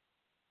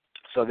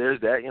 So there's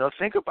that.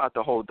 Think about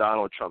the whole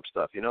Donald Trump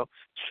stuff,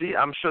 See,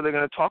 I'm sure they're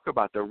going to talk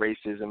about the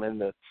racism and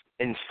the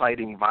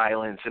inciting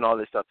violence and all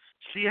this stuff.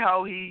 See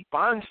how he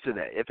responds to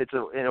that. If it's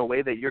in a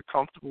way that you're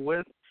comfortable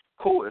with,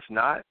 cool. If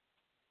not,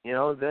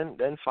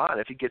 then fine.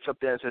 If he gets up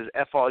there and says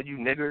 "F all you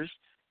niggers,"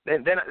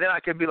 then I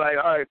could be like,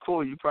 all right,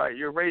 cool.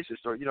 You're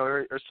racist, or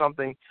or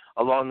something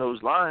along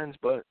those lines.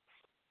 But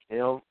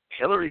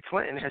Hillary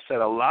Clinton has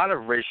said a lot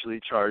of racially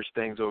charged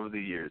things over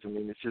the years. I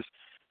mean, it's just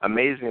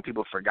amazing that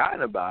people have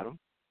forgotten about them.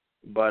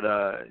 But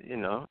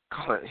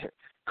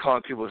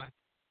calling people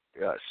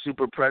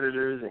super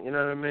predators, and you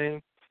know what I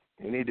mean.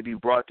 They need to be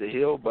brought to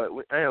heel. But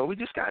we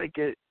just got to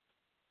get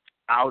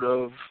out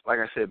of, like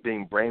I said,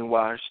 being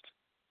brainwashed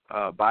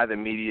by the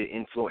media,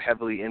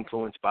 heavily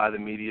influenced by the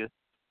media,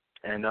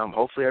 and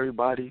hopefully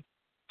everybody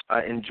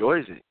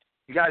enjoys it.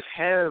 You guys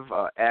have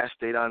Ask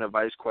Dedan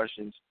advice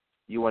questions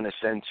you want to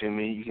send to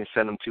me, you can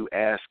send them to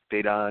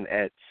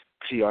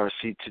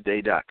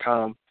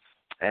askdedan@trctoday.com,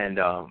 and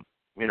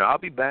I'll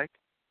be back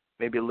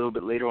maybe a little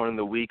bit later on in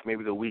the week,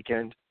 maybe the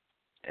weekend,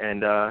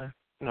 and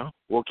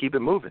we'll keep it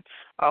moving.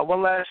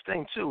 One last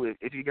thing too,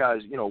 if you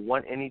guys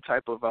want any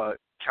type of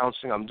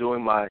counseling, I'm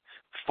doing my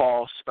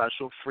fall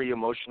special free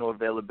emotional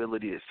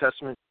availability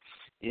assessment.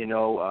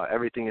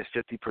 Everything is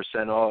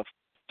 50% off.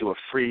 Do a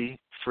free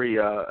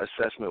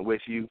assessment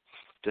with you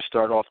to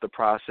start off the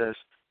process.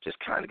 Just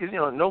kind of because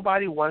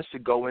nobody wants to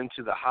go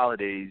into the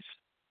holidays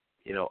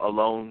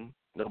alone.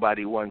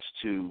 Nobody wants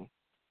to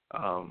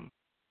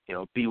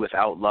be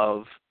without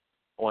love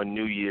on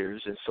New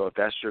Year's. And so if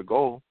that's your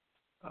goal,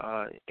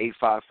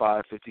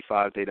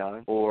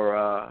 855-55-DEDAN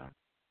or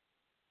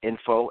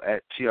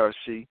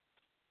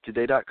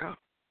info@trctoday.com.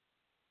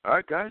 All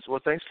right, guys. Well,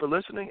 thanks for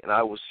listening, and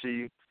I will see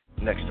you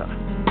next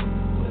time.